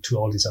forwarded it to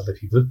all these other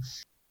people.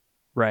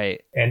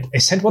 Right. And I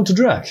sent one to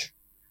Drag,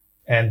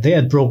 and there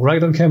it broke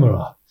right on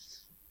camera.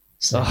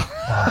 So,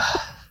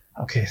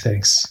 okay,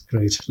 thanks.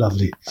 Great.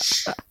 Lovely.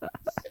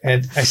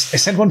 And I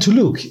sent one to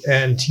Luke,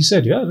 and he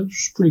said, yeah,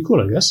 that's pretty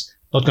cool, I guess.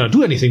 Not going to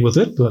do anything with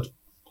it, but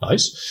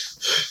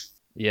nice.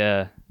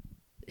 Yeah.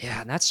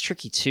 Yeah, and that's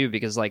tricky too,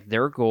 because like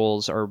their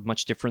goals are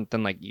much different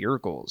than like your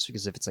goals,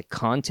 because if it's like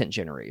content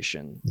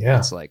generation,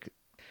 it's like,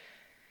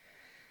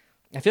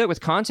 I feel like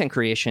with content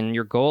creation,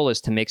 your goal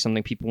is to make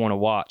something people want to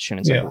watch. And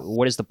it's like,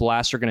 what is the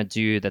blaster going to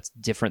do that's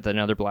different than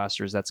other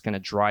blasters that's going to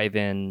drive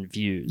in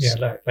views?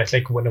 Yeah,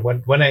 like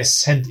when I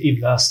send a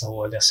blaster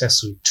or an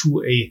accessory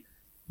to a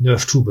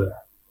Nerf tuber,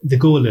 the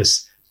goal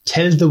is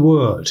tell the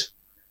world,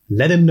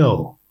 let him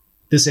know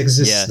this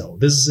exists now,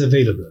 this is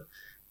available.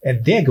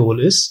 And their goal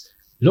is,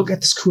 look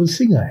at this cool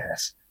thing I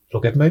have.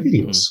 Look at my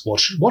videos.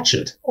 Watch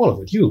it. All of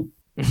it, you.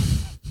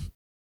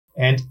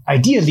 And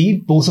ideally,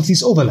 both of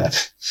these overlap.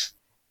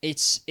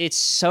 It's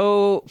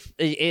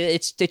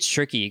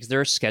tricky, because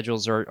their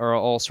schedules are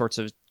all sorts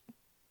of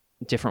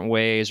different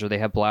ways, or they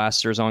have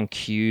blasters on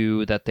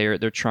queue that they're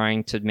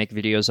trying to make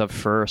videos of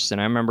first.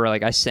 And I remember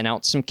like I sent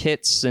out some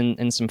kits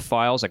and some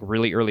files like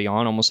really early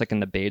on, almost like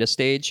in the beta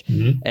stage.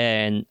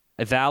 And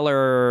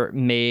Valor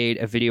made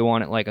a video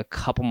on it like a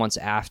couple months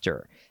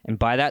after. And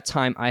by that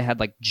time, I had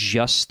like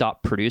just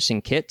stopped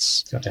producing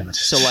kits. God damn it.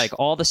 So like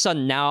all of a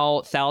sudden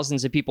now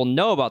thousands of people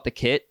know about the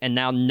kit, and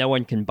now no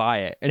one can buy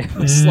it. And it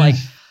was like,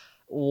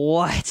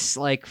 what?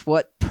 Like,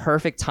 what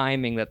perfect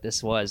timing that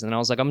this was. And I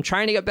was like, I'm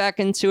trying to get back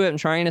into it. I'm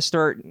trying to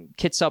start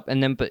kits up.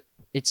 And then, but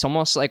it's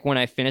almost like when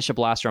I finish a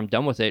blaster, I'm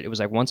done with it. It was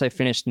like once I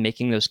finished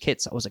making those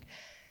kits, I was like,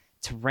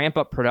 to ramp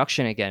up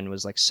production again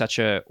was like such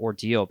a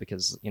ordeal,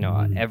 because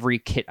every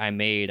kit I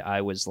made,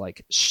 I was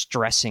like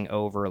stressing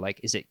over like,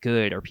 is it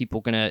good?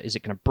 Is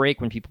it gonna break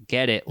when people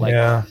get it?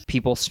 Like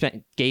people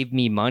gave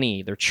me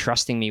money, they're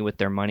trusting me with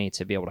their money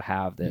to be able to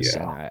have this.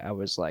 And I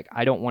was like,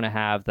 I don't want to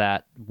have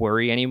that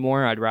worry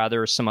anymore. I'd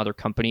rather some other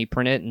company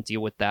print it and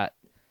deal with that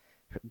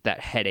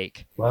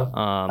headache. Well,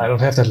 I don't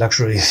have that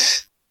luxury.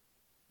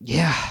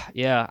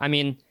 Yeah. I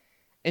mean,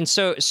 and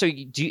so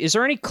is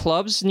there any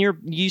clubs near?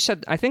 You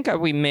said, I think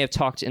we may have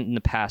talked in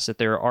the past that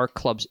there are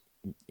clubs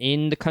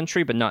in the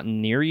country, but not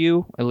near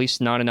you. At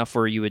least not enough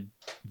where you would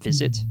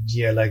visit.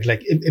 Yeah, like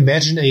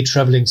imagine a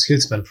traveling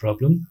salesman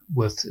problem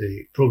with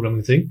a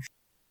programming thing.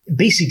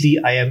 Basically,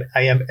 I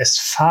am as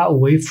far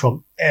away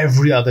from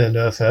every other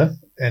nerfer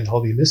and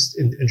hobbyist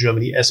in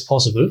Germany as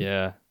possible.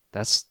 Yeah,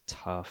 that's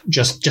tough.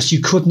 Just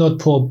you could not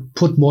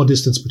put more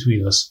distance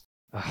between us.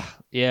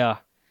 Yeah.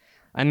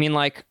 I mean,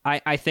 like,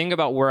 I think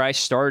about where I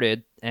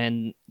started,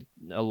 and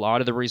a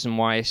lot of the reason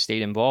why I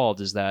stayed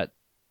involved is that,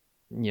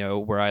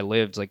 where I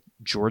lived, like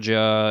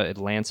Georgia,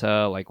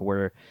 Atlanta, like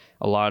where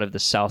a lot of the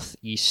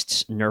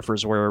Southeast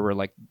nerfers were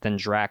like, then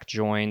Drac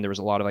joined. There was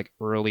a lot of like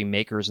early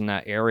makers in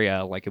that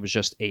area. Like it was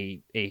just a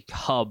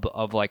hub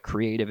of like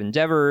creative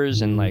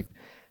endeavors and like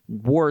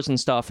wars and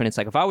stuff. And it's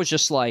like, if I was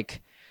just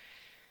like,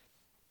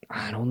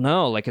 I don't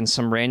know, like in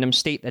some random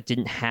state that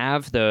didn't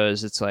have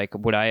those, it's like,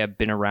 would I have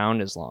been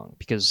around as long?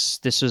 Because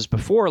this was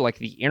before like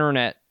the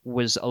internet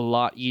was a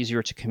lot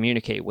easier to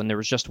communicate, when there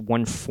was just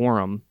one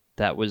forum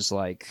that was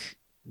like,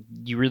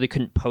 you really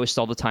couldn't post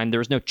all the time. There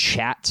was no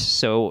chat.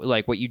 So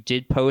like what you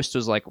did post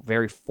was like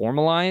very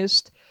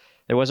formalized.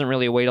 There wasn't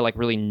really a way to like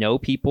really know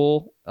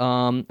people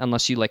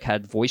unless you like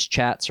had voice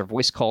chats or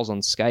voice calls on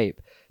Skype,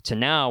 to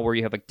now where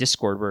you have like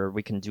Discord, where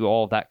we can do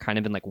all of that kind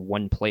of in like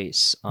one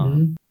place.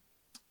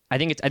 I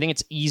think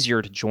it's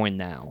easier to join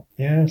now.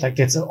 Yeah, like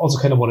that's also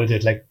kind of what I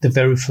did. Like the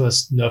very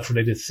first nerf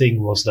related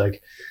thing was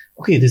like,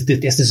 okay, there's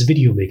this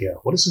video maker.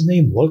 What is his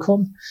name?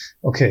 Volcom?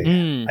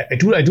 Okay, I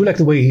do like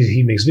the way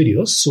he makes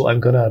videos. So I'm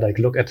gonna like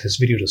look at his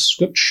video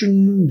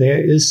description.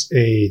 There is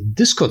a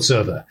Discord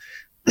server.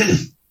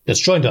 Let's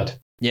join that.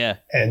 Yeah,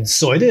 and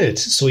so I did.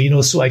 So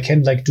so I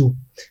can like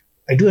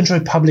I do enjoy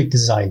public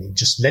designing,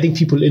 just letting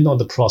people in on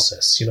the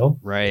process.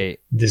 Right.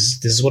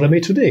 This is what I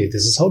made today.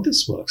 This is how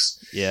this works.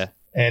 Yeah.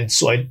 And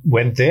so I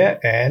went there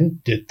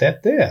and did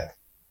that there.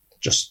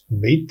 Just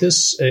made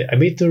this. I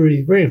made the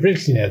very, very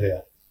cleaner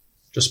there.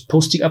 Just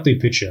posting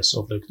update pictures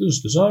of like, this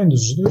is design,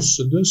 this is this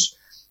and this.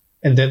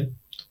 And then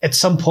at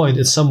some point,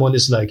 if someone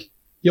is like,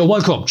 yo,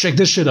 welcome, check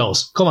this shit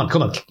out. Come on,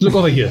 look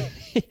over here.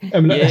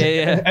 I'm like,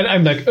 yeah. And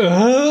I'm like,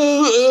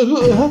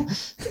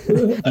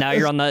 Now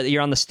you're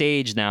on the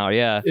stage now,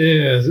 yeah.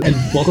 Yeah. And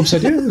welcome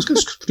said, yeah, this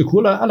is pretty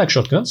cool. I like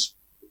shotguns.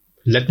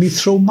 Let me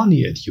throw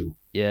money at you.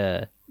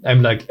 Yeah.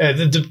 I'm like,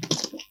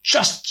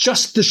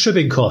 just the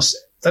shipping cost.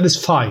 That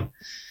is fine.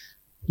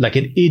 Like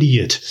an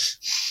idiot.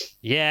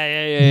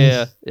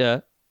 Yeah.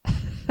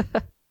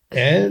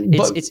 And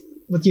but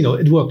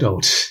it worked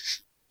out.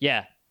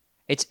 Yeah.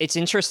 It's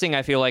interesting.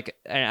 I feel like,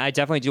 and I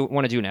definitely do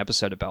want to do an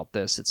episode about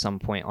this at some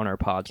point on our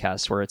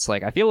podcast, where it's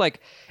like, I feel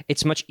like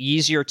it's much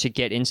easier to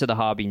get into the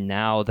hobby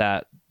now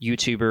that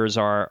YouTubers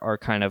are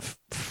kind of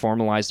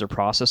formalized their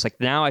process. Like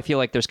now I feel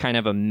like there's kind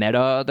of a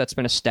meta that's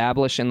been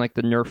established in like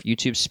the Nerf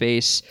YouTube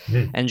space.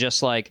 And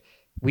just like,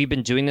 we've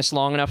been doing this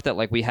long enough that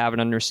like we have an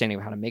understanding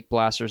of how to make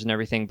blasters and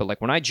everything. But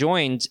like when I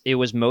joined, I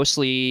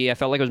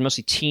felt like it was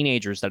mostly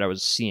teenagers that I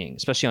was seeing,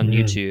 especially on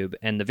YouTube.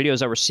 And the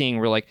videos I was seeing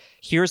were like,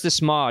 here's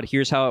this mod,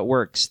 here's how it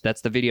works.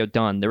 That's the video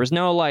done. There was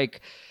no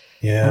like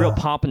real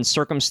pomp and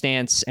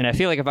circumstance. And I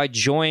feel like if I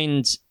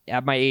joined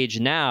at my age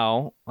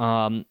now,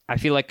 I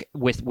feel like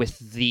with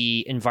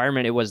the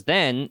environment it was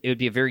then, it would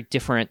be a very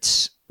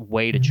different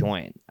way to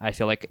join. I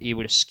feel like it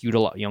would have skewed a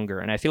lot younger.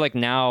 And I feel like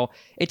now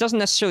it doesn't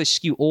necessarily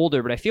skew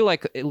older, but I feel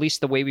like at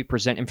least the way we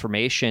present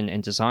information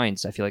and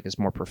designs, I feel like is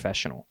more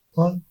professional.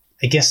 Well,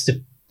 I guess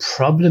the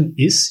problem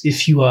is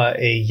if you are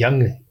a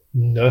young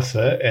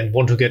nerfer and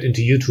want to get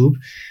into YouTube,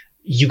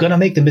 you're going to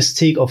make the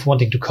mistake of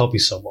wanting to copy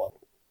someone.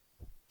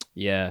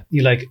 Yeah.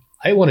 You're like,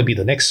 I want to be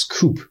the next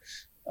Coop.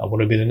 I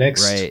want to be the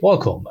next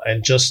Qualcomm.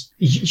 And just,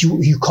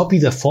 you copy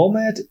the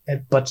format,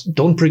 but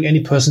don't bring any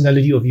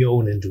personality of your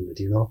own into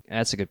it,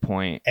 That's a good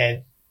point.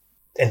 And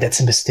that's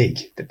a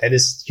mistake.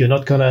 That's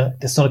not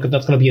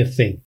gonna be a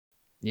thing.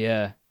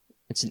 Yeah.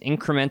 It's an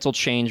incremental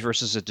change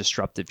versus a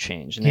disruptive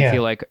change. And I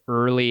feel like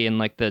early in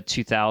like the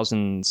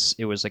 2000s,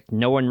 it was like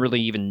no one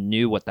really even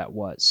knew what that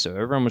was. So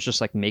everyone was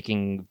just like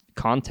making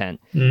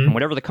content. And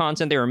whatever the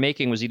content they were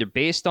making was either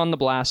based on the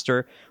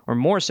blaster or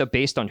more so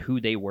based on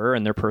who they were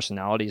and their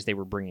personalities they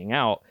were bringing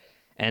out.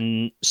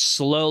 And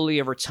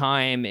slowly over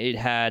time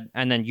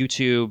and then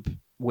YouTube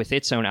with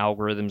its own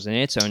algorithms and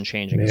its own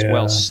changing as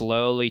well,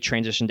 slowly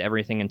transitioned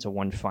everything into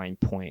one fine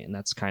point. And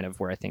that's kind of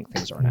where I think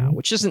things are now,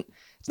 which it's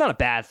not a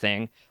bad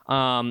thing.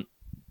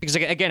 Because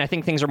again, I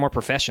think things are more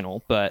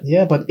professional, but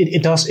but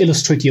it does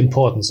illustrate the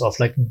importance of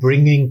like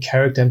bringing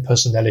character and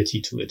personality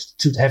to it,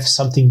 to have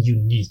something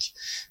unique,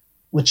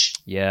 which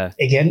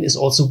again is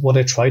also what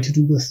I try to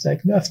do with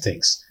like Nerf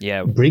things.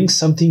 Yeah, bring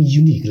something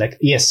unique. Like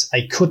yes,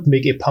 I could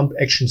make a pump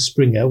action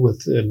Springer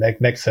with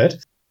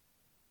MagFed,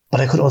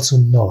 but I could also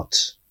not,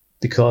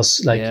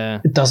 because like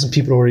a dozen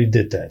people already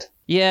did that.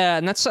 Yeah,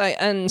 and that's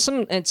in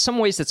some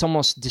ways that's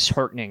almost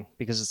disheartening,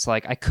 because it's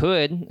like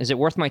is it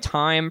worth my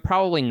time?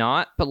 Probably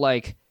not, but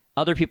like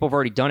other people have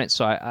already done it,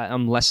 so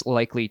I'm less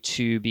likely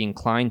to be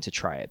inclined to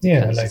try it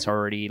because it's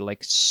already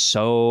like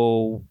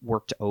so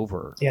worked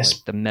over. Yes,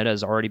 like, the meta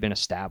has already been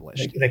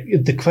established. Like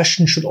the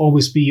question should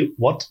always be,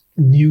 what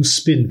new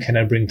spin can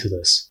I bring to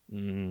this?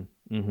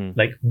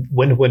 Like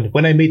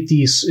when I made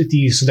the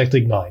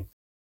Electric 9,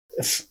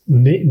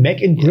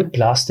 Mag and Grip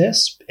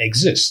blasters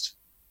exist.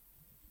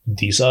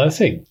 These are a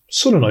thing.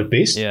 Solenoid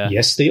based,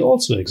 yes, they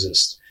also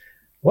exist.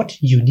 What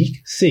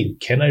unique thing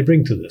can I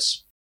bring to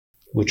this?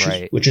 Which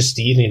is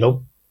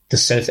the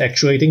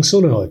self-actuating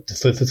solenoid,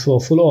 for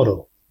full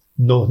auto.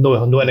 No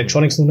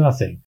electronics, no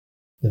nothing.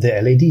 The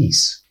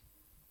LEDs,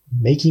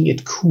 making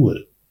it cool,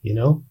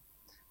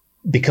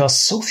 because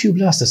so few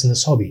blasters in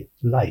this hobby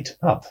light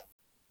up.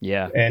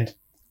 Yeah, and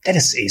that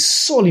is a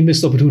sorely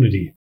missed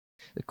opportunity.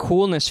 The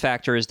coolness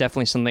factor is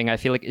definitely something I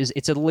feel like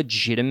it's a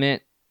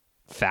legitimate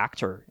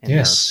factor in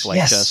Yes, Nerf. Like,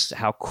 yes. just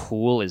how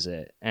cool is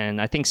it?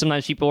 And I think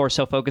sometimes people are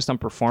so focused on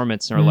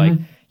performance and are like,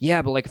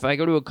 yeah, but like if I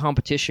go to a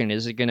competition,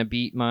 is it going to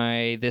beat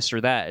my this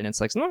or that? And it's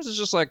like, sometimes it's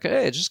just like,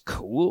 hey, it's just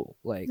cool.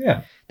 Like,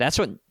 that's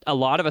what a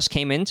lot of us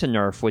came into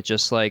Nerf with,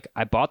 just like,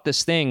 I bought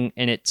this thing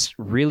and it's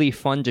really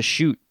fun to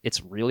shoot.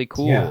 It's really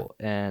cool. Yeah.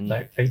 And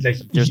Like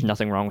there's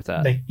nothing wrong with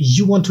that. Like,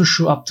 you want to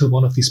show up to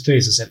one of these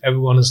places and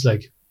everyone is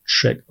like,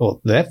 check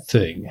out that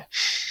thing.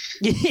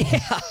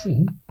 Yeah.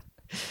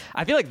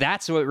 I feel like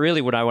that's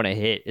what I want to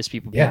hit is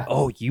people being like,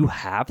 oh, you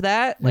have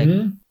that? Like,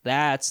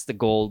 that's the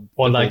gold.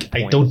 Or the like, gold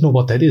point. I don't know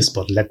what that is,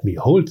 but let me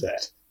hold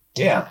that.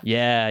 Yeah.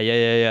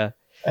 Yeah.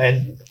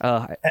 And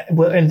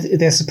and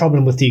there's a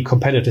problem with the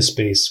competitive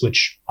space,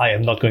 which I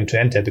am not going to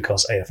enter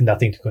because I have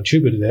nothing to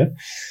contribute there.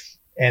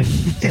 And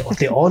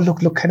they all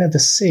look kind of the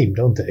same,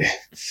 don't they?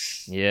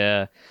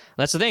 Yeah.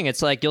 That's the thing.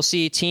 It's like you'll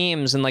see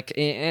teams and like,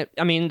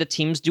 I mean, the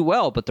teams do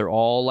well, but they're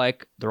all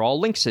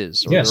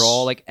Lynxes or they're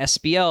all like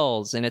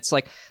SBLs. And it's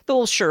like,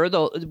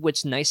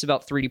 what's nice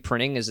about 3D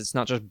printing is it's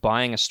not just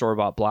buying a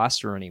store-bought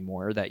blaster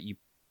anymore that you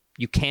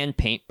can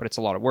paint, but it's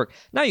a lot of work.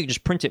 Now you can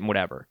just print it and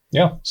whatever.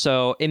 Yeah.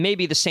 So it may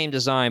be the same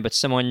design, but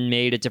someone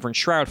made a different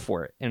shroud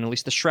for it. And at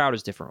least the shroud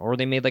is different. Or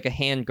they made like a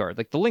handguard.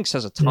 Like the Lynx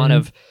has a ton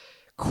of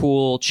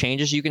cool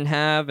changes you can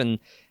have. And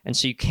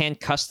so you can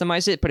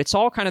customize it, but it's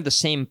all kind of the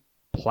same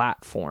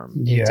platform.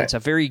 Yeah. It's a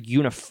very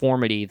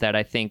uniformity that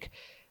I think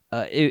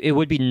it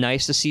would be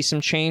nice to see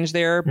some change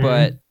there,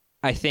 but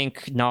I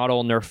think not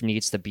all Nerf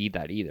needs to be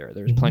that either.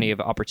 There's plenty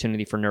of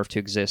opportunity for Nerf to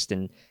exist,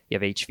 and you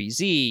have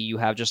HVZ, you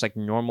have just like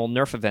normal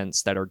Nerf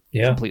events that are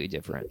completely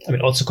different. I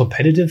mean, also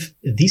competitive.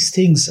 These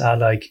things are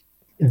like,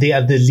 they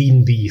are the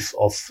lean beef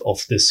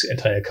of this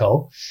entire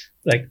cow.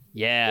 Like,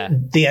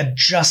 they are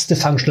just the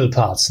functional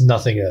parts,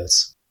 nothing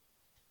else.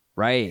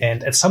 Right.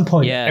 And at some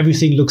point,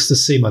 everything looks the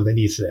same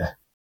underneath there.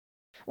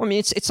 Well, I mean,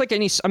 it's like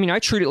I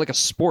treat it like a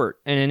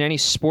sport, and in any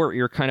sport,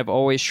 you're kind of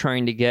always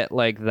trying to get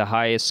like the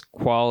highest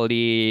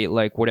quality,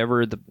 like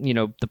whatever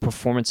the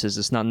performance is.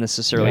 It's not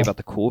necessarily about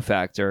the cool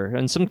factor.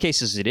 In some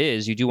cases, it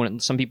is. You do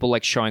want some people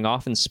like showing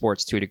off in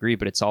sports to a degree,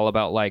 but it's all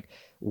about like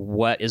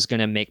what is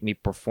going to make me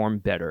perform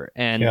better.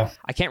 And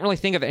I can't really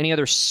think of any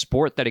other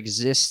sport that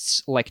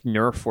exists like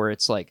Nerf, where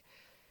it's like,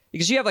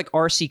 because you have like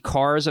RC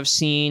cars I've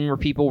seen where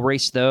people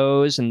race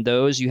those, and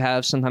those you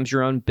have sometimes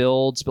your own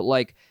builds, but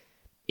like.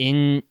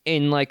 In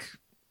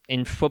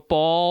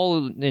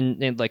football,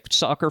 in like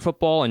soccer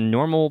football and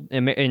normal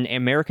in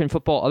American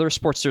football, other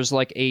sports, there's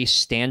like a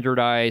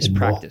standardized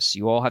practice.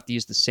 You all have to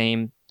use the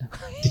same.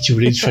 Did you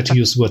really try to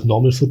use the word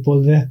normal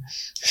football there?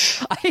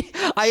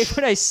 I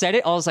when I said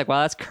it, I was like,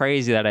 wow, that's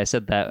crazy that I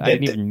said that. I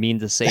didn't even mean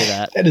to say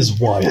that. That is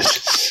wild.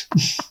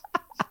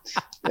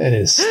 That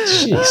is,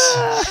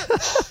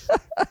 jeez.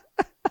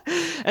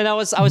 And I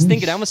was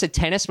thinking, I almost said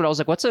tennis, but I was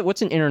like,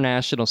 what's an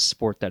international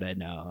sport that I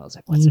know? I was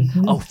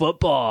like,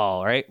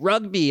 football, right?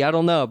 Rugby, I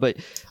don't know,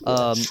 but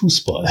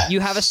football.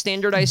 You have a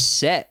standardized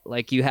set.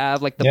 Like you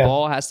have like the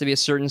ball has to be a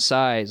certain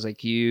size.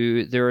 Like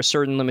there are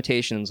certain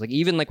limitations. Like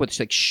even like with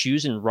like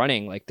shoes and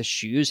running, like the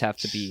shoes have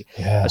to be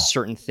a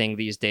certain thing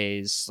these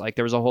days. Like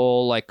there was a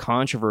whole like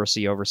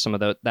controversy over some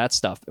of that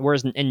stuff.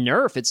 Whereas in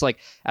Nerf, it's like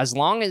as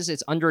long as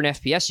it's under an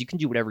FPS, you can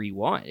do whatever you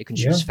want. It can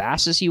shoot as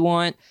fast as you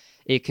want.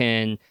 It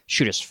can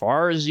shoot as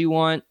far as you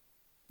want.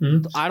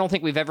 I don't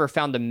think we've ever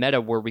found a meta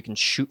where we can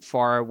shoot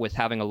far with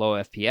having a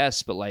low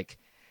FPS, but like,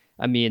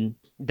 I mean,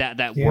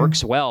 that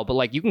works well, but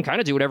like you can kind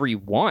of do whatever you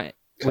want,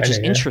 which is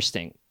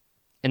interesting.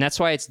 And that's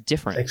why it's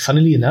different. Like,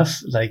 funnily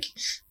enough, like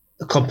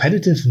a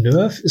competitive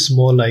Nerf is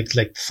more like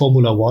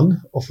Formula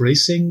One of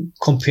racing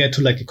compared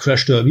to like a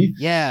Crash Derby.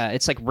 Yeah,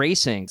 it's like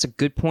racing. It's a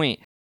good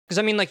point. Because,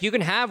 I mean, like, you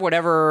can have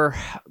whatever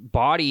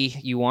body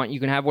you want.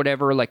 You can have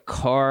whatever, like,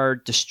 car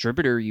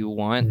distributor you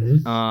want. You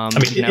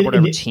can have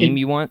whatever team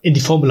you want. In the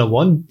Formula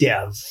One, there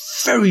are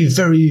very,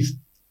 very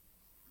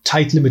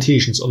tight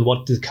limitations on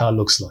what the car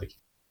looks like.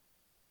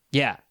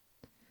 Yeah.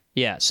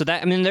 Yeah. So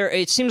that, I mean,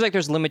 it seems like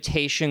there's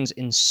limitations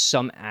in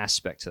some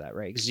aspect to that,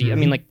 right? Because, I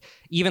mean, like,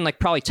 even, like,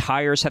 probably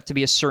tires have to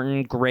be a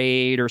certain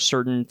grade or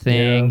certain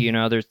thing. You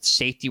know, there's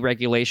safety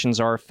regulations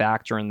are a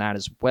factor in that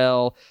as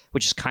well,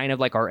 which is kind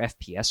of like our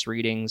FPS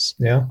readings.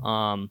 Yeah.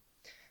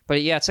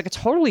 But yeah, it's like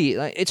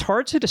it's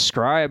hard to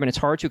describe and it's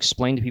hard to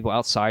explain to people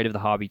outside of the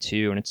hobby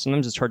too. And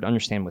sometimes it's hard to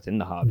understand within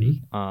the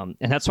hobby. And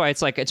that's why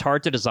it's like, it's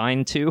hard to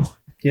design too.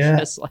 Yeah.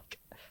 It's like,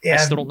 I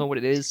still don't know what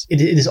it is.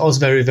 It is also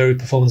very, very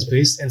performance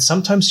based. And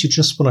sometimes you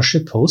just want to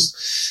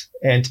shitpost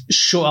and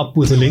show up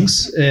with a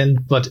Lynx,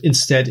 but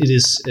instead it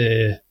is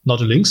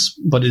not a Lynx,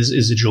 but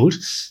is a Jolt.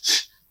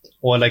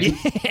 Or like,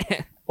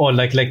 or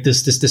like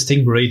this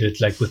thing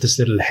braided, like with this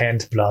little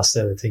hand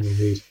blaster thing you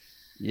made.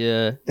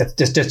 Yeah.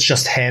 That's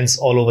just hands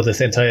all over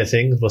the entire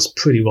thing. It was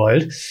pretty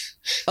wild.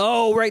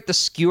 Oh, right. The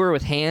skewer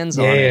with hands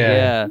on it.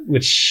 Yeah.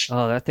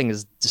 Oh, that thing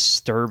is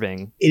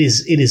disturbing.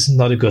 It is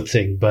not a good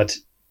thing, but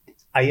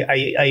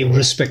I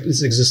respect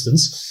its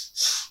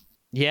existence.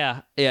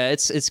 Yeah,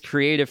 it's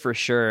creative for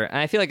sure, and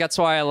I feel like that's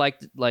why I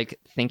like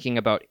thinking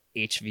about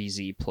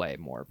HVZ play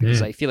more,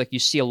 because I feel like you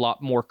see a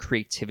lot more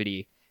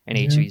creativity in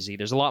HVZ.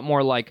 There's a lot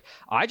more like,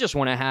 I just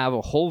want to have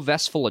a whole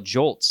vest full of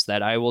jolts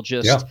that I will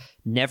just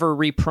never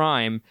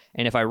reprime.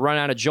 And if I run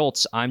out of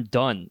jolts, I'm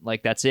done.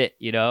 Like, that's it,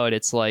 you know? And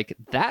it's like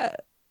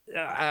that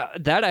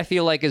I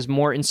feel like is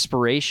more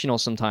inspirational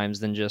sometimes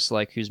than just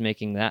like who's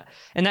making that.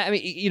 And that, I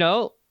mean, you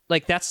know,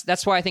 like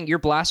that's why I think your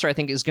blaster, I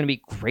think, is going to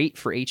be great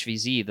for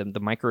HVZ, the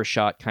micro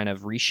shot kind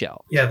of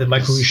reshell. Yeah, the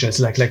micro reshell is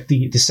like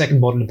the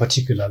second model in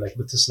particular, like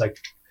with this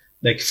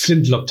like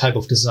flintlock type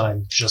of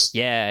design. Just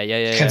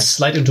can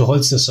slide into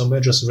holster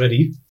somewhere, just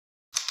ready.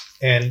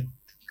 And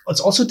it's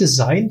also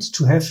designed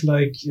to have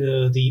like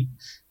the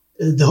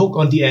hook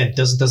on the end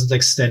doesn't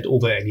like stand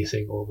over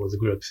anything, over the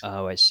grip.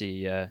 Oh, I see.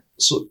 Yeah.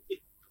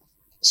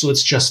 So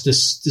it's just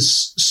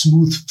this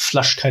smooth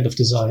flush kind of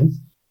design.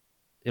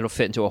 It'll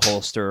fit into a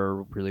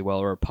holster really well,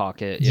 or a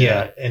pocket.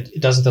 Yeah, and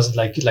it doesn't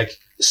like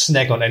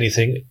snag on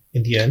anything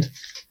in the end.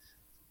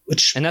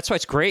 And that's why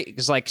it's great,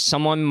 because like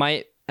someone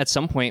might at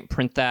some point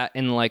print that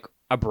in like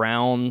a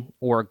brown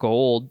or a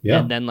gold,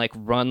 and then like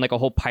run like a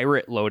whole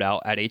pirate loadout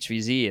at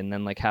HVZ, and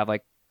then like have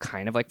like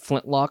kind of like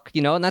flintlock,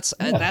 you know. And that's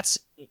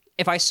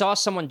if I saw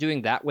someone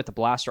doing that with the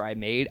blaster I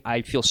made,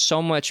 I'd feel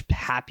so much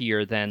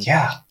happier than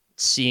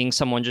seeing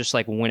someone just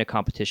like win a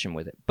competition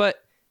with it. But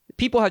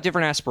people have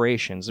different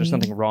aspirations. There's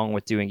nothing wrong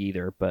with doing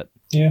either, but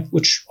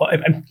which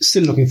I'm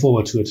still looking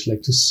forward to it,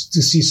 like to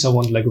see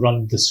someone like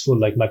run this full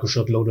like micro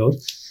shot loadout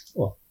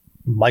or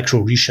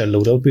micro reshell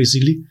loadout,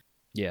 basically.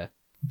 Yeah.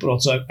 But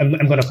also, I'm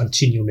going to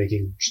continue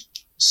making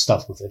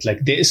stuff with it.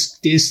 Like there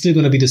is still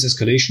going to be this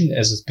escalation,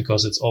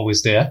 because it's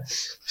always there.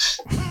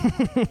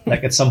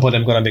 Like at some point,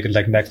 I'm going to make it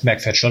like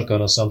MagFat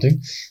shotgun or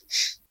something.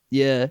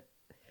 Yeah.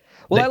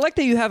 Well, I like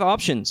that you have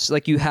options.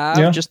 Like you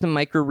have just the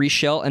micro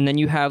reshell, and then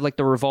you have like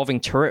the revolving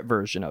turret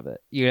version of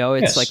it. You know,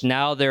 it's like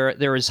now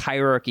there is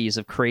hierarchies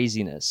of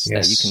craziness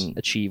that you can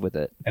achieve with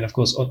it. And of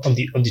course, on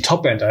the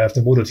top end, I have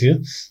the motor here.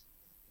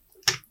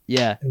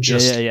 Yeah,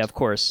 yeah, of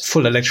course.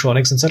 Full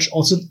electronics and such.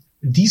 Also,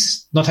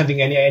 these not having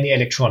any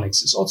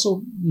electronics is also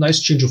a nice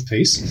change of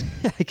pace.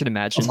 I can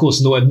imagine. Of course,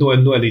 no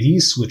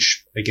LEDs,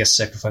 which I guess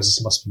sacrifices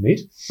must be made.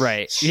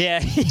 Right.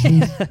 Yeah.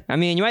 I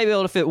mean, you might be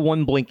able to fit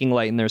one blinking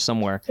light in there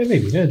somewhere. Yeah,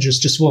 maybe. Yeah,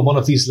 just one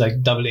of these like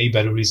AA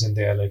batteries in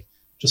there, like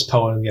just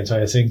powering the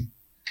entire thing.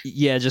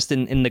 Yeah, just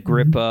in the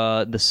grip,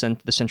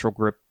 the central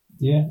grip.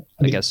 Yeah,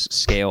 I guess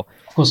scale.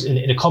 Of course,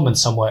 in a comment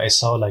somewhere, I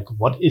saw like,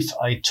 what if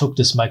I took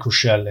this micro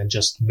shell and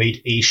just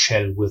made a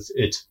shell with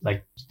it?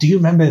 Like, do you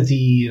remember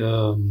the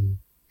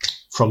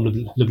from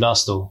Le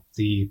Blasto,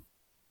 the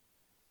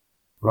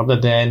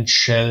rubber band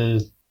shell,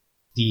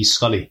 the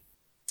Scully?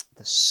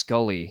 The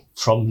Scully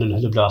from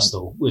Le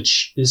Blasto,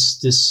 which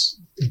is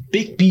this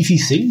big beefy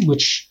thing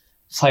which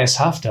fires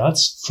half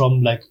darts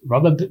from like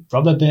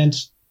rubber band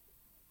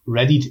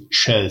readied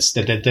shells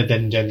that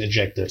then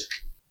ejected.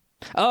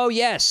 Oh,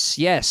 yes.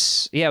 Yeah,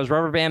 it was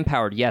rubber band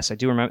powered. Yes, I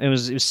do remember. It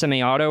was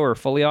semi-auto or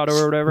fully auto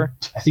or whatever.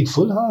 I think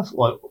full half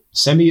or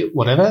semi,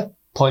 whatever.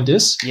 Point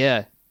is,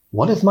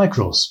 what if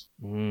micros?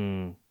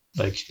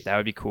 Like that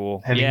would be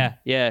cool.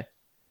 Yeah.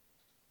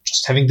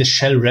 Just having the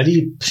shell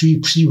ready,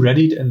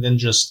 pre-readied, and then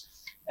just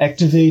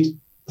activate,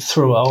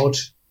 throw out,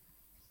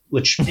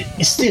 which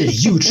is still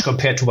huge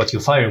compared to what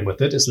you're firing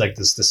with it. It's like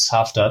this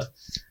half dart,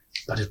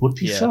 but it would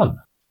be fun.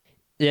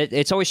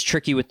 It's always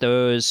tricky with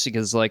those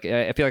because, like,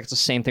 I feel like it's the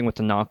same thing with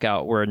the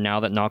knockout, where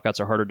now that knockouts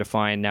are harder to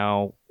find,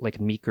 now, like,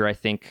 Meeker, I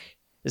think,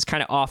 is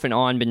kind of off and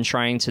on been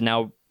trying to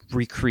now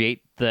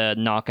recreate the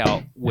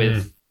knockout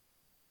with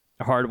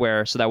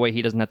hardware so that way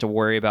he doesn't have to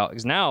worry about.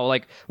 Because now,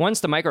 like,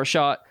 once the micro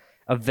shot,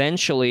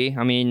 eventually,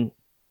 I mean,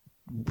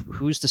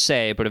 who's to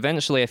say, but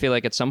eventually I feel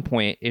like at some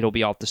point it'll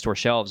be off the store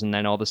shelves, and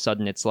then all of a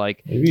sudden it's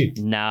like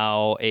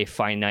now a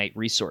finite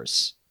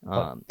resource.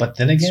 But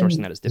then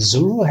again,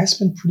 Zoro has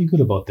been pretty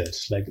good about that.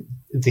 Like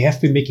they have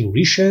been making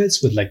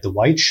reshells with like the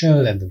white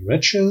shell and the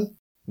red shell.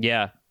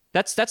 Yeah,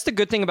 that's the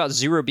good thing about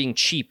Zero being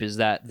cheap, is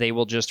that they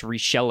will just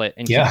reshell it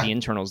and keep the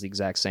internals the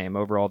exact same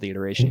over all the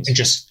iterations. And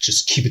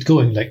just keep it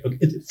going. Like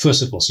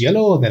first it was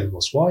yellow, then it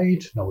was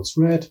white, now it's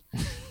red.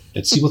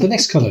 Let's see what the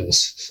next color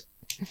is.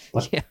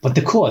 But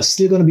the core is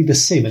still going to be the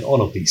same in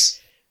all of these.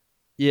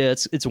 Yeah,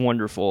 it's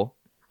wonderful.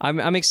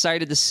 I'm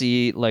excited to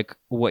see like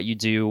what you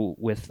do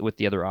with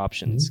the other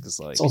options, because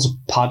like it's also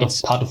part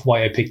of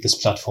why I picked this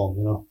platform,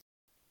 you know.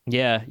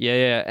 Yeah,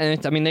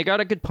 and I mean they got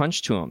a good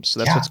punch to them, so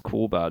that's what's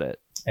cool about it.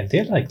 And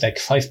they're like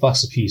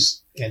 $5 a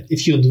piece, and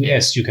if you're in the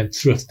US, you can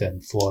thrift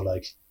them for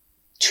like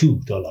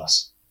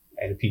 $2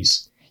 a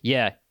piece.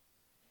 Yeah,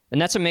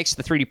 and that's what makes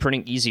the 3D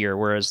printing easier.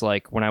 Whereas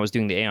like when I was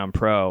doing the Aeon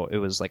Pro, it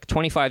was like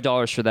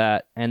 $25 for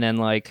that, and then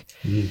like.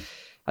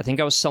 I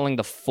think I was selling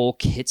the full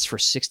kits for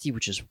 $60,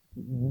 which is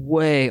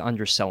way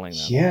underselling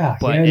them. Yeah,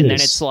 then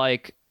it's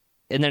like,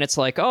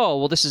 oh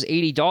well, this is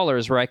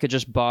 $80 where I could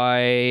just buy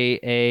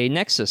a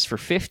Nexus for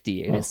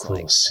 $50, and it's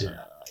course, like,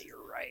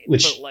 you're right.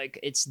 But like,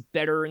 it's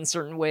better in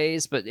certain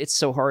ways, but it's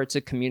so hard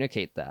to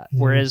communicate that.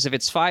 Whereas if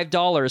it's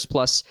 $5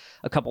 plus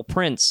a couple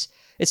prints,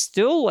 it's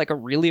still like a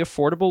really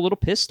affordable little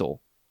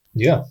pistol.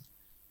 Yeah,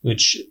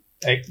 which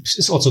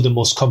is also the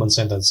most common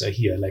sentence I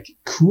hear. Like,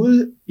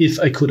 cool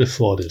if I could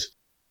afford it.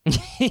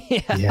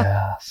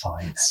 Yeah,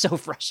 fine. So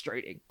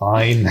frustrating.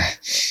 Fine.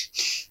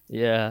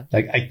 Yeah.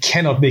 Like, I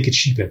cannot make it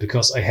cheaper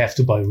because I have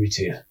to buy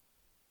retail.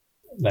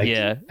 Like,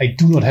 Yeah. I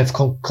do not have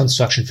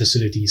construction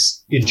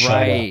facilities in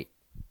China. Right.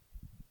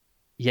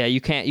 Yeah,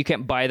 you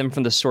can't buy them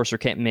from the source or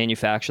can't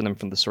manufacture them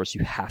from the source.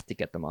 You have to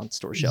get them on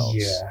store shelves.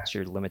 Yeah. So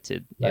you're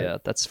limited. Like, yeah,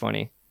 that's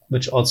funny.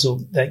 Which also,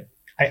 like,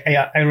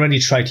 I already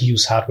try to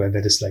use hardware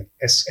that is like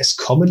as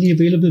commonly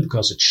available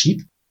because it's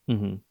cheap.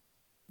 Mm-hmm.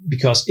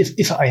 Because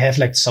if I have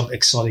like some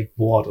exotic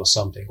board or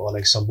something, or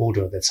like some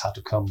motor that's hard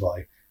to come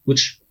by,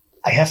 which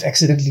I have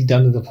accidentally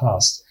done in the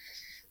past,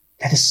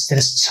 that is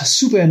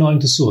super annoying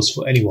to source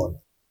for anyone.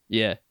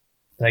 Yeah.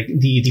 Like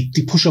the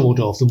pusher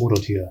motor of the motor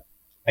tier.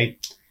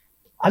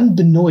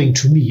 Unbeknown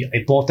to me,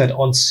 I bought that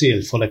on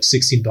sale for like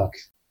 $16.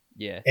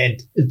 Yeah.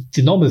 And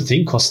the normal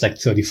thing costs like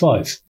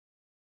 $35.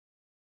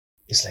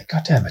 It's like,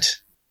 God damn it.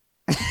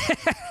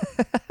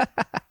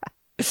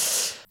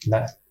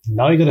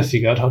 Now you gotta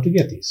figure out how to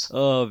get these.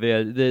 Oh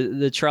man,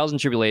 the trials and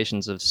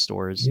tribulations of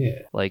stores.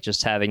 Yeah. Like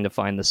just having to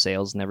find the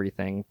sales and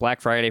everything.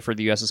 Black Friday for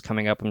the US is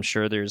coming up. I'm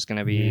sure there's going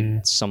to be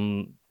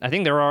some. I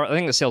think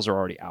the sales are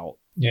already out.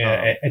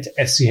 Yeah,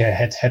 Etsy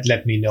had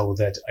let me know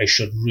that I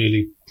should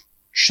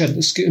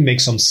make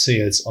some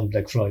sales on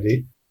Black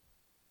Friday.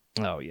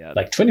 Oh yeah,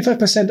 like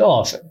 25%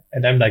 off,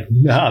 and I'm like,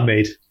 nah,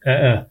 mate.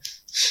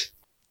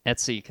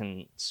 Etsy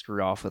can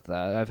screw off with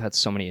that. I've had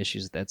so many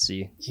issues with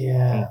Etsy.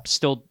 Yeah. And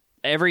still,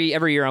 every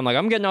year I'm like,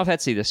 I'm getting off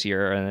Etsy this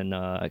year, and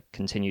then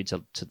continue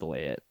to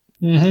delay it.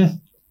 Mm-hmm.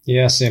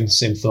 Yeah, same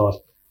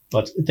thought.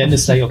 But then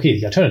it's like, okay,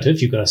 the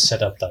alternative, you gotta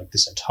set up like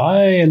this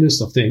entire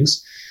list of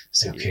things.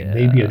 Say, okay,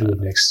 maybe I'll do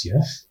it next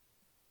year.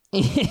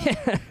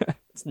 Yeah.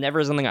 It's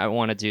never something I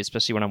want to do,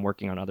 especially when I'm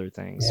working on other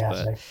things. Yeah,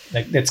 but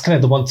like that's kind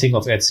of the one thing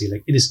of Etsy.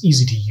 Like, it is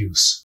easy to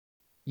use.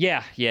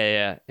 Yeah.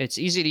 It's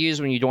easy to use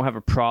when you don't have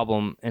a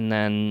problem, and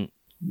then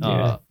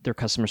their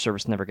customer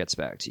service never gets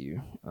back to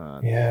you.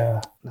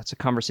 That's a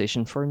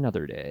conversation for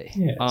another day.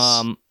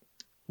 Yes.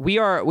 We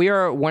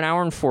are 1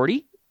 hour and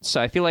 40,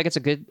 so I feel like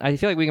I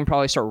feel like we can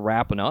probably start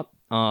wrapping up.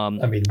 I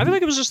feel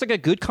like it was just like a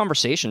good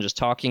conversation, just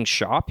talking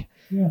shop,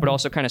 but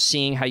also kind of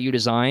seeing how you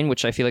design,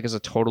 which I feel like is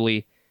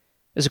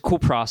a cool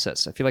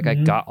process. I feel like I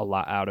got a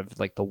lot out of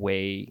like the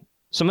way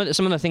some of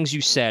the things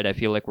you said. I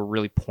feel like were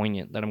really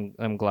poignant that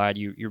I'm glad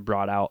you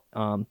brought out.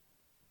 Glad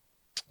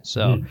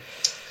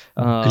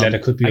I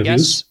could be of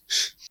use.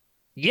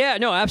 Yeah,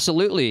 no,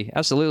 absolutely,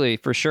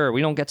 for sure.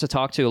 We don't get to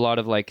talk to a lot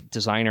of like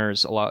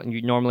designers a lot.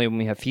 Normally when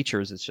we have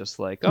features, it's just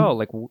like,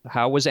 like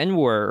how was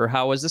NWAR or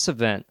how was this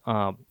event?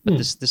 But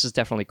this is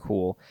definitely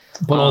cool.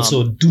 But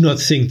also, do not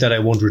think that I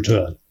won't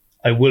return.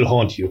 I will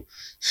haunt you.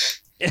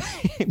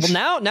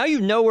 Well, now you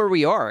know where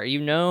we are.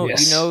 You know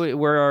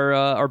where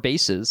our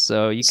base is,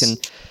 so you can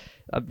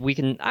we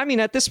can. I mean,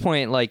 at this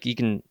point, like we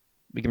can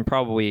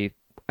probably,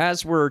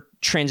 as we're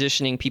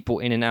transitioning people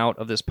in and out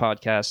of this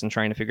podcast and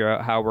trying to figure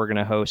out how we're going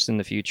to host in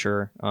the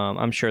future,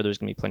 I'm sure there's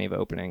going to be plenty of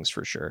openings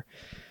for sure.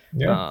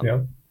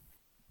 Yeah.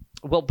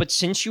 Well, but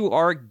since you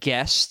are a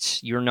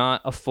guest, you're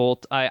not a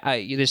full.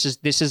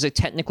 This is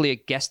technically a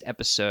guest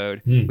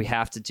episode. We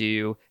have to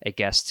do a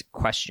guest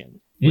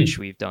question, which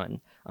we've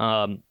done.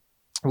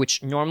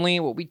 Which normally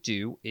what we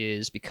do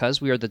is,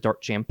 because we are the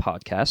Dart Jam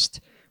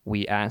podcast,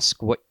 we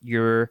ask what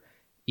your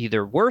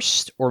either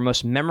worst or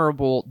most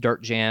memorable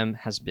Dart Jam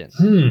has been.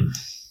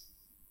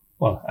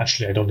 Well,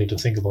 actually, I don't need to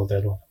think about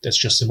that one. That's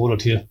just a motor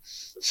tier.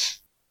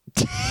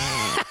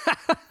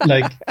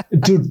 Like,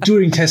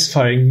 during test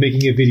firing,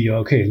 making a video.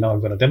 Okay, now I'm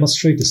going to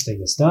demonstrate this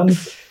thing is done.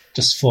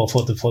 Just for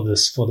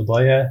the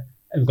buyer,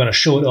 I'm going to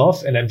show it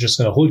off, and I'm just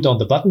going to hold down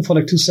the button for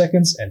like 2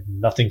 seconds, and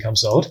nothing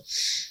comes out.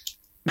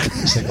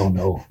 It's like, oh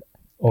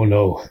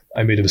no,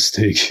 I made a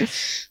mistake.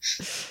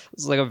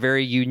 It's like a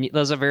very unique.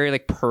 That's a very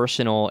like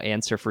personal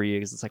answer for you,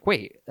 because it's like,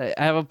 wait, I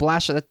have a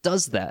blaster that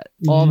does that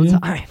all the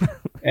time.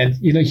 And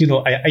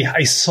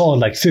I saw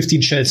like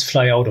 15 shells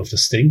fly out of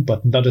this thing,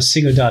 but not a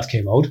single dart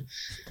came out.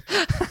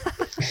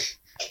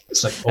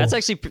 It's like,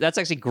 that's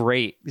actually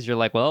great, because you're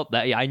like, well,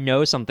 I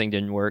know something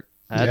didn't work.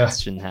 That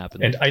shouldn't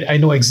happen. And I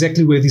know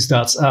exactly where these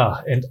darts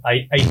are, and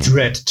I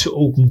dread to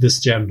open this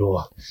jam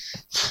door.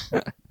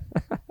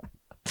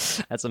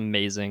 That's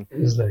amazing.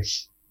 It's like,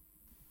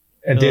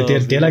 and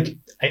they're like,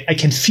 I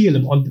can feel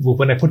them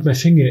when I put my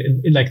finger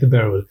in like the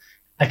barrel.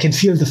 I can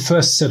feel the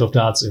first set of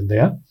darts in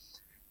there,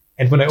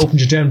 and when I open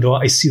the jam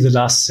door, I see the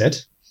last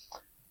set,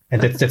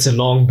 and that's a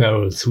long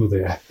barrel through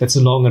there. That's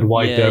a long and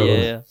wide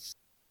barrel.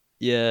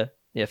 Yeah.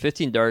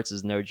 15 darts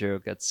is no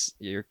joke.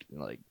 You're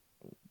like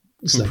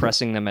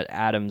compressing them at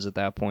atoms at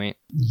that point.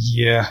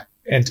 Yeah,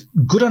 and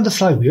good on the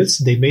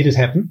flywheels. They made it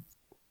happen.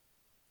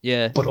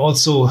 Yeah, but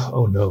also,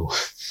 oh no.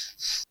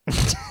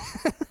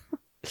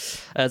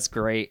 That's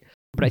great.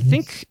 But I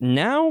think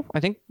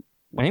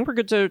we're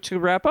good to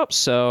wrap up.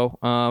 So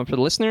for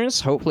the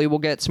listeners, hopefully we'll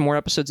get some more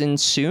episodes in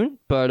soon.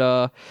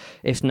 But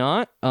if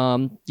not,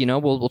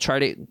 we'll try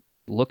to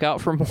look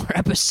out for more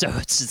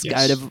episodes. It's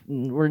kind of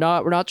we're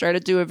not trying to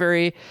do a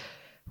very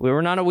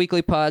We're not a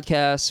weekly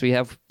podcast. We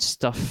have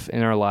stuff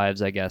in our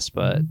lives, I guess,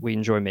 but we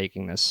enjoy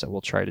making this, so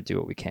we'll try to do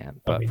what we can.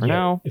 But for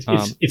now,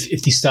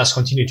 if the stars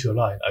continue to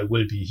align, I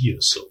will be here.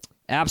 So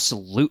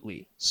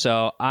absolutely.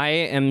 So I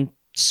am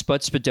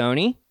Spud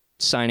Spudoni,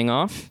 signing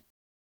off.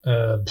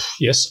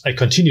 Yes, I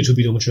continue to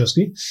be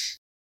Domochevsky.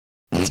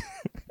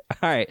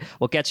 All right,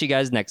 we'll catch you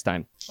guys next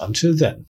time. Until then.